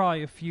was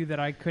probably a few that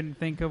I couldn't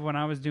think of when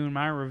I was doing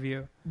my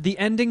review. The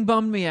ending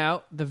bummed me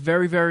out. The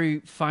very,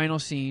 very final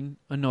scene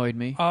annoyed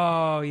me.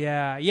 Oh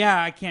yeah.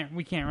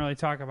 We can't really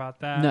talk about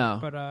that. No.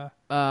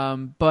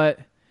 But But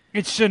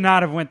it should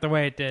not have went the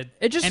way it did.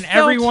 It just and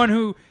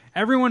felt-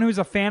 everyone who's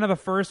a fan of the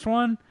first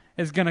one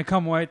is gonna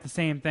come away with the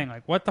same thing.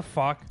 Like, what the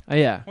fuck?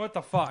 yeah, What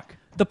the fuck?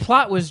 the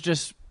plot was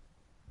just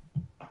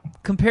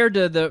compared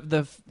to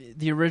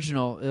the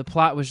original. The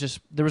plot was just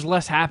there was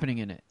less happening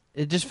in it.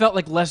 It just felt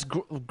like less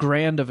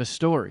grand of a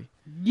story.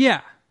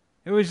 Yeah,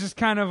 it was just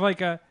kind of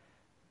like an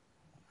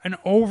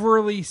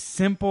overly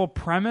simple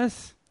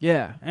premise,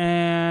 Yeah,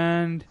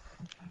 and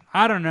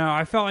I don't know.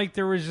 I felt like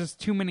there was just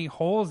too many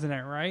holes in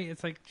it. Right?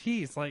 It's like,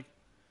 geez, like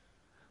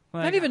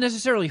not even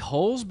necessarily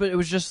holes, but it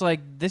was just like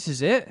this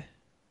is it.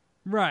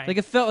 right. Like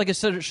it felt like it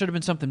should have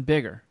been something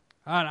bigger.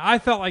 I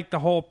felt like the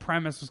whole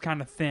premise was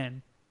kind of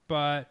thin,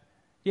 but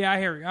yeah, I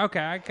hear you. Okay,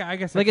 I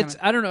guess Like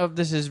I don't know if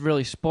this is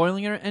really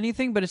spoiling or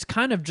anything, but it's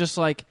kind of just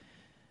like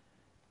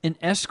an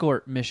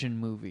escort mission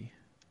movie,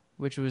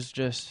 which was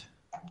just,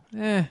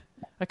 I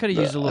could have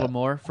used a little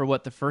more for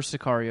what the first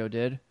Sicario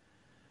did,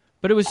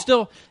 but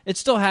it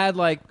still had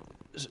like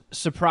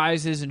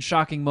surprises and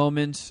shocking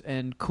moments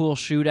and cool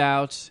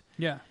shootouts,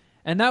 yeah.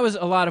 and that was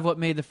a lot of what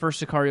made the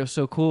first Sicario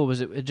so cool. Was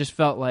it just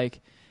felt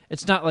like.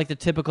 It's not like the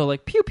typical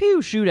like pew pew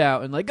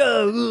shootout and like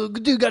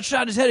dude got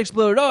shot, his head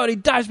exploded, and he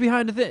dies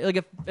behind the thing.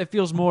 Like it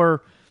feels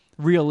more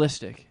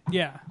realistic,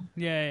 Yeah.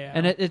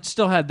 and it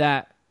still had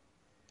that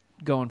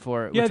going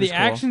for it. Yeah, which the was cool.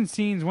 action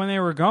scenes when they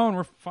were going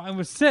were it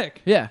was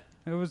sick. Yeah,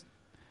 It was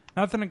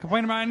nothing to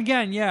complain about. And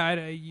again, yeah,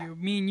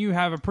 me and you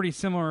have a pretty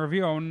similar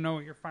review. I want to know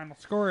what your final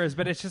score is,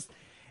 but it's just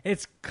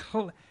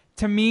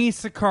to me,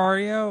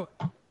 Sicario.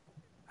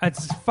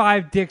 It's as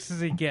 5 dicks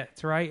as it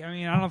gets, right? I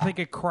mean, I don't think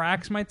it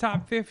cracks my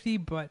top 50,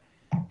 but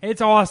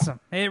it's awesome.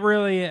 It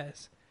really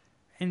is.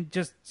 And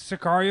just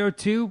Sicario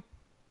 2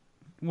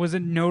 was a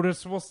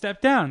noticeable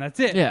step down. That's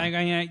it. Yeah. I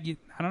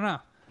don't know.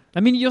 I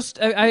mean,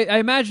 I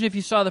imagine if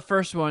you saw the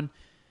first one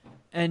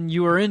and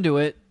you were into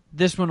it,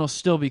 this one will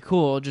still be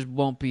cool. It just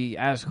won't be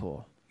as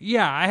cool.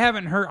 Yeah, I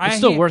haven't heard. It's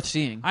still worth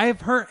seeing.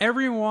 I've heard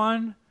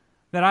everyone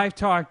that I've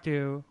talked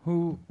to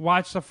who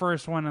watched the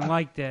first one and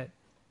liked it.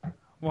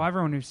 Well,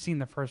 everyone who's seen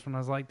the first one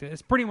has liked it.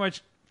 It's pretty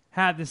much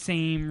had the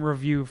same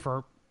review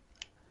for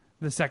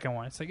the second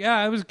one. It's like,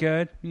 yeah, it was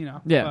good, Yeah.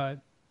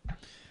 But,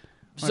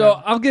 So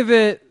whatever. I'll give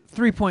it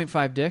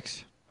 3.5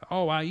 dicks.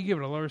 Oh wow, you give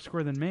it a lower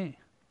score than me.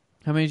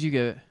 How many did you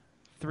give it?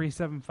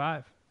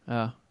 3.75.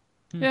 Oh,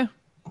 yeah,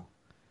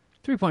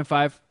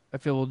 3.5. I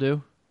feel will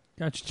do.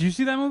 Gotcha. Did you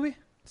see that movie?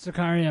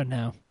 Sicario,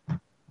 no.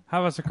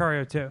 How about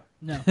Sicario 2?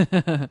 No.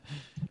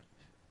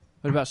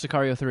 What about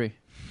Sicario 3?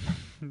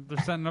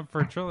 They're setting up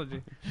for a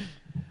trilogy.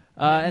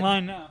 And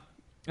Line up.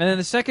 then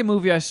the second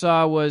movie I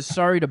saw was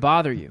Sorry to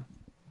Bother You.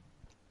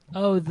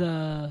 Oh,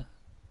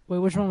 wait,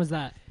 which one was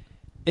that?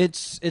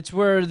 It's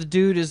where the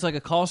dude is like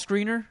a call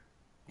screener.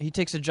 He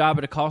takes a job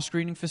at a call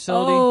screening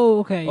facility. Oh,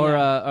 okay. Or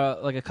yeah.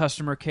 like a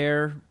customer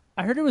care.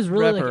 I heard it was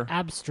really Rapper. like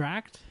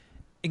abstract.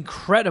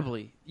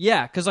 Incredibly.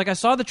 Yeah, because like I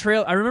saw the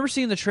trailer. I remember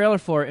seeing the trailer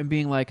for it and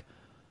being like,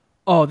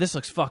 oh, this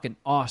looks fucking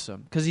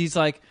awesome. Because he's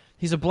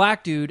a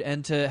black dude,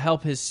 and to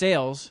help his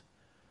sales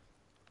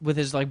with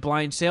his like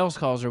blind sales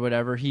calls or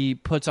whatever, he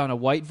puts on a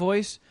white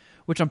voice,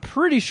 which I'm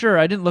pretty sure,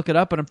 I didn't look it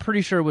up, but I'm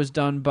pretty sure was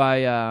done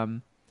by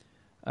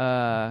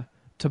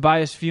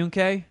Tobias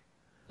Funke.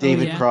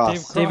 David yeah.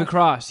 Cross. David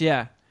Cross,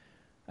 yeah.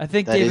 I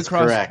think That David is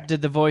Cross correct.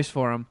 did the voice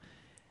for him.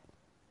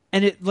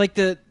 And it like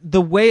the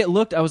way it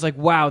looked, I was like,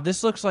 wow,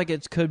 this looks like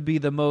it could be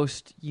the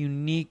most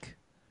unique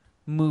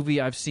movie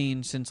I've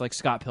seen since like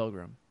Scott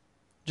Pilgrim.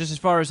 Just as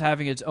far as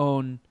having its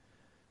own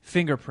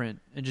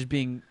fingerprint and just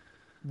being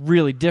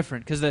really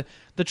different. Because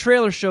the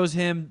trailer shows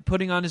him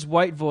putting on his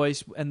white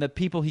voice, and the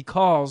people he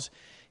calls,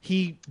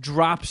 he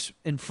drops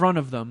in front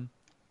of them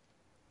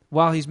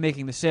while he's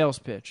making the sales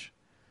pitch.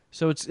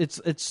 So it's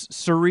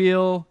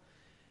surreal,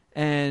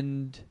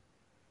 and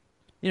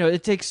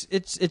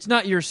it's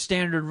not your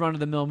standard run of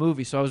the mill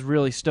movie. So I was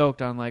really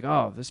stoked on like,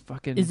 oh, this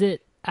fucking Is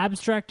it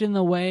abstract in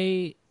the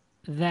way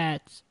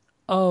that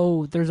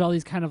there's all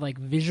these kind of like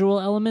visual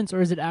elements,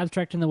 or is it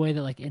abstract in the way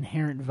that like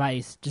Inherent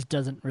Vice just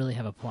doesn't really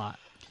have a plot?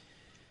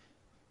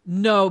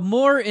 No,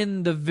 more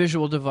in the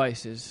visual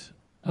devices.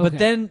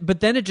 Okay. But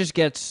then it just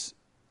gets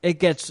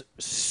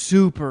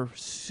super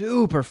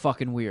super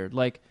fucking weird,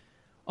 like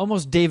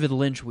almost David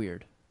Lynch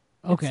weird.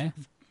 Okay.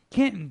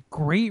 Getting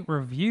great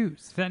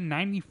reviews. It's at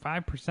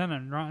 95%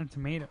 on Rotten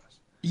Tomatoes.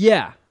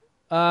 Yeah.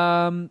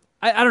 I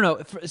don't know.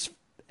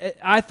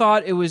 I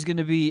thought it was going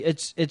to be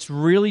it's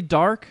really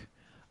dark.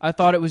 I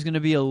thought it was going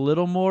to be a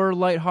little more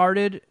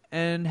lighthearted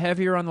and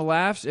heavier on the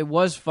laughs. It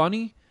was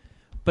funny,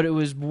 but it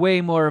was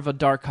way more of a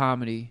dark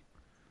comedy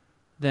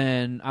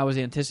than I was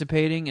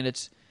anticipating, and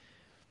it's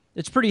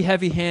pretty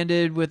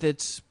heavy-handed with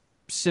its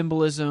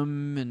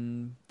symbolism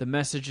and the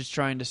message it's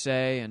trying to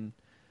say, and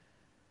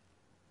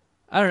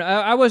I don't know.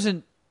 I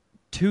wasn't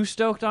too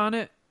stoked on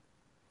it,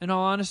 in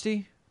all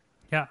honesty,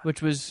 Yeah.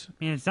 which was I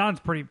mean, it sounds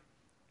pretty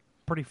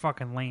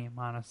fucking lame,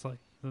 honestly.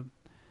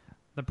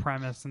 The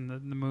premise and the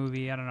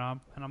movie, I don't know.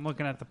 And I'm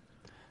looking at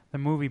the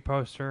movie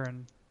poster,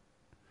 and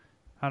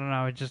I don't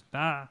know. It just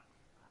I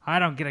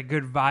don't get a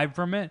good vibe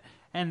from it.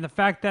 And the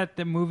fact that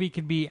the movie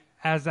could be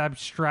as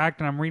abstract,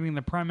 and I'm reading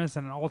the premise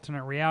and an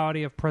alternate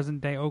reality of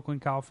present-day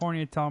Oakland,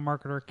 California,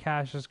 telemarketer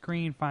Cassius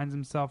Green finds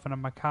himself in a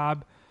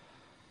macabre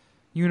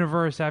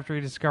universe after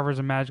he discovers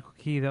a magical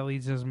key that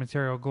leads to his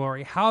material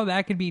glory. How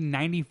that could be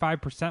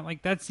 95%?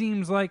 Like, that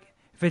seems like,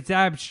 if it's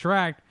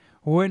abstract,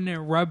 wouldn't it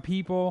rub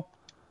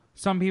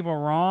some people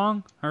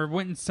wrong? Or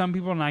wouldn't some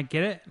people not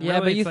get it? yeah,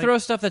 Really, but you it's throw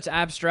stuff that's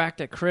abstract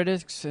at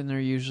critics, and they're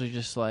usually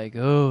just like,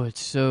 "Oh,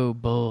 it's so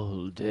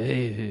bold."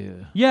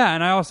 Yeah,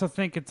 and I also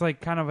think it's like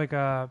kind of like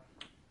a,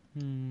 I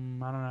don't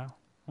know,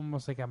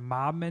 almost like a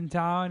mob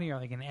mentality or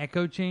like an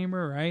echo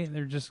chamber, right?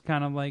 They're just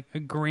kind of like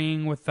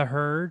agreeing with the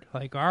herd.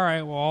 Like, all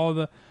right, well, all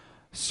the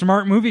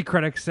smart movie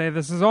critics say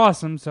this is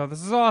awesome, so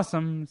this is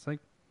awesome. It's like,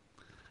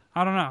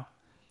 I don't know.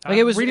 Like,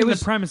 it was reading the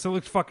premise, it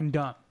looked fucking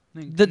dumb.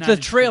 The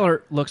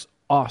trailer looks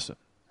awesome.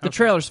 The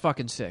trailer's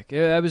fucking sick.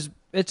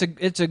 It's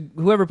a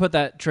whoever put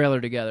that trailer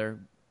together,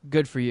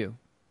 good for you.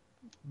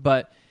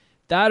 But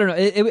I don't know.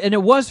 And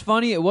it was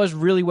funny. It was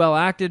really well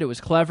acted. It was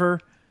clever.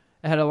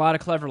 It had a lot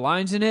of clever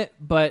lines in it.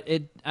 But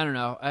I don't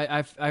know.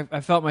 I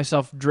felt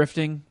myself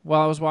drifting while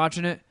I was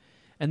watching it.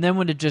 And then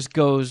when it just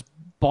goes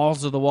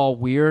balls to the wall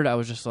weird, I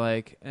was just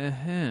like,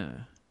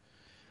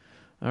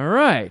 all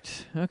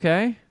right,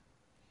 okay.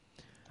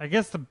 I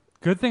guess the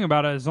good thing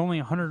about it is only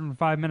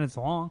 105 minutes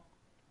long.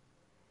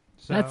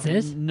 So That's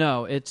it.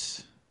 No,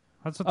 it's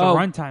That's what the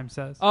runtime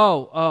says.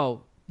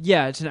 oh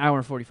yeah, it's an hour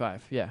and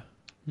 45. Yeah.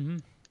 Mm-hmm.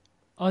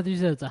 Oh, you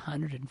said it's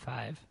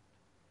 105.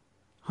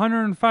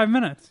 105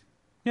 minutes.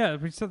 Yeah,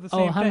 we said the same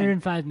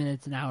 105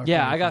 minutes an hour.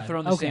 Yeah, I 45. got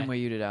thrown the Okay. same way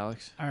you did,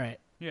 Alex. All right.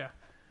 thing.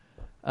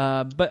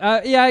 Yeah.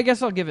 But yeah, I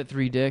guess I'll give it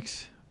 3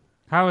 dicks.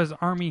 How is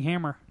Army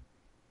Hammer?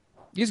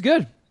 He's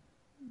good.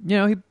 You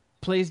know, he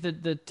plays the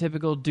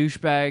typical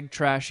douchebag,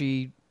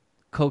 trashy,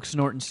 coke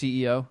snorting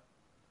CEO.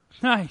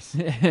 Nice.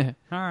 All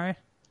right.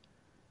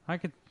 I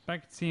could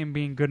see him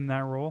being good in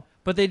that role.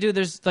 But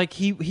there's like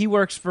he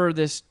works for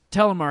this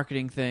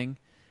telemarketing thing,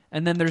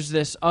 and then there's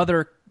this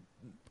other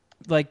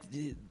like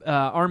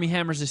Army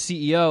Hammer's the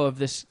CEO of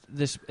this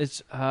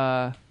it's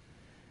I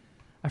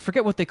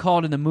forget what they call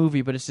it in the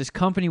movie, but it's this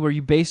company where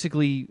you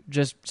basically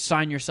just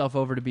sign yourself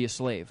over to be a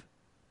slave.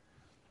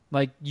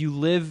 Like, you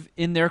live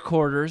in their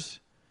quarters,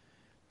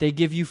 they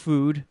give you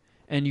food,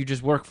 and you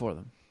just work for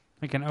them.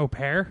 Like an au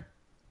pair?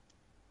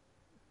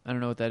 I don't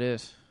know what that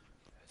is.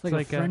 It's like,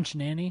 like a a- French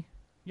nanny.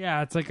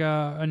 Yeah, it's like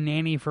a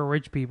nanny for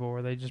rich people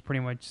where they just pretty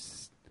much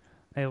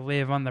they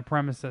live on the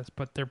premises,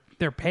 but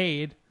they're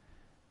paid,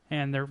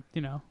 and they're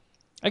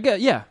I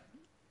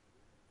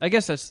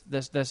guess that's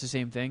the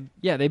same thing.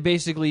 Yeah, they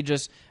basically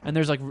just, and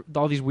there's like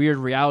all these weird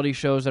reality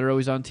shows that are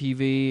always on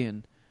TV,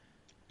 and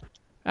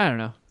I don't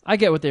know. I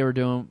get what they were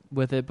doing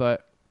with it,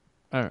 but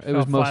I don't know.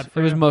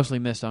 It was mostly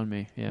missed on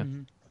me. Yeah,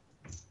 Mhm.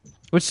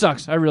 which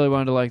sucks. I really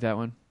wanted to like that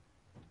one.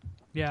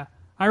 Yeah,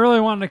 I really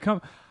wanted to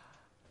come.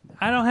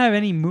 I don't have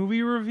any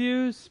movie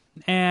reviews,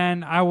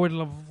 and I would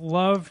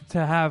love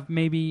to have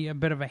maybe a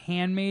bit of a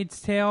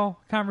Handmaid's Tale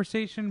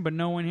conversation, but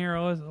no one here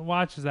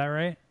watches that,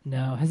 right?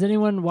 No. Has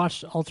anyone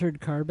watched Altered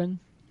Carbon?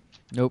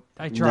 Nope.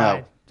 I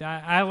tried.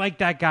 I like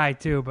that guy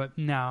too, but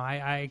no,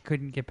 I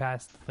couldn't get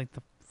past like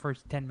the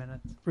first 10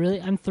 minutes. Really?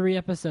 I'm 3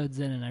 episodes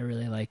in, and I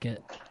really like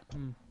it.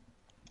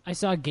 I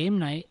saw Game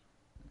Night.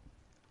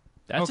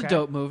 That's Okay. a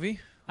dope movie.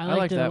 I liked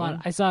liked it that a lot.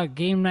 one. I saw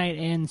Game Night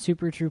and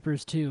Super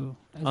Troopers 2.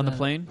 On the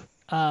plane?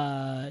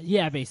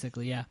 Yeah,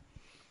 basically, yeah.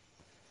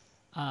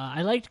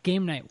 I liked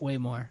Game Night way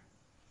more.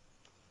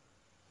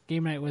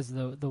 Game Night was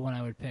the one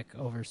I would pick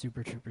over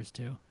Super Troopers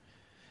 2.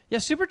 Yeah,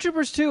 Super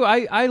Troopers 2,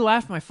 I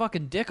laughed my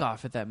fucking dick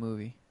off at that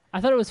movie. I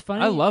thought it was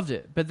funny. I loved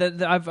it, but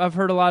I've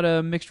heard a lot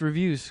of mixed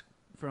reviews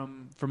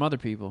from other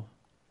people.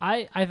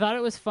 I thought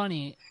it was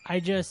funny. I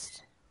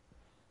just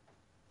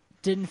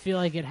didn't feel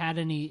like it had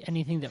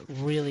anything that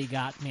really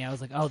got me. I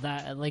was like, oh,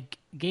 that like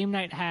Game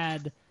Night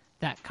had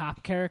that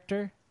cop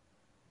character,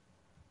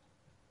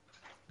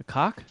 The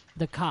cock?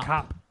 the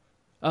cop,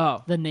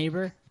 Oh. the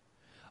neighbor.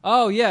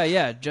 Oh,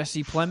 yeah,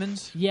 Jesse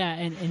Plemons. Yeah,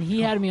 and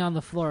he had me on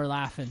the floor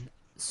laughing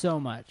so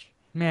much.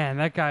 Man,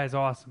 that guy is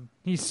awesome.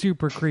 He's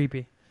super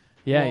creepy.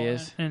 Yeah, Well, he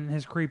is. In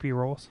his creepy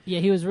roles. Yeah,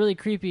 he was really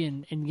creepy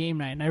in Game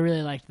Night, and I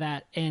really liked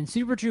that. And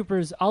Super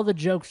Troopers, all the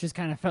jokes just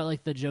kind of felt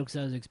like the jokes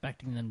I was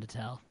expecting them to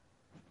tell.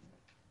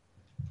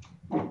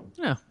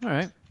 Yeah, all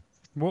right.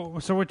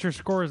 So what's your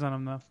scores on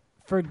him, though?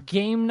 For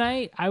Game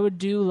Night, I would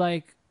do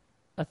like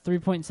a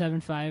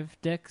 3.75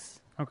 dicks.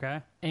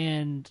 Okay,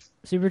 And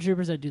Super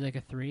Troopers, I'd do like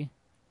a 3.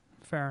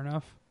 fair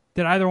enough.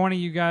 Did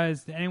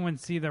anyone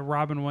see the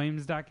Robin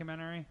Williams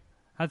documentary?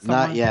 That's the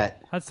Not one,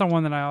 yet. That's the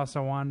one that I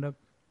also wanted to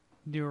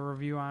do a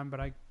review on, but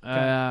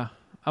I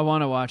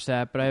want to watch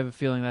that, but I have a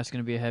feeling that's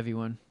going to be a heavy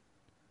one.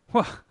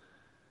 well,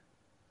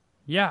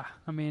 yeah.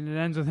 I mean, it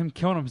ends with him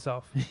killing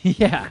himself.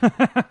 Yeah.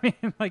 I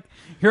mean, like,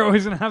 you're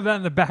always gonna have that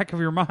in the back of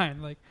your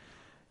mind. Like,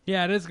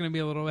 Yeah, it is going to be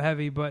a little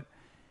heavy, but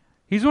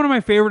he's one of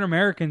my favorite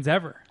Americans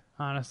ever,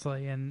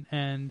 honestly.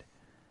 And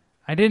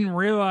I didn't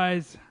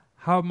realize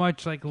how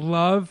much like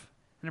love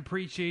and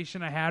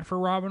appreciation I had for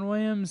Robin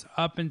Williams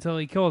up until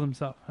he killed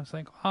himself. I was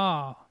like,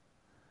 oh,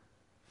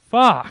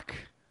 fuck.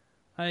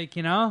 Like,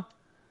 you know?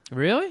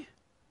 Really?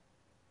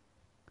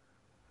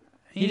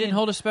 He didn't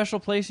hold a special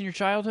place in your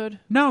childhood?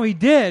 No, he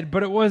did,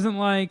 but it wasn't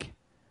like,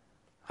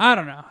 I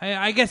don't know.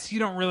 I guess you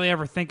don't really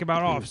ever think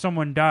about, oh, if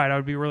someone died, I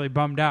would be really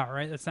bummed out,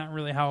 right? That's not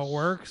really how it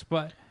works,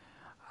 but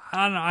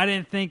I don't know. I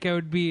didn't think it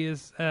would be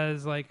as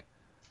like,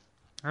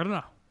 I don't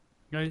know.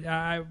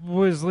 I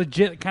was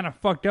legit kind of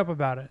fucked up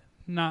about it.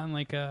 Not in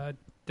like a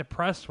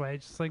depressed way.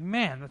 Just like,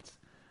 man, that's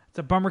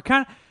a bummer.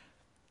 Kind of,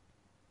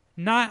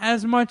 not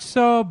as much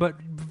so, but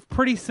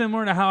pretty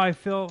similar to how I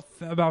feel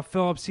about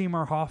Philip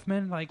Seymour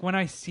Hoffman. Like, when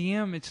I see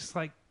him, it's just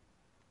like,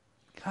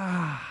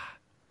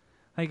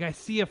 like, I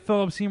see a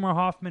Philip Seymour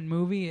Hoffman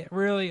movie, it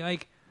really,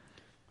 like,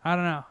 I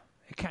don't know.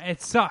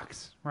 It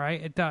sucks, right?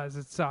 It does.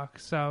 It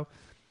sucks. So,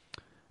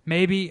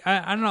 maybe,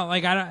 I don't know,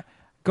 like,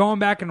 going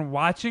back and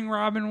watching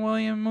Robin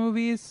Williams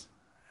movies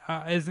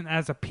isn't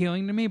as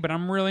appealing to me, but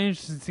I'm really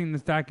interested in seeing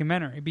this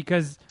documentary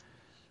because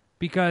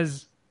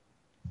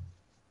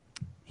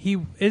he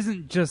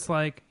isn't just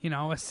like, you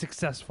know, a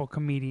successful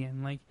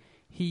comedian. Like,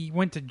 he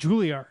went to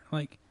Juilliard.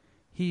 Like,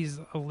 he's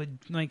a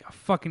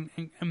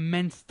fucking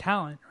immense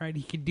talent, right?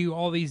 He could do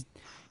all these.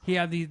 He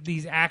had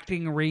these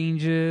acting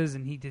ranges,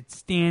 and he did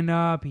stand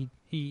up.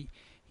 He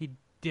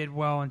did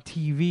well on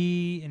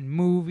TV and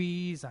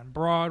movies on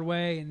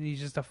Broadway, and he's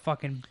just a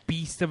fucking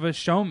beast of a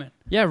showman.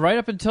 Yeah, right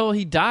up until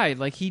he died.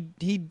 Like, he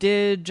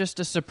did just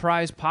a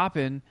surprise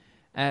pop-in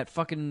at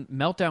fucking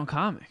Meltdown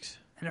Comics.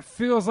 And it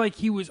feels like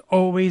he was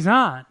always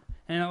on.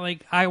 And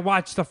like, I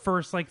watched the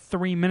first like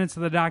 3 minutes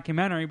of the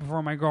documentary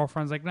before my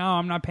girlfriend's like, no,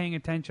 I'm not paying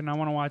attention. I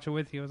want to watch it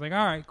with you. I was like,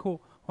 all right,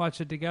 cool. Watch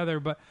it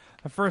together. But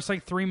the first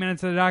like 3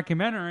 minutes of the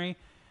documentary,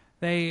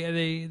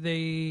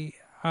 they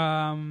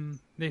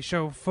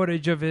show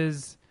footage of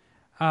his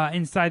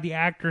inside the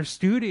actor's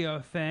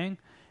studio thing.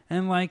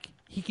 And like,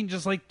 he can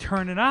just like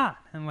turn it on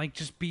and like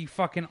just be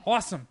fucking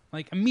awesome.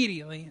 Like,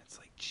 immediately. It's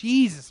like,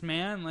 Jesus,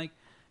 man. Like,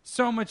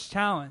 so much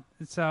talent.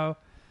 And so,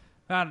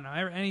 I don't know.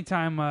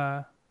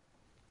 Anytime,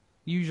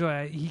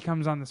 usually he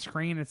comes on the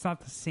screen, it's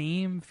not the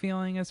same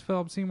feeling as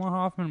Philip Seymour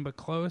Hoffman, but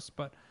close.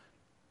 But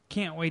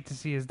can't wait to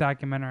see his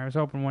documentary. I was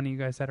hoping one of you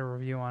guys had a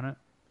review on it.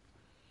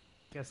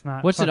 Guess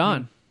not. What's it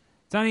on?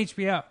 It's on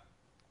HBO,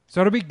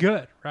 so it'll be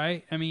good,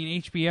 right? I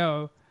mean,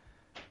 HBO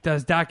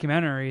does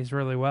documentaries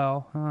really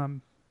well,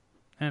 and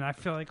I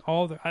feel like I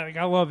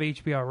love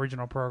HBO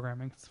original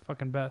programming. It's the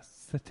fucking best.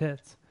 It's the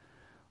tits.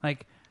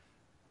 Like,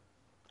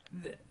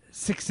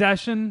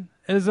 Succession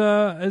is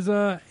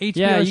a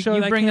HBO show.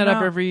 You bring that up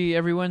out.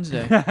 every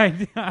Wednesday.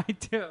 I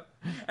do.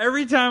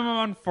 Every time I'm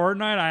on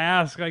Fortnite, I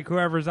ask like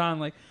whoever's on,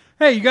 like,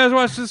 "Hey, you guys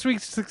watch this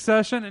week's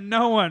Succession?" And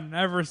no one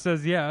ever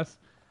says yes.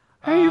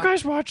 Hey, you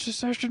guys watch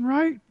Succession,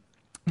 right?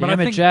 But Damn I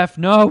it, think, Jeff.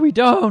 No, we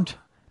don't.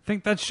 I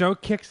think that show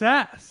kicks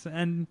ass,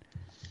 and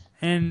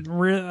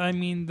really, I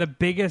mean, the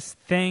biggest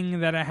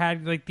thing that I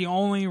had, like, the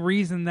only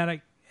reason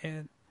that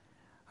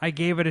I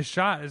gave it a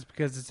shot is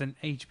because it's an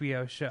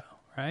HBO show,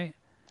 right?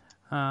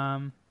 I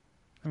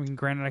mean,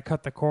 granted, I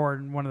cut the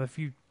cord, and one of the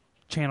few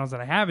channels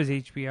that I have is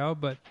HBO,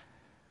 but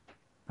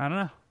I don't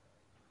know.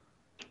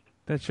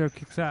 That show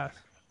kicks ass.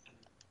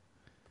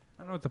 I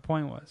don't know what the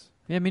point was.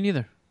 Yeah, me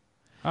neither.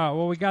 Oh,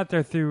 well, we got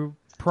there through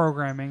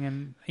programming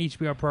and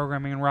HBO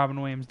programming and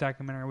Robin Williams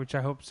documentary, which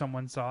I hope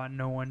someone saw and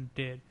no one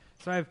did.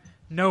 So I have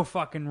no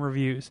fucking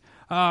reviews.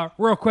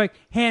 Real quick,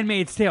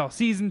 Handmaid's Tale,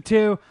 Season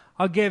 2,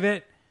 I'll give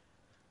it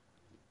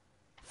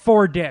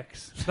 4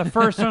 dicks. The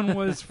first one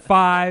was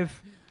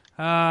 5.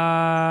 Yeah.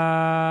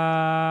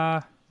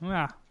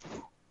 I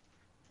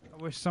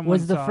wish someone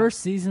Was the saw first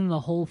season the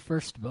whole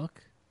first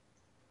book?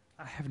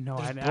 I have no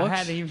idea. books? I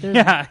had even, There's,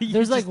 yeah,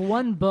 there's like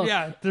one book.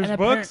 yeah, there's and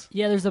books.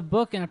 Yeah, there's a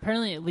book, and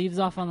apparently it leaves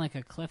off on like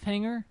a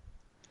cliffhanger.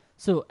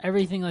 So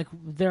everything, like,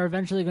 they're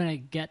eventually going to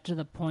get to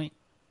the point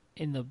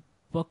in the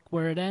book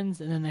where it ends,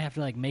 and then they have to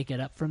like make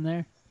it up from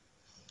there.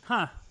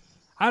 Huh.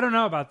 I don't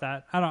know about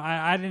that.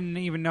 I didn't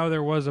even know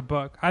there was a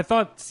book. I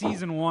thought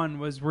season 1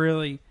 was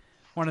really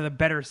one of the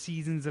better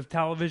seasons of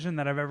television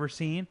that I've ever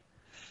seen.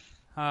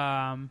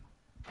 And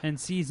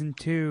season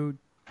 2,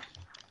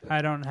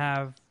 I don't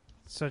have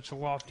such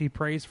lofty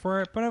praise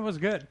for it, but it was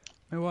good.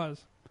 It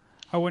was.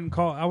 I wouldn't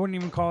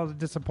even call it a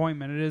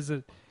disappointment.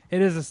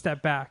 It is a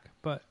step back,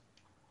 but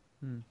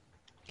 5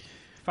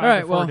 All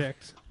right, to 4 well,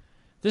 dicks.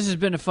 This has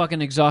been a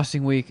fucking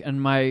exhausting week,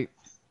 and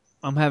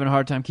I'm having a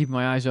hard time keeping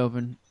my eyes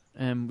open,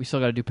 and we still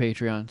got to do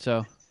Patreon.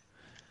 So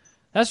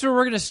that's where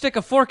we're going to stick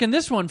a fork in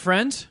this one,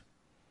 friends.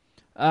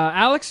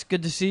 Alex,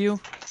 good to see you.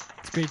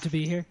 It's great to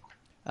be here.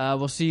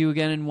 We'll see you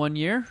again in 1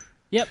 year.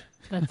 Yep,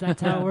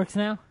 that's how it works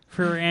now.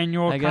 For your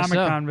annual I guess so.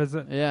 Comic-Con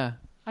visit. Yeah.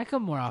 I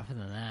come more often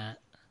than that.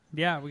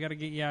 Yeah, we got to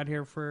get you out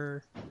here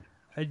for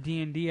a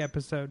D&D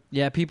episode.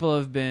 Yeah, people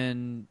have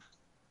been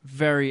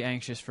very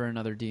anxious for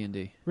another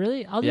D&D.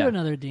 Really? I'll do Yeah.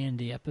 another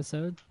D&D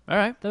episode. All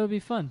right. That would be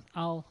fun.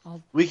 I'll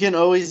We can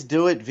always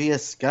do it via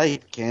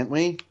Skype, can't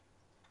we?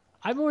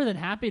 I'm more than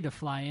happy to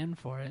fly in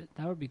for it.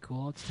 That would be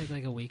cool. Let's take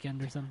like a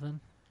weekend or something.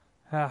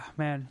 Ah,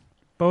 man.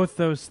 Both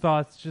those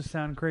thoughts just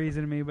sound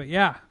crazy to me, but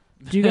yeah.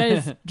 Do you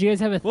guys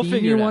have a We'll theme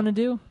figure you it out. want to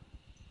do?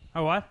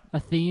 Oh, what? A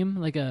theme,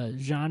 like a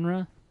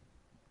genre?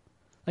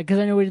 Like, because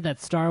I know we did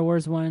that Star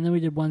Wars one, and then we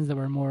did ones that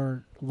were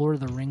more Lord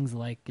of the Rings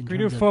like. Can we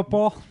do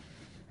football?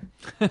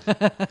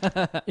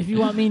 If you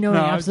want me knowing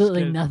No, I was just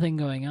absolutely kidding. nothing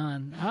going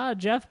on.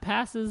 Jeff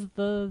passes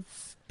the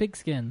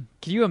pigskin.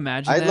 Can you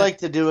imagine I'd that? like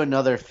to do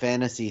another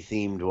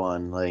fantasy-themed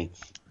one, like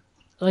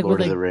Like Lord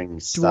with of the like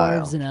Rings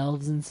style. dwarves and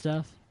elves and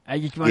stuff. I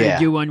just want to Yeah.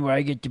 do one where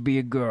I get to be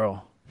a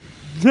girl.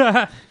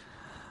 I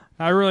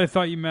really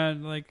thought you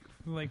meant like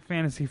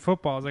fantasy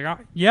football. I was like, oh,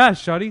 yeah,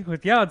 Shuddy.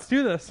 Yeah, let's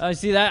do this.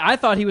 See that? I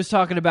thought he was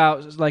talking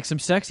about like some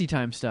sexy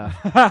time stuff.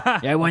 Yeah,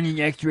 I want an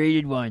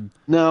X-rated one.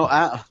 No,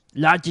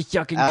 Lots of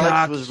sucking Alex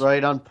cocks. was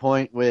right on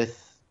point with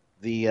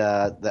the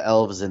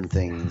elves and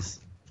things.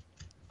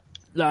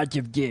 Lots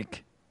of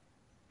dick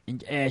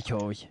and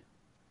assholes.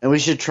 And we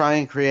should try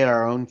and create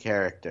our own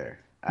character.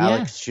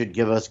 Alex should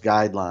give us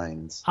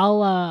guidelines.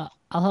 I'll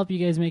help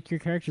you guys make your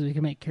characters. We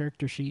can make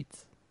character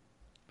sheets.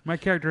 My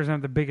character doesn't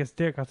have the biggest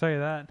dick, I'll tell you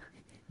that.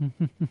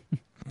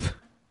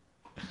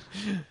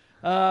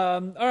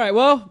 All right.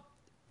 Well,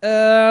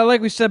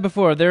 like we said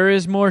before, there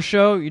is more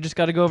show. You just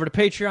got to go over to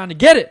Patreon to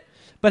get it.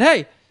 But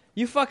hey,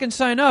 you fucking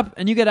sign up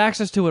and you get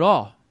access to it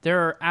all. There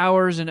are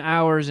hours and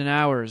hours and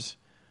hours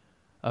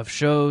of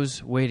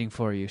shows waiting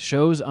for you.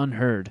 Shows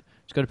unheard.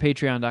 Just go to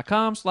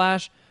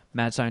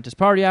patreon.com/Mad Scientist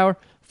Party Hour.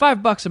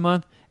 $5 a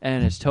month,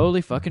 and it's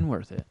totally fucking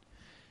worth it.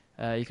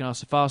 You can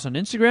also follow us on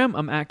Instagram.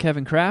 I'm at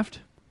Kevin Kraft.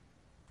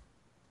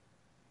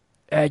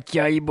 At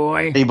Jolly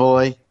Boy. Hey,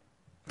 boy.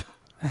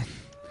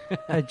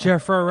 At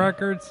Jeffro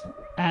Records.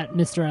 At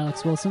Mr.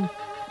 Alex Wilson.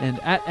 And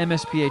at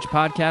MSPH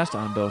Podcast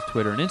on both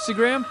Twitter and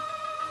Instagram.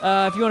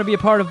 If you want to be a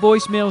part of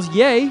voicemails,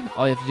 yay,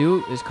 all you have to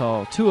do is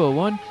call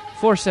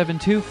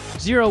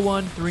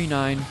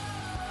 201-472-0139.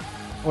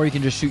 Or you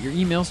can just shoot your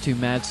emails to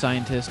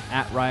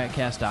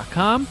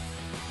madscientist@riotcast.com.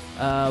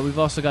 We've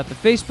also got the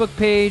Facebook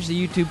page,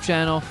 the YouTube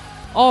channel.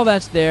 All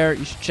that's there.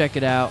 You should check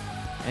it out.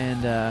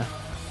 And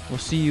we'll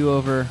see you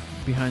over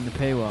behind the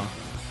paywall.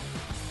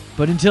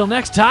 But until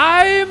next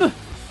time,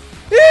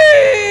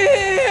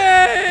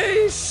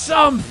 EA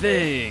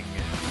something!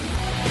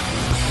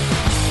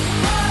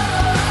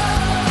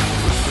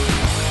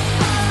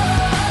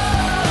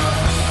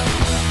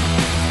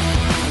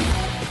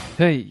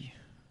 Hey.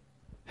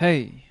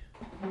 Hey.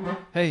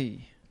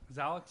 Hey. Is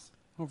Alex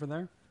over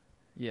there?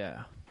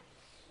 Yeah.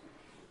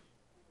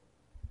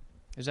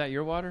 Is that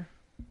your water?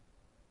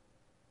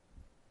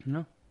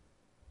 No.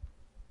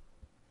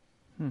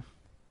 Not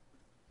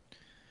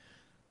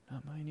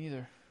mine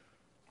either.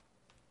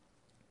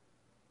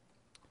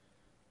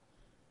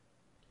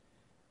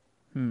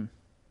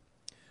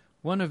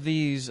 One of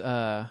these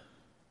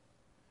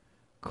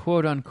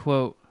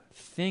quote-unquote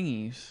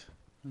thingies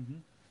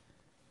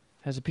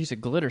has a piece of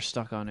glitter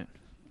stuck on it.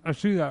 I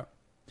see that.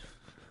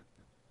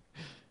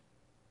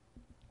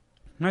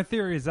 My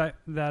theory is that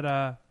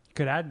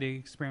could add to the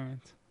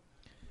experience.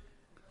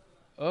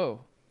 Oh.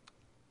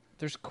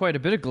 There's quite a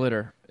bit of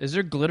glitter. Is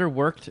there glitter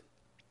worked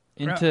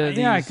into Yeah,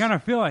 these I kind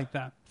of feel like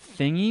that.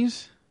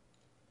 thingies?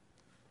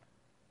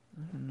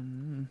 I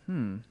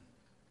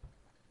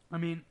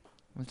mean,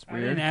 That's I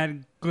weird. didn't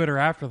add glitter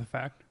after the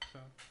fact. So.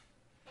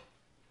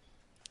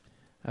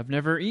 I've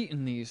never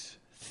eaten these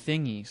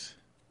thingies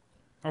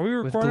Are we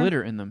with recording?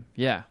 glitter in them.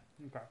 Yeah.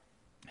 Okay.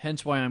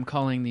 Hence why I'm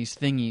calling these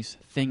thingies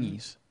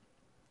thingies.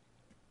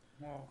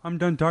 Well, I'm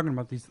done talking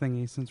about these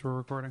thingies since we're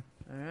recording.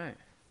 All right.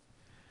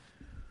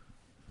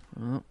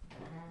 Well,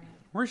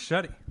 Where's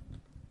Shuddy?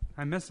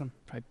 I miss him.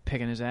 probably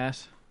picking his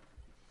ass.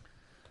 I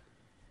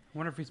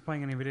wonder if he's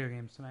playing any video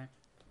games tonight.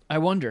 I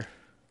wonder.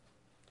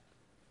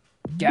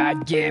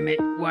 God damn it.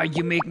 Why'd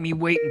you make me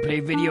wait and play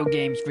video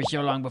games for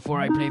so long before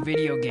I play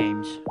video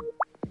games?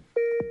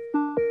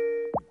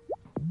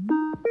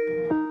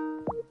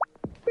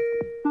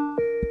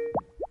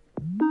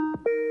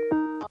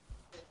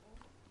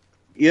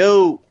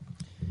 Yo,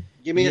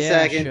 give me a Yeah,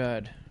 second.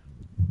 Should.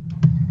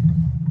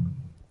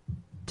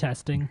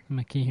 Testing.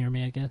 Can you hear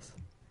me, I guess?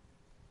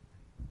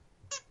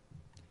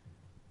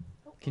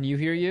 Can you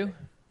hear you?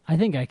 I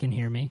think I can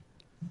hear me.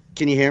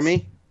 Can you hear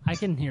me? I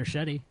can hear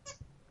Shetty.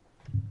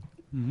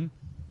 All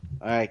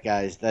right,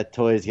 guys, that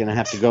toy is gonna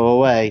have to go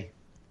away.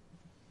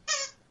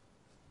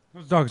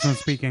 Those dogs don't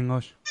speak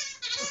English.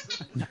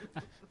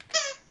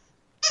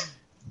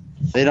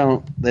 They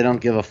don't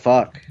give a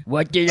fuck.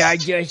 What did I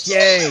just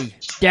say?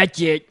 That's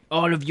it.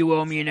 All of you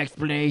owe me an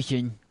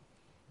explanation.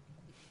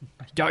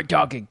 Start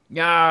talking.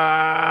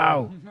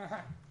 No!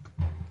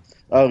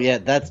 Oh yeah,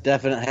 that's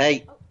definite.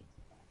 Hey,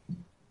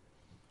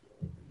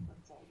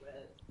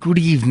 Good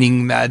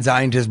evening, mad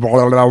scientist.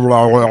 Blah, blah,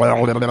 blah, blah,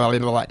 blah, blah,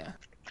 blah.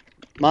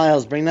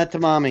 Miles, bring that to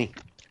mommy.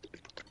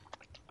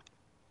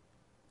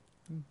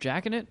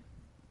 Jacking it?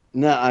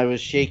 No, I was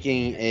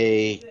shaking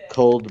a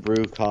cold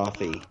brew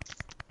coffee.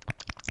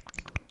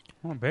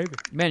 Oh, baby.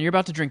 Man, you're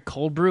about to drink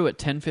cold brew at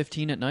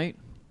 10:15 at night?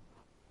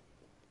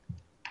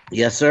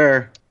 Yes,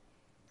 sir.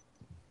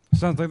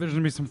 Sounds like there's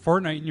going to be some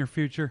Fortnite in your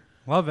future.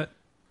 Love it.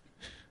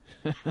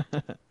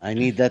 I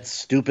need that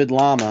stupid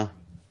llama.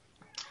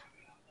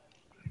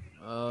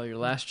 Oh, your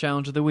last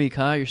challenge of the week,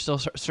 huh? You're still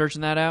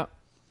searching that out?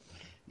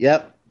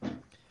 Yep.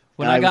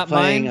 When I I got was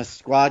playing mine, a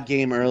squad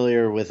game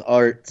earlier with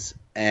Arts,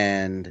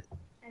 and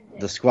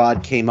the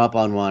squad came up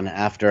on one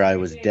after I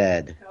was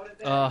dead.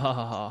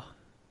 yeah,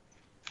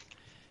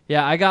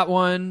 I got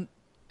one,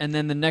 and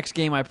then the next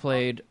game I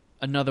played,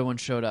 another one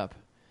showed up.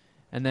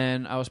 And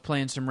then I was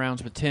playing some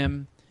rounds with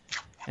Tim,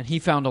 and he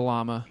found a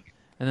llama.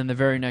 And then the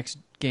very next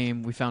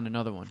game, we found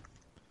another one.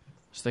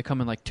 So they come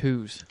in like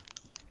twos.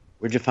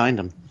 Where'd you find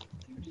them?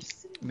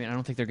 I mean, I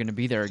don't think they're going to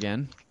be there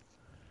again.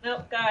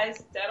 Nope,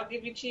 guys. Dad'll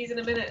give you cheese in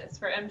a minute. It's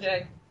for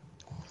MJ.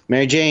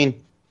 Mary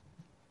Jane.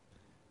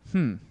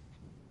 I'm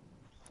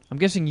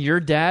guessing your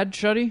dad,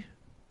 Shuddy?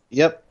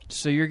 Yep.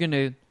 So you're going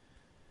to...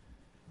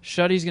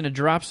 Shuddy's going to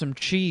drop some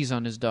cheese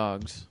on his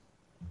dogs.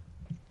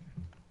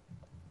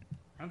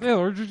 Are they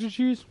allergic to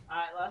cheese? All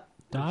right, left.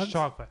 Dogs? It's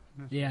chocolate.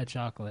 Yeah,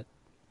 chocolate.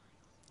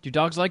 Do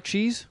dogs like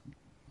cheese?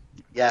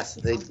 Yes,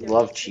 they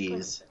love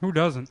cheese. Who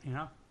doesn't, you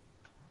know?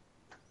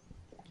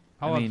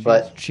 I mean,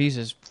 But- cheese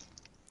is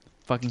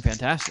fucking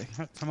fantastic.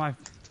 That's my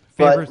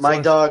favorite. But my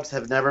sauce. dogs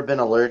have never been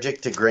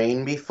allergic to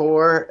grain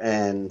before,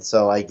 and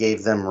so I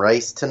gave them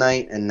rice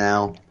tonight, and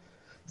now,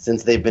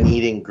 since they've been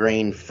eating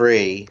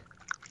grain-free,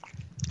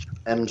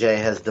 MJ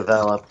has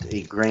developed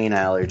a grain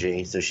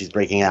allergy, so she's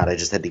breaking out. I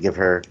just had to give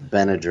her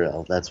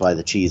Benadryl. That's why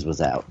the cheese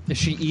was out. Is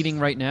she eating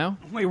right now?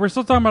 Wait, we're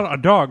still talking about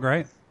a dog,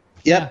 right?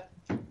 Yep.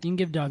 You can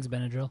give dogs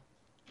Benadryl.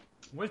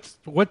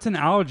 What's an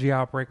allergy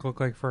outbreak look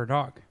like for a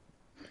dog?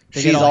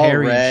 They She's get all all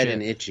hairy and red shit.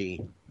 and itchy.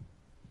 It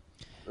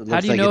How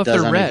looks do you like know it if does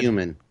they're on red? a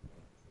human.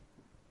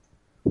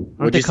 Aren't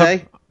What'd they you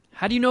say?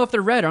 How do you know if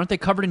they're red? Aren't they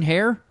covered in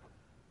hair?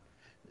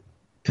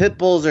 Pit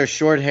bulls are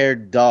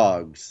short-haired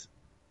dogs,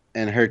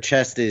 and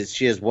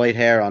she has white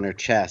hair on her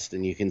chest,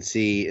 and you can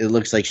see it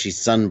looks like she's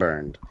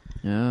sunburned.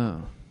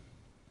 Oh.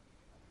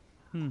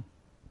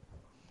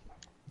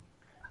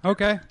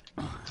 Okay.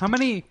 How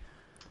many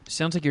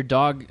Sounds like your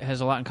dog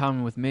has a lot in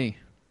common with me.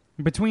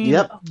 between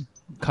Yep.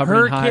 Covered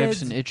Her in hives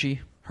kids- and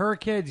itchy. her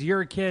kids,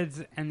 your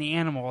kids, and the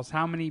animals?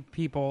 How many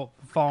people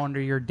fall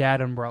under your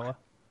dad umbrella?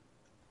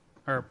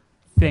 Or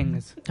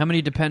things, How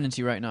many dependents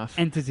you writing off?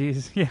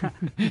 entities? Yeah.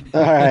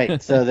 All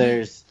right, so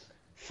there's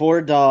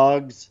 4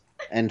 dogs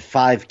and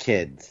 5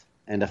 kids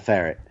and a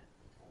ferret.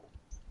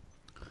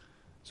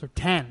 So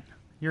 10.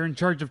 You're in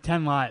charge of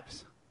 10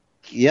 lives.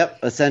 Yep,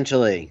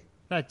 essentially.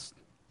 That's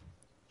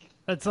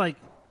like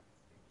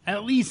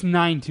at least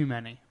 9 too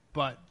many.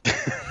 But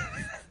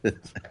I'm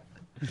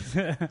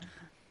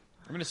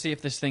going to see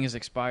if this thing is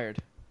expired.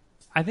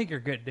 I think you're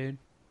good, dude.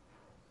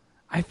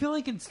 I feel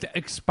like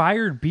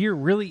expired beer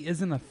really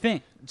isn't a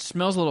thing. It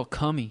smells a little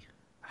cummy.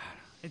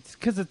 It's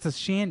because it's a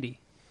shandy.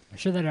 I'm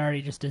sure that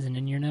already just isn't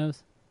in your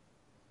nose.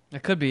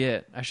 That could be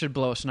it. I should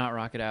blow a snot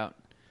rocket out.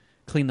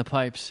 Clean the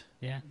pipes.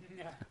 Yeah.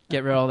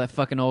 Get rid of all that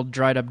fucking old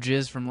dried up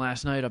jizz from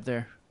last night up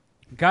there.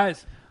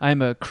 Guys,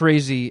 I'm a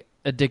crazy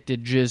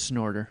addicted jizz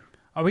snorter.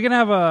 are we going to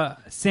have a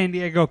San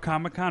Diego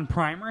Comic-Con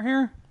primer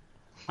here?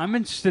 I'm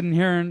interested in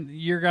hearing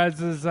your guys'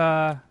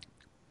 what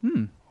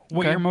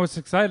okay. you're most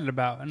excited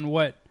about and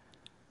what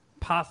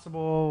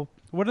are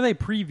they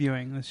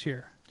previewing this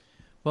year?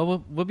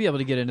 Well, we'll be able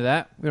to get into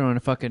that. We don't want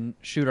to fucking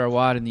shoot our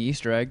wad in the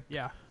Easter egg.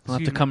 Yeah. We'll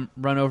have to Excuse me. come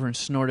run over and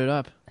snort it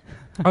up.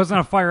 I was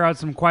going to fire out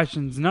some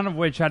questions, none of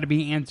which had to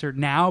be answered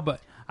now, but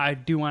I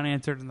do want to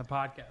answer it in the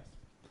podcast.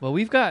 Well,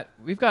 we've got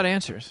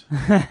answers.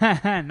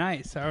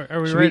 Nice. Are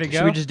we Should ready we, to go?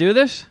 should we just do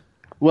this?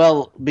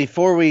 Well,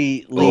 before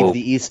we leave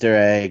the Easter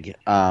egg,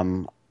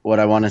 what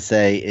I want to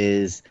say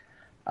is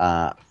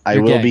I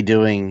You're will gay. be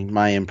doing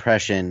my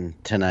impression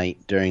tonight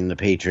during the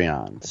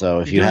Patreon. So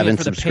if You're you doing it haven't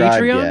for the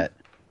subscribed Patreon? yet.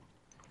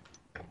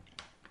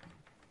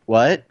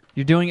 What?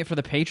 You're doing it for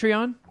the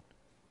Patreon?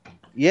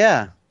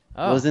 Yeah.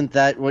 Oh. Wasn't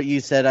that what you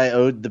said I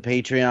owed the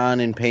Patreon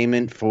in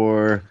payment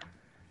for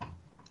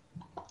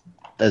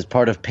as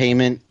part of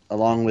payment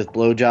along with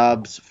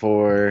blowjobs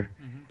for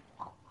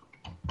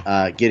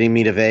getting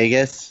me to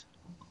Vegas?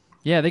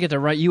 Yeah, they get to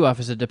write you off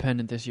as a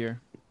dependent this year.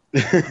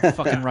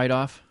 Fucking write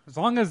off. As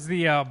long as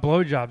the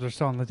blowjobs are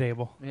still on the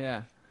table.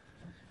 Yeah.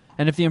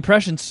 And if the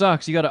impression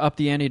sucks, you got to up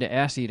the ante to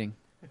ass eating.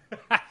 You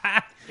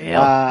better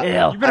I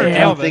nail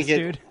don't this, think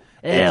dude.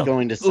 it's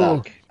going to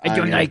suck. I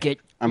don't like it.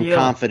 I'm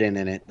confident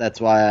in it. That's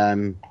why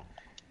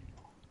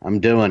I'm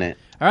doing it.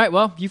 All right,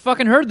 well, you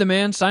fucking heard the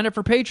man. Sign up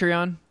for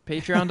Patreon.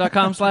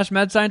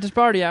 Patreon.com/Mad Scientist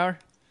Party Hour.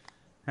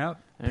 Yep.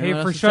 I don't Pay know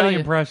what for else to tell shutting you.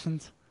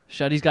 impressions.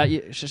 Shuddy's got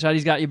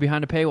you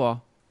behind a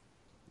paywall.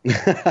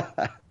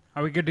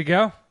 Are we good to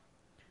go?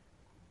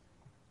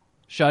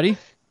 Shuddy?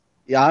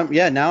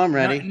 Yeah, now I'm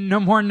ready. No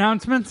more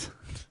announcements?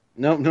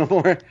 No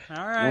more.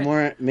 All right. No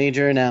more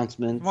major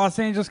announcements. Los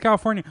Angeles,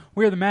 California.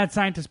 We are the Mad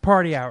Scientist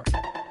Party Hour.